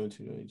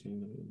 2017,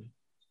 18.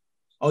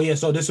 Oh yeah,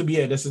 so this would be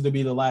it. This is to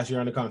be the last year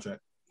on the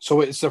contract. So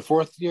wait, it's the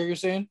fourth year you're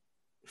saying?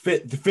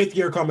 The fifth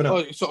year coming up.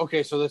 Oh, so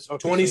okay, so that's okay.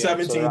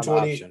 2017, so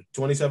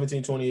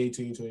 2017,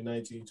 2018,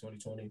 2019,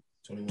 2020,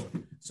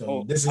 21.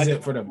 So this I is think,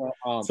 it for them.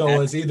 um,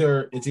 So it's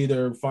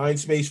either find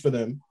space for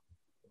them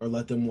or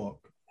let them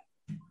walk.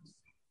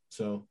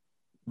 So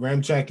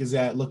Ramchek is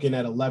looking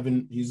at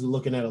 11. He's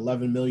looking at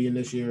 11 million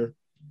this year.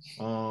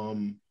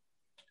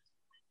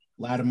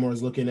 Lattimore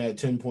is looking at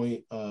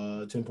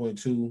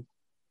 10.2.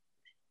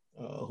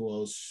 Who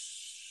else?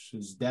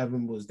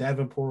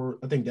 Davenport?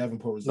 I think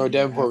Davenport was. No,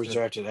 Davenport was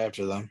drafted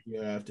after them.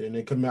 Yeah, after, and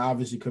then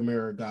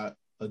Kamara got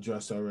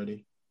addressed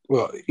already.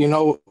 Well, you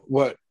know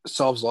what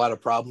solves a lot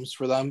of problems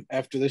for them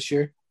after this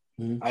year?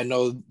 Mm-hmm. I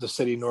know the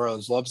city of New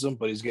Orleans loves him,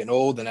 but he's getting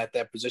old, and at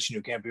that position,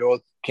 you can't be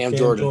old. Cam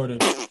Jordan.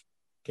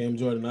 Cam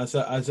Jordan. I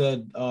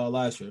said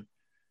last year.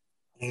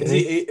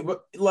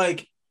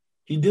 Mm-hmm.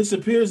 He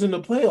disappears in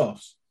the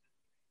playoffs.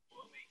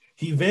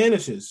 He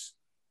vanishes.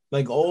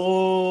 Like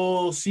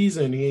all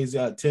season, he's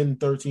got 10,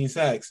 13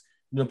 sacks.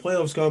 When the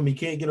playoffs come, he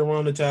can't get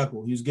around the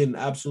tackle. He's getting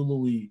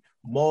absolutely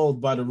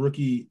mauled by the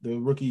rookie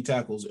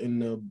tackles in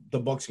the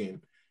Bucs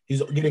game.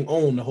 He's getting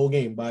owned the whole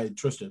game by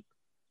Tristan,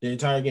 the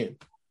entire game.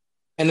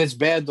 And it's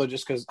bad though,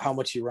 just because how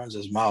much he runs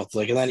his mouth.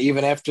 And then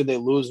even after they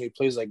lose and he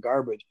plays like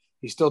garbage,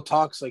 he still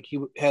talks like he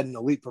had an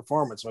elite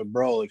performance. Like,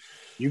 bro,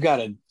 you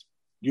gotta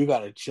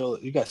chill.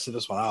 You gotta sit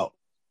this one out.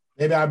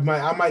 Maybe I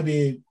might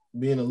be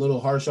being a little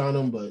harsh on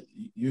him, but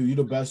you're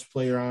the best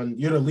player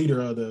you're the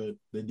leader of the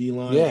D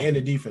line and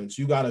the defense.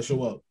 You gotta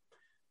show up.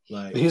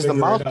 Like, he's the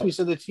mouthpiece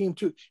of the team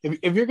too.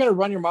 If you're gonna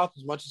run your mouth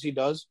as much as he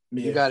does,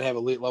 you gotta have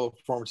elite level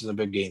performances in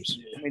big games.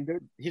 I mean,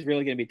 he's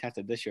really gonna be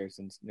tested this year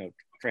since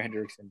Trey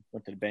Hendrickson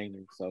went to the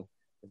Bengals, so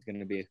it's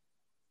gonna be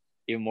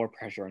even more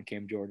pressure on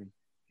Cam Jordan.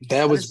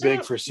 That was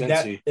big for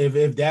Cincy.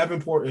 If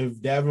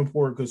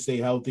Davenport could stay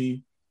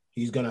healthy,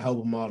 he's gonna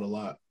help him out a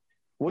lot.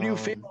 What do you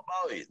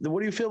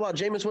feel about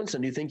Jameis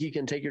Winston? Do you think he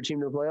can take your team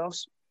to the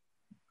playoffs?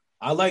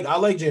 I like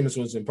Jameis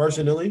Winston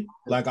personally.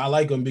 Like, I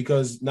like him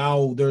because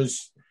now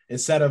there's,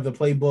 instead of the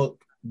playbook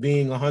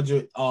being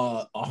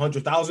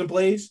 100,000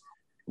 plays,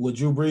 with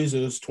Drew Brees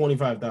it was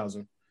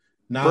 25,000.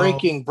 Now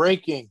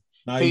breaking.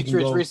 Now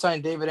Patriots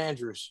re-signed David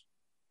Andrews.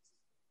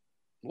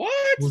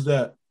 What? Who's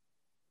that?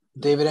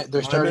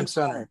 Their starting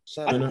center.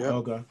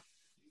 Okay.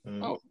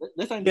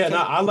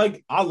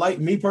 I like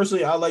me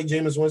personally. I like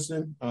Jameis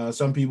Winston.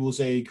 Some people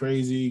say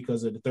crazy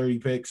because of the 30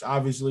 picks.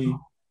 Obviously,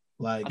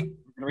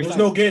 there's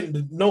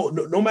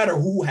no matter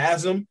who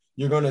has him,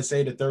 you're gonna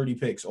say the 30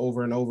 picks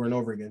over and over and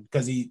over again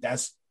because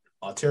that's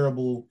a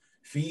terrible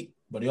feat.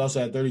 But he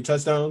also had 30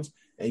 touchdowns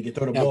and he can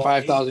throw the ball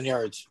 5,000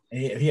 yards.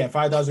 And he had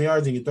 5,000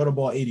 yards and he can throw the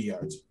ball 80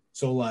 yards.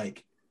 So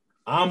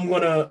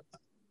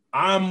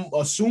I'm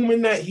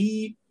assuming that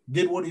he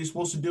did what he's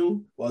supposed to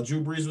do while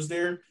Drew Brees was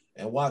there.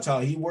 And watch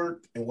how he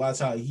worked and watch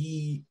how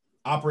he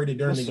operated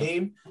during the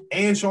game.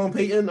 And Sean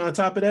Payton on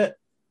top of that.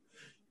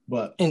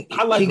 But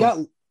I like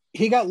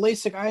he got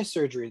LASIK eye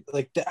surgery.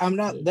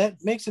 That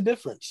makes a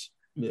difference.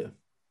 Yeah.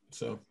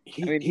 So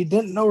he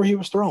didn't know where he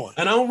was throwing.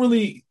 And I don't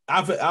really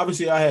I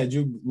had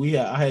Drew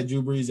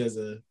Brees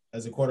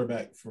as a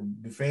quarterback from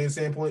the fan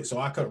standpoint. So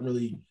I couldn't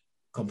really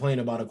complain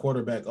about a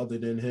quarterback other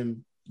than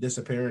him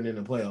disappearing in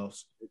the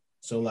playoffs.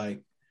 So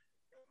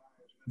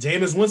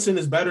Jameis Winston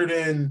is better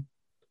than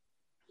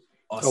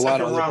a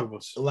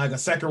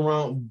second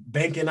round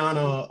banking on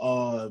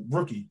a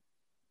rookie.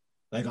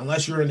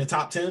 Unless you're in the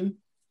top 10,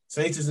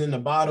 Saints is in the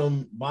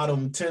bottom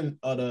 10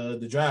 of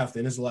the draft,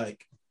 and it's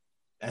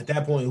at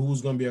that point,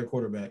 who's going to be our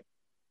quarterback?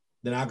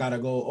 Then I got to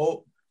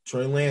go,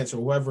 Trey Lance or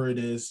whoever it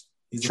is.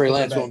 Trey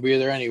Lance won't be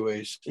there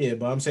anyways. Yeah,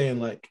 but I'm saying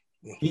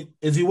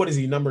what is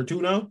he number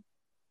 2 now?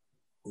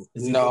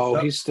 No,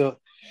 he's still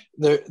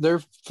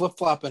they're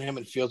flip-flopping him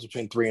in fields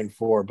between 3 and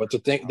 4, but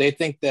they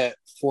think that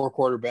 4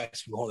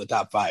 quarterbacks can go in the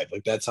top 5.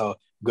 That's how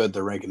good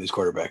they're ranking these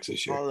quarterbacks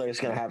this year. I don't think it's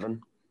gonna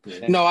happen.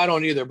 No, I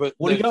don't either. But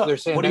what do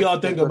y'all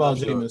think about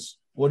Jameis?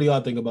 What do y'all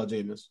think about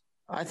Jameis?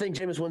 I think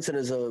Jameis Winston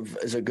is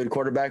a good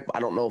quarterback, but I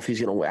don't know if he's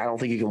gonna win. I don't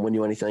think he can win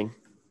you anything.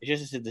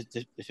 It's just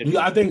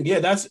I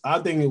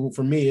think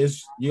for me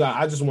is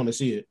I just want to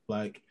see it.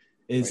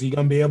 Is he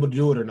gonna be able to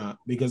do it or not?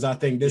 Because I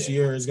think this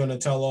year is gonna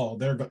tell all.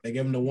 They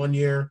give him the 1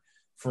 year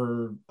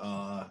for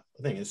I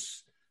think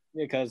it's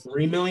because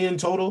 $3 million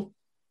total.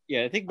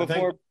 Yeah, I think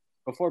before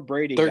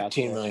Brady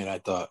 13 million, I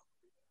thought.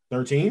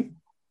 13?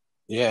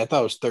 Yeah, I thought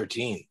it was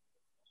 13.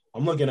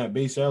 I'm looking at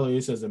base salary.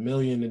 It says $1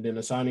 million, and then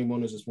the signing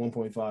bonus is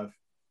 1.5.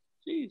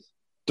 Jeez.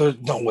 There's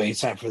no way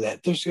it's time for that.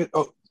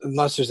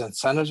 Unless there's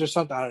incentives or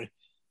something. I don't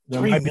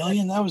know. $3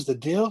 million, that was the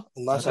deal?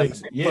 He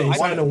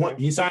signed a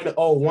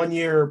 1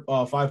 year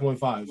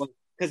 5.5,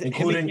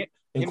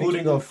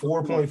 including a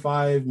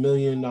 4.5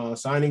 million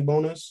signing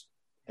bonus,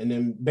 and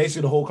then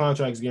basically the whole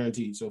contract is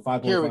guaranteed. So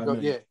 5.5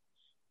 million. Yeah.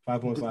 The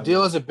 5.5.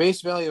 deal is a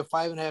base value of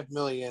 $5.5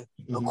 million.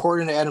 Mhm.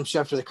 According to Adam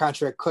Schefter, the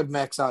contract could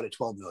max out at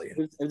 $12 million.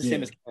 It was the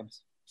same as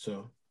Cam's.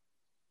 So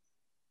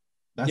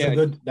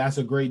that's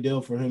a great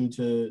deal for him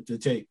to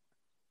take.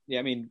 Yeah,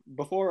 I mean,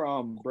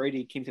 before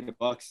Brady came to the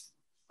Bucks,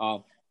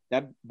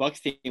 that Bucks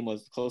team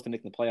was close to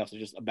making the playoffs. It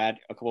was just a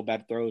couple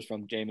bad throws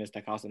from Jameis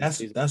that cost them.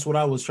 That's what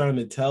I was trying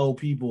to tell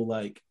people.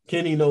 Like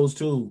Kenny knows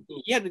too.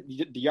 Yeah, the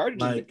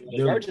yardage, Like, the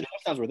yardage and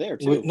touchdowns were there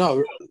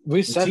too.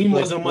 We said team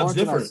wasn't much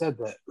different. I said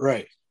that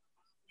right.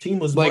 Team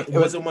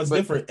wasn't much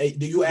different. Hey,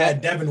 do you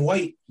add Devin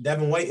White?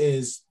 Devin White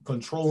is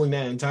controlling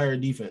that entire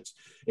defense.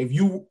 If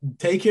you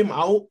take him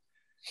out,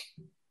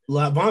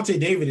 Lavonte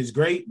David is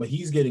great, but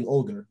he's getting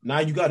older. Now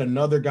you got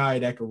another guy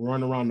that can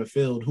run around the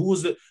field.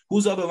 Who's the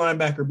other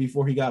linebacker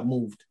before he got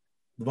moved?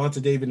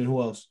 Lavonte David and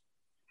who else?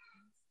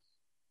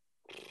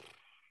 It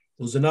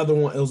was another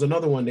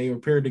one. They were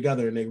paired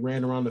together and they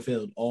ran around the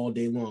field all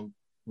day long,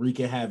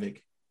 wreaking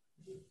havoc.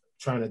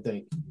 Trying to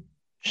think.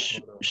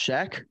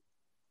 Shaq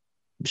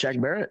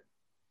Barrett.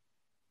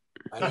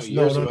 I know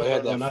years ago they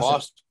had that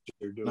Foster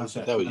dude.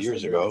 That was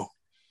years ago.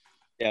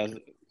 Yeah,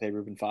 they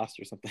Reuben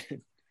Foster or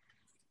something.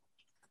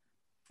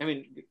 I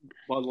mean,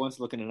 once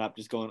looking it up,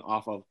 just going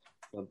off of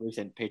the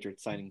recent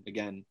Patriots signing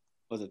again,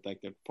 was it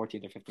like the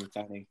 14th or 15th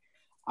signing?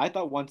 I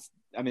thought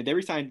they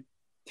re-signed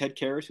Ted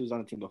Karras, who was on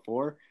the team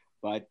before,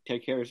 but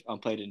Ted Karras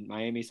played in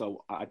Miami,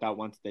 so I thought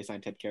once they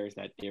signed Ted Karras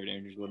that David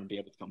Andrews wouldn't be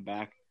able to come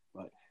back,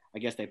 but I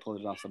guess they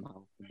pulled it off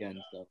somehow again.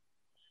 So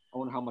I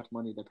wonder how much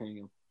money they're paying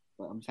him,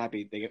 but I'm just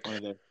happy they get one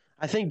of the.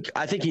 I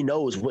think he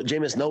knows what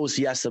Jameis knows.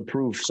 He has to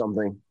prove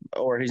something,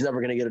 or he's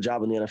never going to get a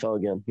job in the NFL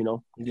again. You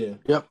know? Yeah.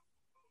 Yep.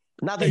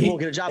 Not that he won't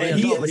get a job in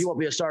the NFL, but he won't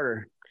be a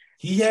starter.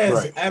 He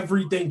has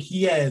everything.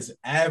 He has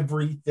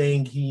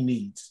everything he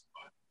needs.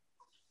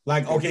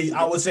 Like, okay,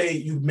 I would say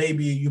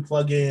you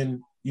plug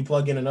in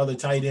another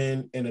tight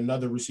end and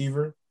another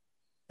receiver.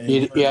 I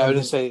was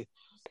gonna say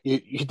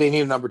they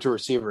need a number 2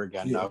 receiver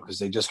again now because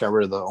they just got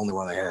rid of the only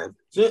one they had.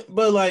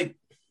 But like,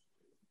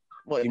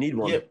 well, you need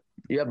one. Yep.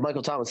 You have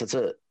Michael Thomas. That's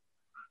it.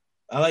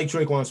 I like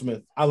Tre'Quan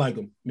Smith. I like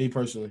him. Me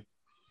personally,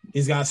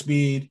 he's got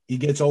speed. He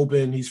gets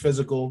open. He's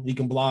physical. He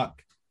can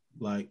block.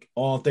 Like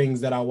all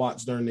things that I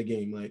watch during the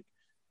game. Like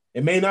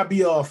it may not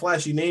be a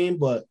flashy name,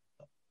 but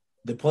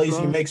the plays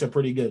he makes are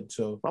pretty good.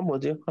 So I'm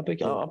with you. I'm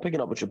picking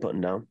up what you're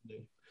putting down.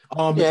 The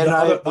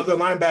other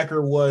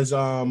linebacker was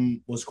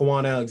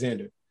Kwan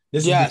Alexander.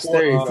 This is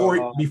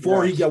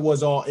before he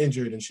was all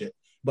injured and shit.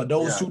 But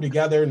those two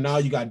together, now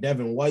you got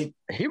Devin White.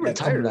 He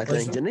retired, I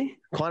think, didn't he?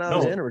 Kwan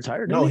Alexander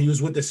retired. No, he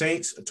was with the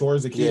Saints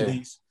towards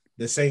Achilles.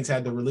 Yeah. The Saints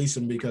had to release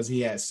him because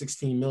he had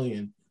 $16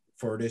 million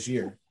for this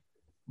year.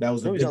 That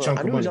was a big chunk of money.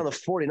 I knew he was on the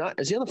 49ers.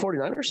 Is he on the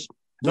 49ers?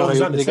 No,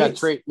 he's on the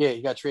Saints.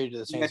 He got traded to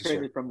the Saints. He got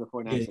traded from the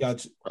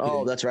 49ers.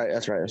 Yeah, that's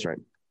right.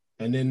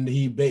 And then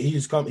he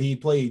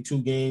played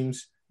 2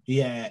 games.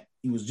 He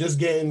was just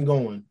getting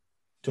going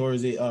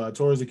towards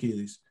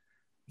Achilles.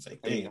 It's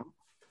like, damn.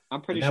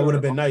 I'm pretty sure that would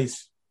have been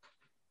nice.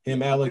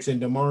 Him, Alex,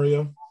 and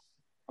DeMario.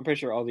 I'm pretty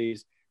sure all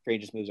these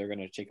courageous moves are going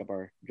to shake up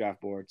our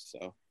draft boards.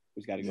 So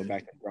we've got to go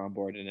back to the ground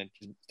board and then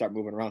just start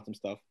moving around some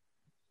stuff.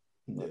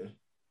 Yeah.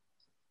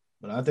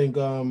 But I think,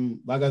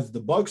 like I said, the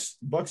Bucks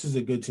is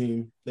a good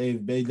team.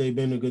 They've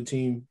been a good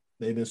team.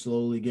 They've been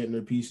slowly getting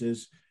their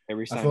pieces. I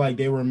feel like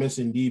they were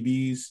missing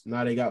DBs.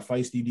 Now they got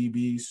feisty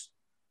DBs.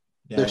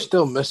 They're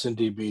still missing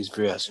DBs, if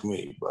you ask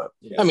me. But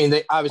I mean,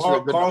 they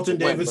obviously Carlton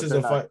Davis is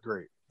a fighter.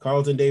 Great.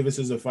 Carlton Davis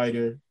is a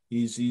fighter.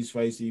 He's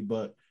feisty,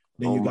 but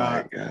then you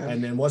got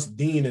and then what's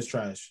Dean is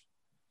trash.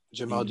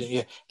 Jamal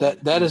Dean, yeah,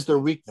 that is their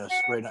weakness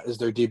right now. Is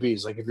their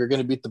DBs. Like if you're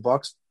going to beat the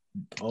Bucks,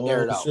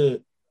 air it out.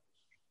 Shit.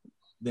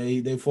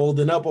 They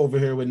folding up over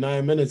here with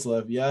 9 minutes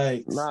left.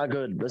 Yikes. Not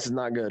good. This is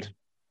not good.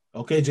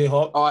 Okay,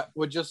 J-Hawk. I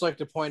would just like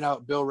to point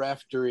out Bill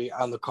Raftery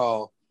on the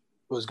call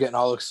was getting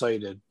all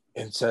excited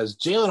and says,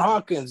 Jalen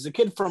Hawkins, the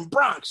kid from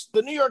Bronx,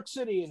 the New York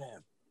City in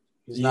him.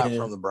 He's not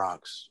from the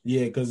Bronx.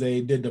 Yeah, because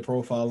they did the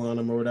profile on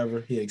him or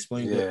whatever. He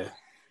explained it.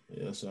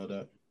 Yeah, I saw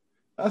that.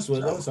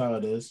 That's how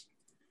it is.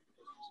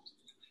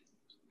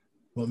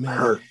 But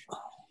man.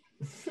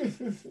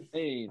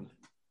 Hey.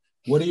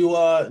 What do you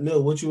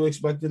Neil, what you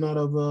expecting out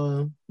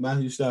of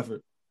Matthew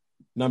Stafford,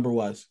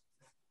 number-wise?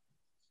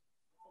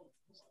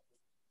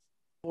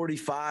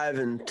 45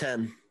 and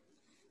 10.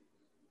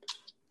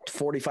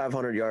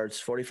 4,500 yards,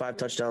 45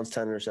 touchdowns,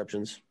 10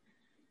 interceptions.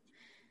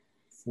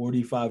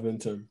 45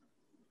 and 10.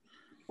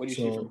 What do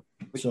you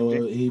see? So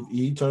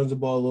he turns the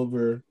ball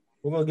over.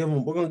 We're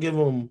gonna give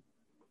him.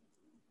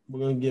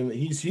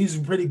 He's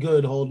pretty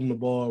good holding the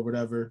ball or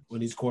whatever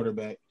when he's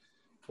quarterback.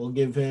 We'll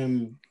give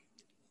him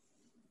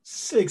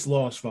 6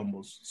 lost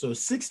fumbles. So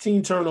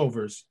 16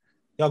 turnovers.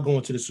 Y'all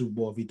going to the Super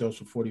Bowl if he throws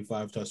for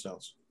 45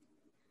 touchdowns.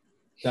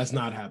 That's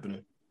not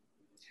happening.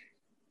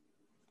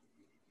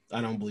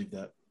 I don't believe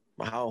that.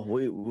 Wow,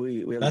 we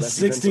have that's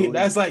 16.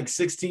 That's like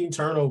 16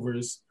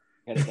 turnovers.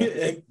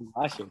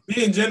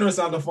 Being generous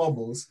on the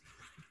fumbles.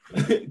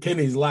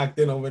 Kenny's locked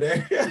in over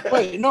there.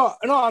 Wait, no,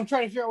 I'm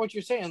trying to figure out what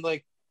you're saying.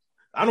 Like,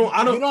 I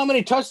don't. You know how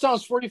many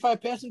touchdowns,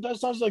 45 passing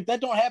touchdowns? Like,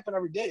 that don't happen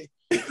every day.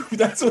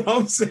 That's what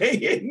I'm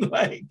saying.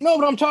 Like, no,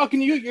 but I'm talking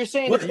to you. You're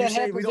saying What, if you that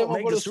saying happens, we they don't won't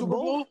make go to the Super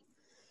Bowl?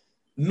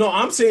 No,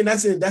 I'm saying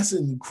that's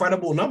an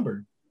incredible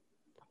number.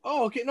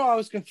 Oh, okay. No, I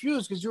was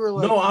confused because you were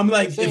like, no, I'm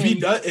like, saying,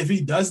 if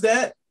he does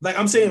that, like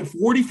I'm saying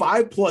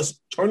 45 plus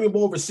turning the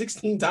ball over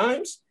 16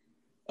 times,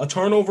 a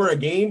turnover a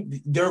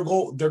game, they're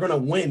gonna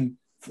win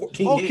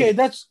 14 okay, games.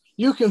 that's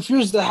you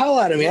confused the hell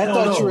out of me. I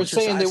thought you were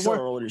saying they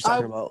weren't. What you're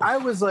talking about. I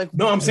was like,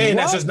 No, I'm saying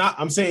what?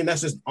 I'm saying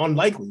that's just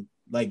unlikely.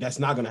 Like, that's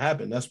not gonna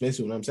happen. That's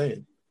basically what I'm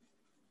saying.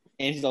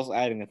 And he's also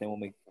adding that they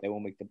won't make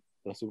the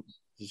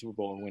Super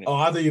Bowl and win it. Oh,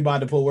 I thought you about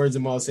to put words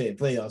in my mouth saying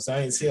playoffs. I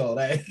ain't see all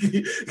that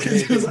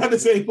because you was about to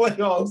say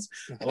playoffs.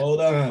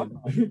 Hold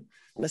on.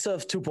 That's a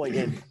 2-point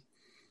game.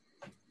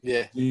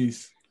 Yeah.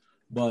 Jeez.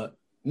 But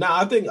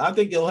I think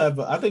he'll have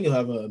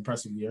an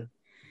impressive year.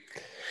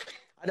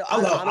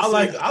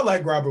 I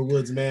like Robert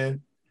Woods,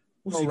 man.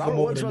 Bro, Robert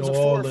Woods runs a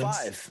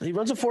 4.5. He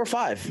runs a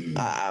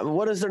 4.5.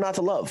 What is there not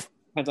to love?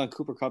 Depends on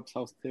Cooper Kupp's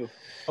health too.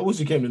 I wish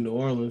he came to New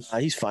Orleans.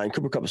 He's fine.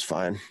 Cooper Kupp is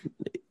fine.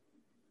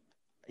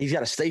 He's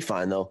got to stay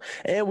fine, though.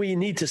 And we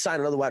need to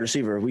sign another wide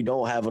receiver. We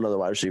don't have another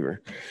wide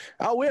receiver.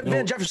 Oh, we have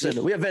Van Jefferson.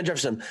 You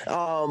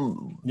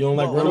don't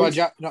like Reynolds?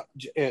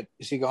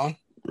 Is he gone?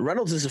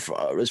 Reynolds is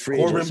free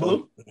Corbin agent.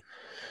 Blue?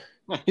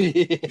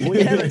 We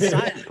haven't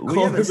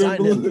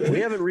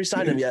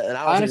re-signed him yet, and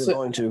I don't think we're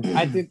going to.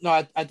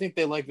 I think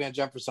they like Van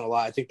Jefferson a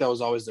lot. I think that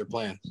was always their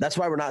plan. That's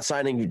why we're not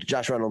signing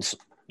Josh Reynolds.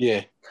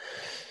 Yeah.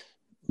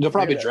 They'll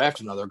probably draft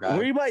another guy.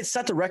 We might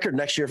set the record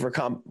next year for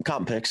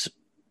comp picks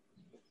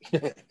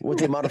with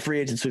the amount of free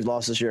agents we've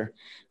lost this year.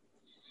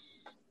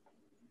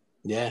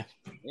 Yeah.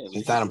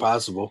 It's not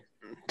impossible.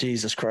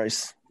 Jesus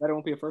Christ. That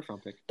won't be a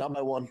first-round pick. Down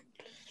by one.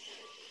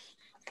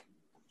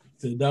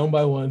 Down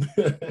by one.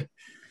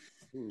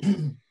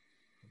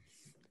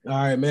 All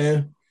right,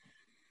 man.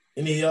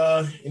 Any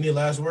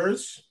last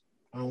words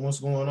on what's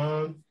going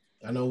on?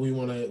 I know we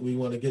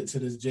wanna get to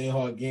this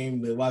Jayhawk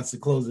game. There lots of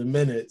closing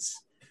minutes.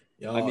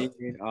 Y'all,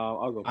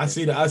 I'll go. I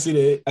see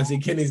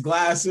Kenny's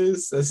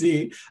glasses. I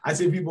see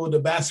people in the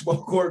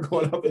basketball court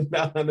going up and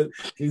down.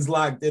 He's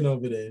locked in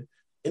over there.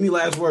 Any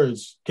last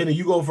words? Kenny,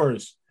 you go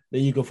first.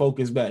 Then you can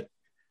focus back.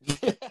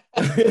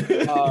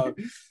 Now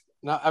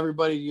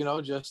everybody,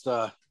 just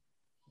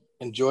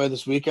enjoy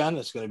this weekend.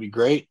 It's going to be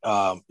great.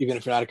 Even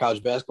if you're not a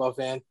college basketball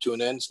fan,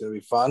 tune in. It's going to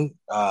be fun.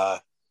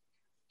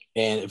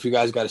 And if you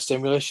guys got a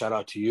stimulus, shout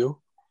out to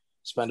you.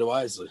 Spend it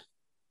wisely.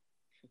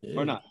 Yeah.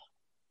 Or not.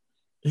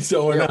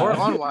 So or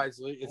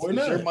unwisely. It's your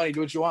money.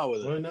 Do what you want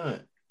with it. Why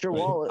not? Your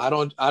wallet.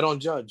 I don't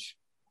judge.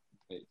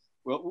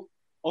 Well,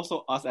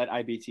 also us at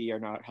IBT are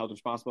not held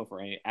responsible for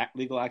any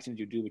legal actions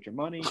you do with your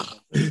money.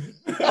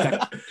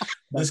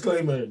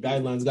 Disclaimer: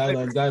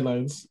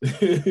 guidelines.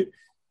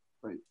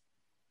 Right.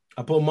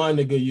 I put mine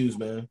to good use,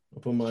 man.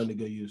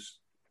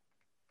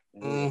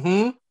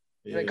 Mm-hmm.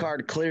 Credit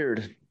card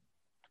cleared.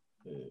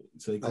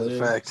 So That's a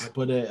fact.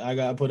 I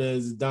got to put it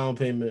as a down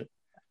payment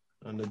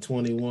on the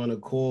 21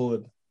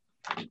 Accord.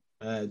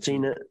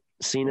 Seen it.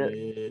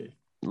 Yeah.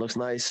 Looks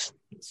nice.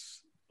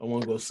 I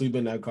want to go sleep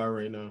in that car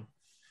right now.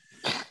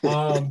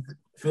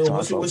 Phil,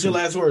 what's your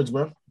last words,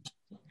 bro?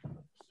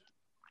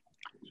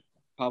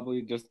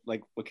 Probably just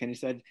like what Kenny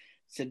said.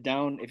 Sit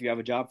down. If you have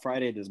a job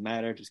Friday, it doesn't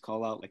matter. Just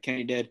call out like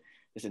Kenny did.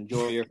 Just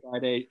enjoy your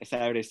Friday,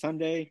 Saturday,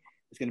 Sunday.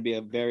 It's going to be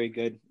a very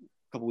good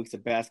couple weeks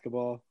of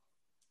basketball.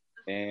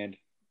 And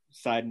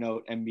side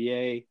note,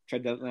 NBA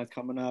trade deadline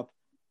coming up.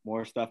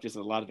 More stuff. Just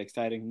a lot of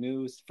exciting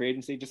news. Free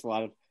agency. Just a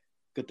lot of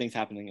good things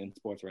happening in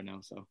sports right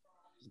now. So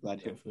just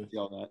glad to see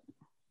all that.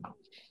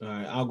 All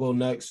right, I'll go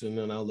next, and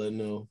then I'll let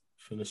Neil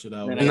finish it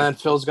out. And then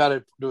Phil's got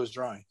to do his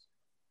drawing.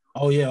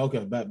 Oh yeah,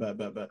 okay. Bet.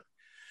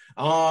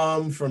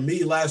 For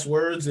me, last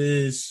words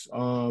is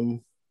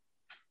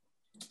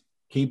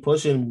keep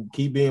pushing,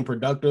 keep being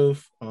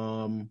productive.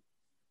 You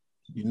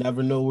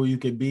never know where you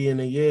could be in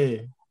a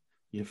year.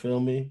 You feel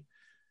me?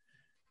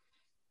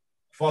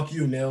 Fuck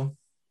you, Neil.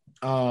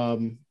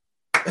 You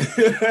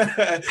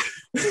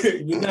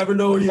never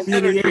know where you'll be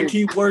in a year.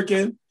 Keep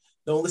working.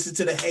 Don't listen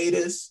to the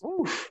haters.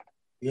 Oof.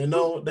 They're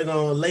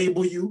gonna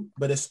label you,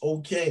 but it's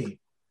okay.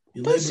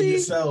 You label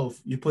yourself.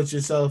 You put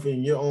yourself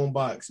in your own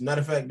box.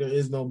 Matter of fact, there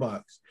is no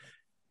box.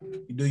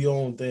 You do your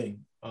own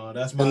thing.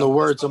 That's my. In the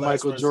words of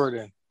Michael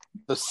Jordan,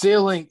 the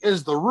ceiling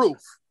is the roof.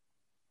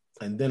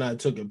 And then I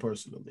took it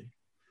personally.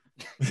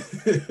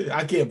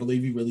 I can't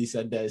believe you really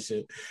said that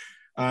shit.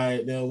 All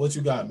right, now what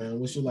you got, man?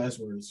 What's your last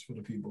words for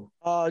the people?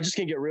 Just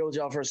gonna get real with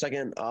y'all for a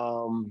second.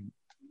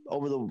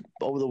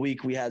 Over the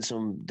week, we had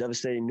some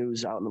devastating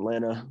news out in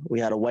Atlanta. We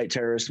had a white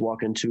terrorist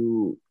walk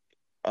into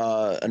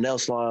a nail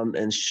salon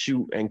and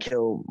shoot and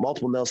kill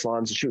multiple nail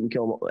salons and shoot and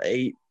kill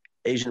 8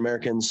 Asian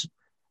Americans.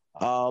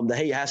 The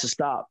hate has to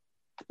stop.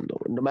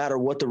 No matter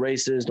what the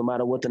race is, no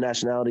matter what the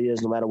nationality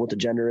is, no matter what the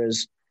gender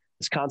is,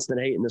 it's constant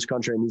hate in this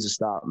country. It needs to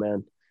stop,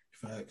 man.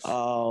 Facts.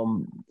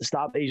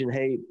 Stop Asian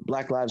hate.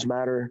 Black Lives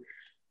Matter.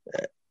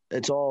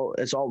 It's all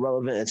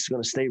relevant. It's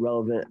going to stay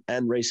relevant.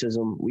 And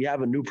racism. We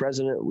have a new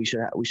president. We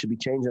should be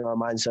changing our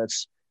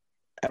mindsets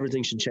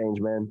everything should change,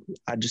 man.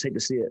 I just hate to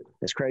see it.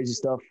 It's crazy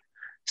stuff.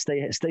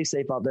 Stay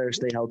safe out there.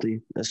 Stay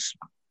healthy. That's,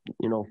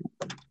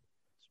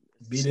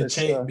 Be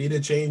the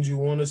change you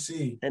want to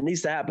see. It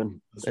needs to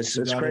happen. It's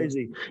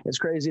crazy. It's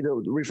crazy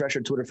to refresh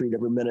your Twitter feed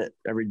every minute,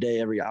 every day,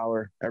 every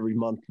hour, every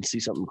month, and see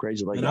something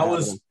crazy like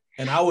that.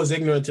 I was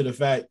ignorant to the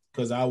fact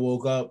because I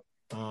woke up.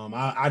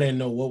 I didn't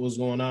know what was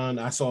going on.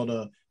 I saw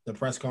the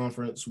press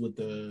conference with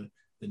the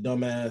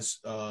dumbass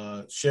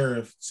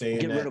sheriff saying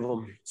get rid of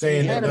him,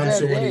 saying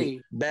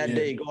that bad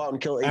day, go out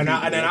and kill. And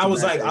then I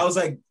was like,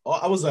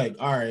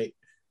 all right,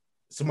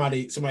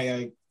 somebody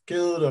got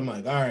killed. I'm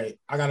like, all right,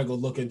 I gotta go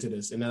look into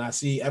this. And then I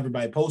see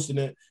everybody posting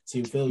it.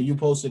 See Phil, you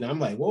posted it. I'm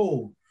like,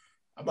 whoa.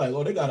 I'm like,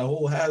 oh, they got a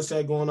whole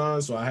hashtag going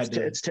on. So I had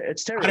to. It's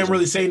terrorism. I didn't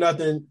really say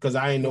nothing because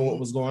I didn't know what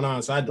was going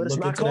on. So I had to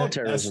look into that.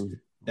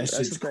 Terrorism. That's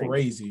shit's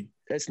crazy.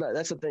 It's not.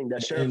 That's the thing.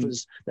 That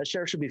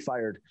sheriff should be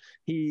fired.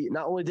 He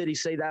not only did he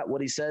say that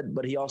what he said,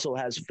 but he also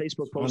has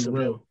Facebook posts of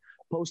him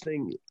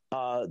posting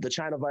the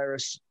China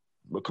virus,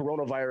 the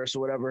coronavirus or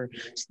whatever,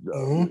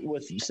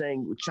 with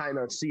saying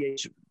China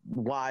CHY-NA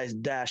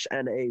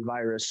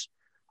virus.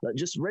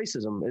 Just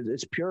racism.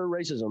 It's pure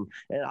racism.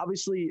 And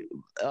obviously,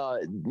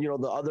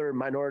 the other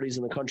minorities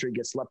in the country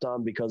get slept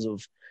on because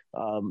of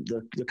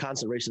the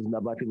constant racism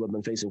that Black people have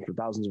been facing for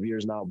thousands of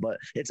years now. But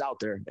it's out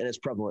there and it's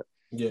prevalent.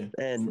 Yeah.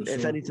 And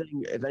if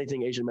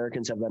anything, Asian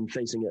Americans have been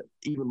facing it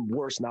even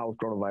worse now with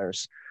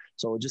coronavirus.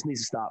 So it just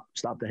needs to stop.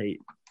 Stop the hate.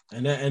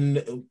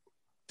 And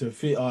to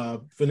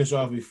finish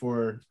off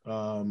before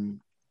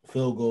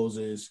Phil goes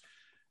is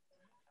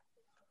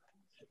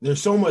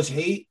there's so much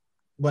hate,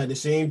 but at the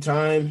same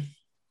time,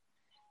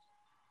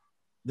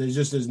 there's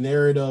just this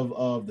narrative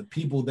of the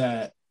people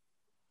that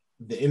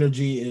the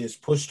energy is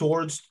pushed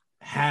towards.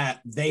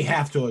 They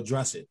have to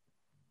address it,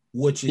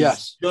 which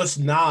is just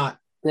not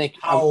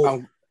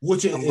how.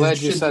 Which it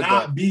should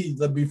not be.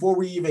 Before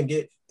we even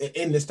get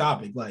in this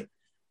topic, like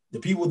the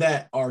people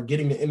that are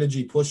getting the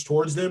energy pushed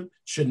towards them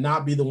should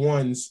not be the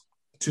ones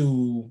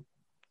to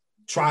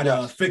try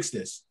to fix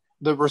this.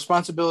 The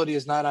responsibility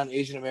is not on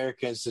Asian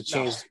Americans to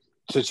change.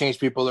 To change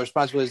people. The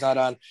responsibility is not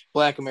on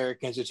Black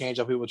Americans to change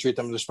how people treat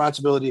them. The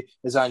responsibility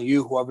is on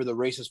you, whoever the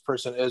racist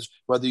person is,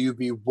 whether you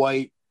be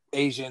white,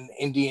 Asian,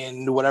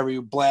 Indian, whatever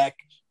you Black.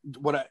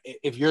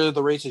 If you're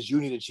the racist,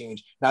 you need to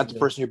change, not the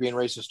person you're being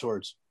racist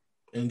towards.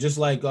 And just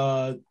like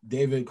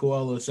David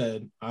Coelho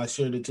said, I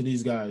shared it to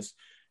these guys.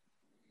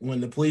 When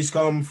the police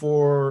come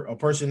for a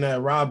person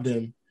that robbed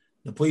him,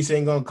 the police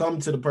ain't gonna come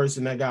to the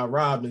person that got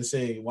robbed and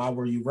say, "Why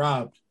were you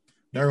robbed?"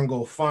 They're gonna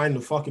go find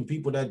the fucking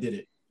people that did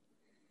it.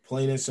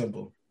 Plain and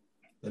simple.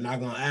 They're not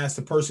gonna ask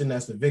the person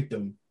that's the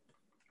victim,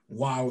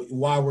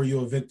 why were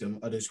you a victim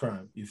of this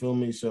crime? You feel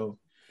me? So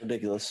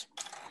ridiculous.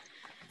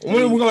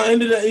 We're gonna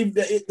end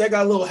it. That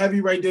got a little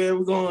heavy right there.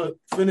 We're gonna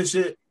finish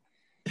it.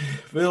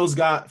 Phil's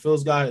got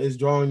his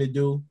drawing to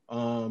do.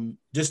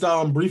 Just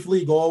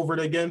briefly go over it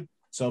again,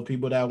 so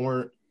people that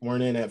weren't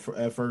in at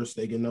first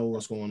they can know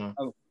what's going on.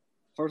 Oh,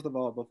 first of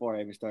all, before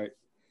I even start,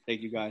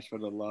 thank you guys for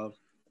the love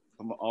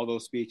from all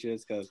those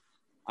speeches because.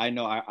 I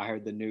know I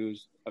heard the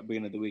news at the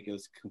beginning of the week. It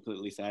was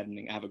completely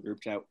saddening. I have a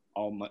group chat.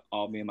 All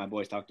me and my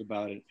boys talked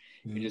about it.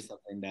 Mm-hmm. It's just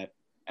something that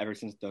ever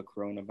since the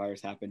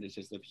coronavirus happened, it's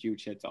just a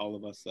huge hit to all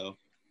of us. So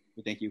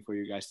we thank you for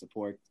your guys'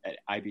 support at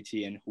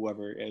IBT and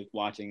whoever is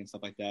watching and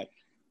stuff like that.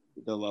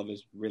 The love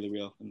is really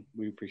real, and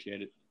we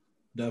appreciate it.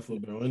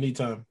 Definitely, bro.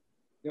 Anytime.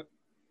 Yep.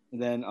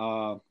 And then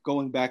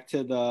going back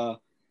to the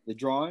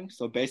drawing.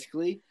 So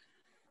basically,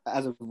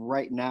 as of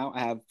right now,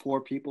 I have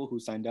 4 people who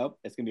signed up.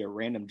 It's going to be a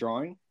random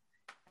drawing.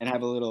 And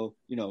have a little,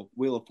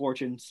 Wheel of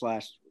Fortune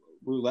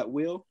 / roulette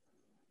wheel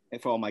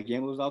for all my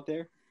gamblers out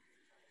there.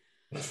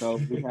 So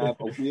we have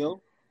a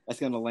wheel that's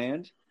going to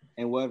land,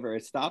 and wherever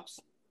it stops,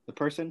 the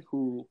person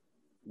who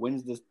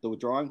wins the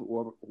drawing,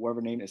 whoever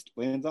name it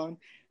lands on,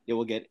 they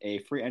will get a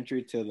free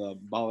entry to the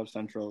Baller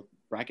Central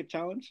Bracket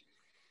Challenge,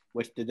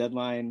 which the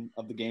deadline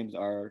of the games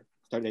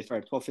they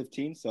start at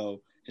 12:15.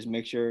 So just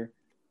make sure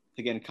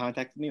to get in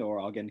contact with me, or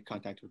I'll get in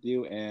contact with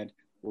you, and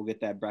we'll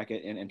get that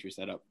bracket and entry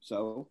set up.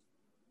 So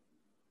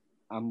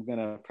I'm going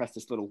to press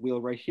this little wheel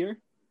right here.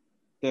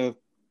 I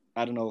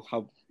don't know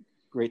how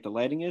great the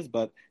lighting is,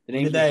 but the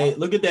name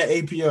look at that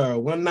APR,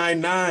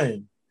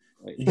 199.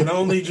 Right. You can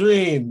only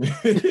dream.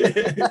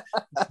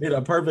 Need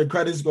a perfect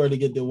credit score to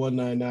get the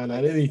 199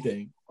 on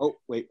anything. Oh,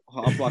 wait.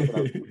 I'll block it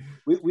out.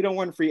 We don't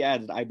want free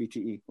ads at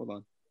IBTE. Hold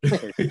on.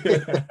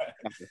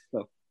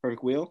 So,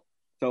 perfect wheel.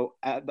 So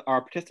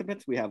our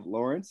participants, we have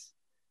Lawrence.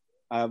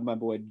 I have my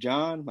boy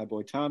John, my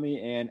boy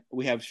Tommy, and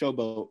we have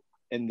Showboat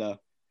in the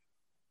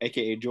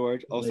AKA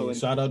George. Also,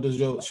 shout out to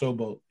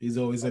Showboat. He's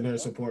always in there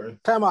supporting.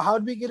 Time out. How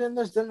did we get in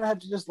this? Didn't I have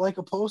to just like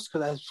a post?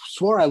 Because I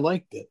swore I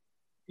liked it.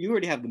 You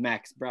already have the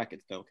max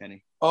brackets, though,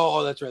 Kenny.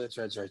 Oh, that's right.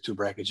 2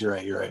 brackets. You're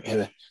right.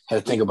 Had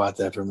to think about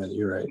that for a minute.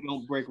 You're right. We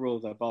don't break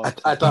rules. I thought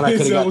I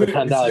could have got the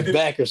 $10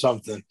 back or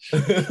something.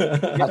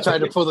 I tried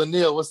to pull the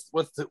Neil. What's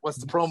the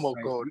promo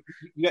code?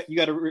 You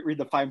got to read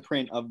the fine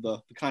print of the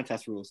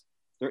contest rules.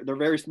 They're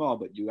very small,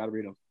 but you got to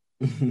read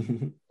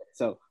them.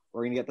 So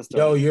we're gonna get this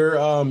started. Yo,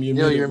 you're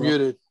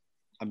muted.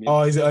 I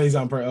mean, he's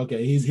on prayer.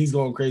 Okay, he's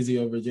going crazy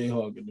over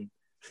Jayhawk.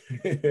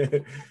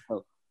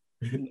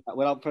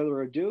 without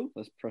further ado,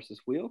 let's press this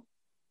wheel.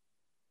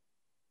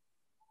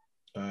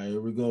 All right,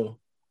 here we go.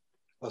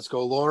 Let's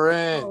go,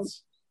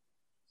 Lawrence.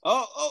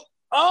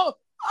 Oh!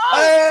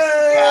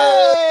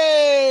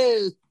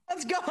 Hey!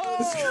 Let's go.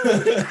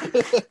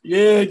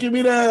 Yeah, give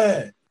me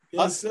that.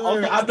 Yes, sir.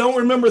 Also, I don't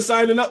remember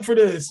signing up for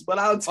this, but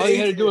I'll take All you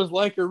had to it. do was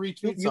like or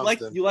retweet you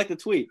something. like the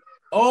tweet.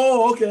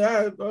 Oh, okay.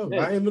 I didn't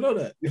Yeah. even know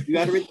that. You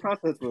got to read the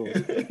contest rules.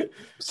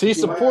 See,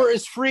 support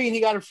is free, and he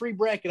got a free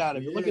bracket out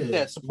of it. Look at Yeah.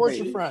 that. Support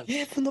Right. your friends.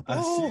 Hit from the I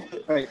ball. see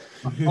it. Right.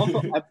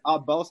 Also, at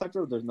Bell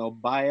Central, there's no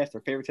bias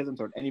or favoritism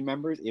toward any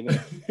members, even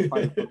if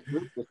part of the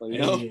group, just so you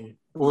know. Hey.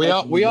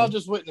 We all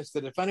just witnessed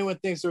it. If anyone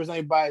thinks there was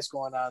any bias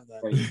going on, then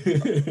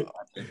Right.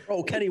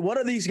 Bro, Kenny, what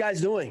are these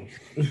guys doing?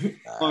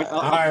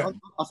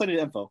 I'll send you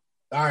the info.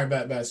 All right,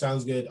 bet.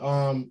 Sounds good.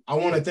 I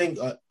want to thank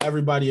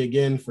everybody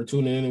again for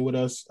tuning in with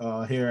us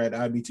here at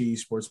IBT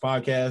Sports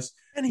Podcast.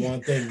 I Kenny,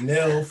 want to thank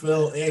Nell,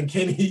 Phil, and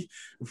Kenny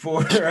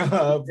for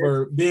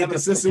being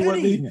consistent with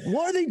Kenny, me.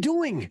 what are they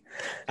doing?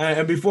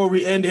 And before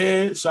we end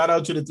here, shout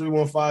out to the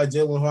 315.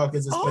 Jalen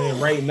Hawkins is playing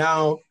right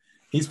now.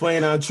 He's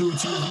playing on True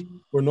TV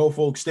for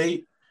Norfolk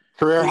State.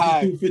 career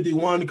high.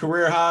 251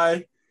 career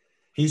high.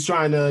 He's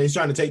trying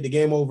to take the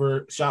game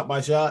over shot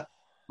by shot.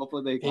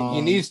 Hopefully they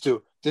He needs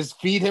to just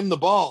feed him the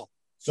ball.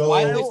 So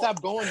Why did they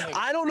stop going him?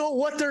 I don't know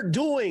what they're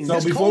doing. So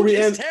This before coach we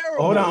is end,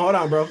 terrible. hold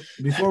on, bro.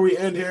 Before we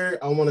end here,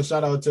 I want to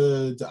shout out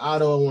to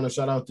Otto. I want to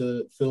shout out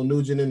to Phil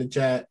Nugent in the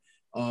chat.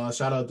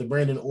 Shout out to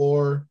Brandon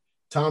Orr,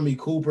 Tommy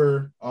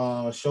Cooper,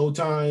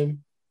 Showtime.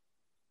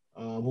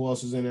 Who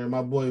else is in there?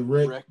 My boy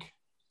Rick,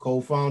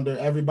 co-founder.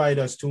 Everybody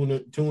that's tuned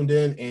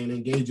in and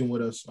engaging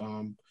with us.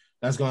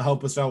 That's gonna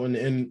help us out in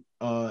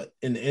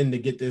the end to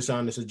get this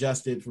on the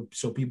suggested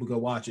so people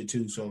can watch it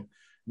too. So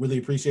really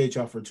appreciate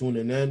y'all for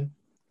tuning in.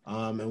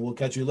 And we'll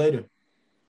catch you later.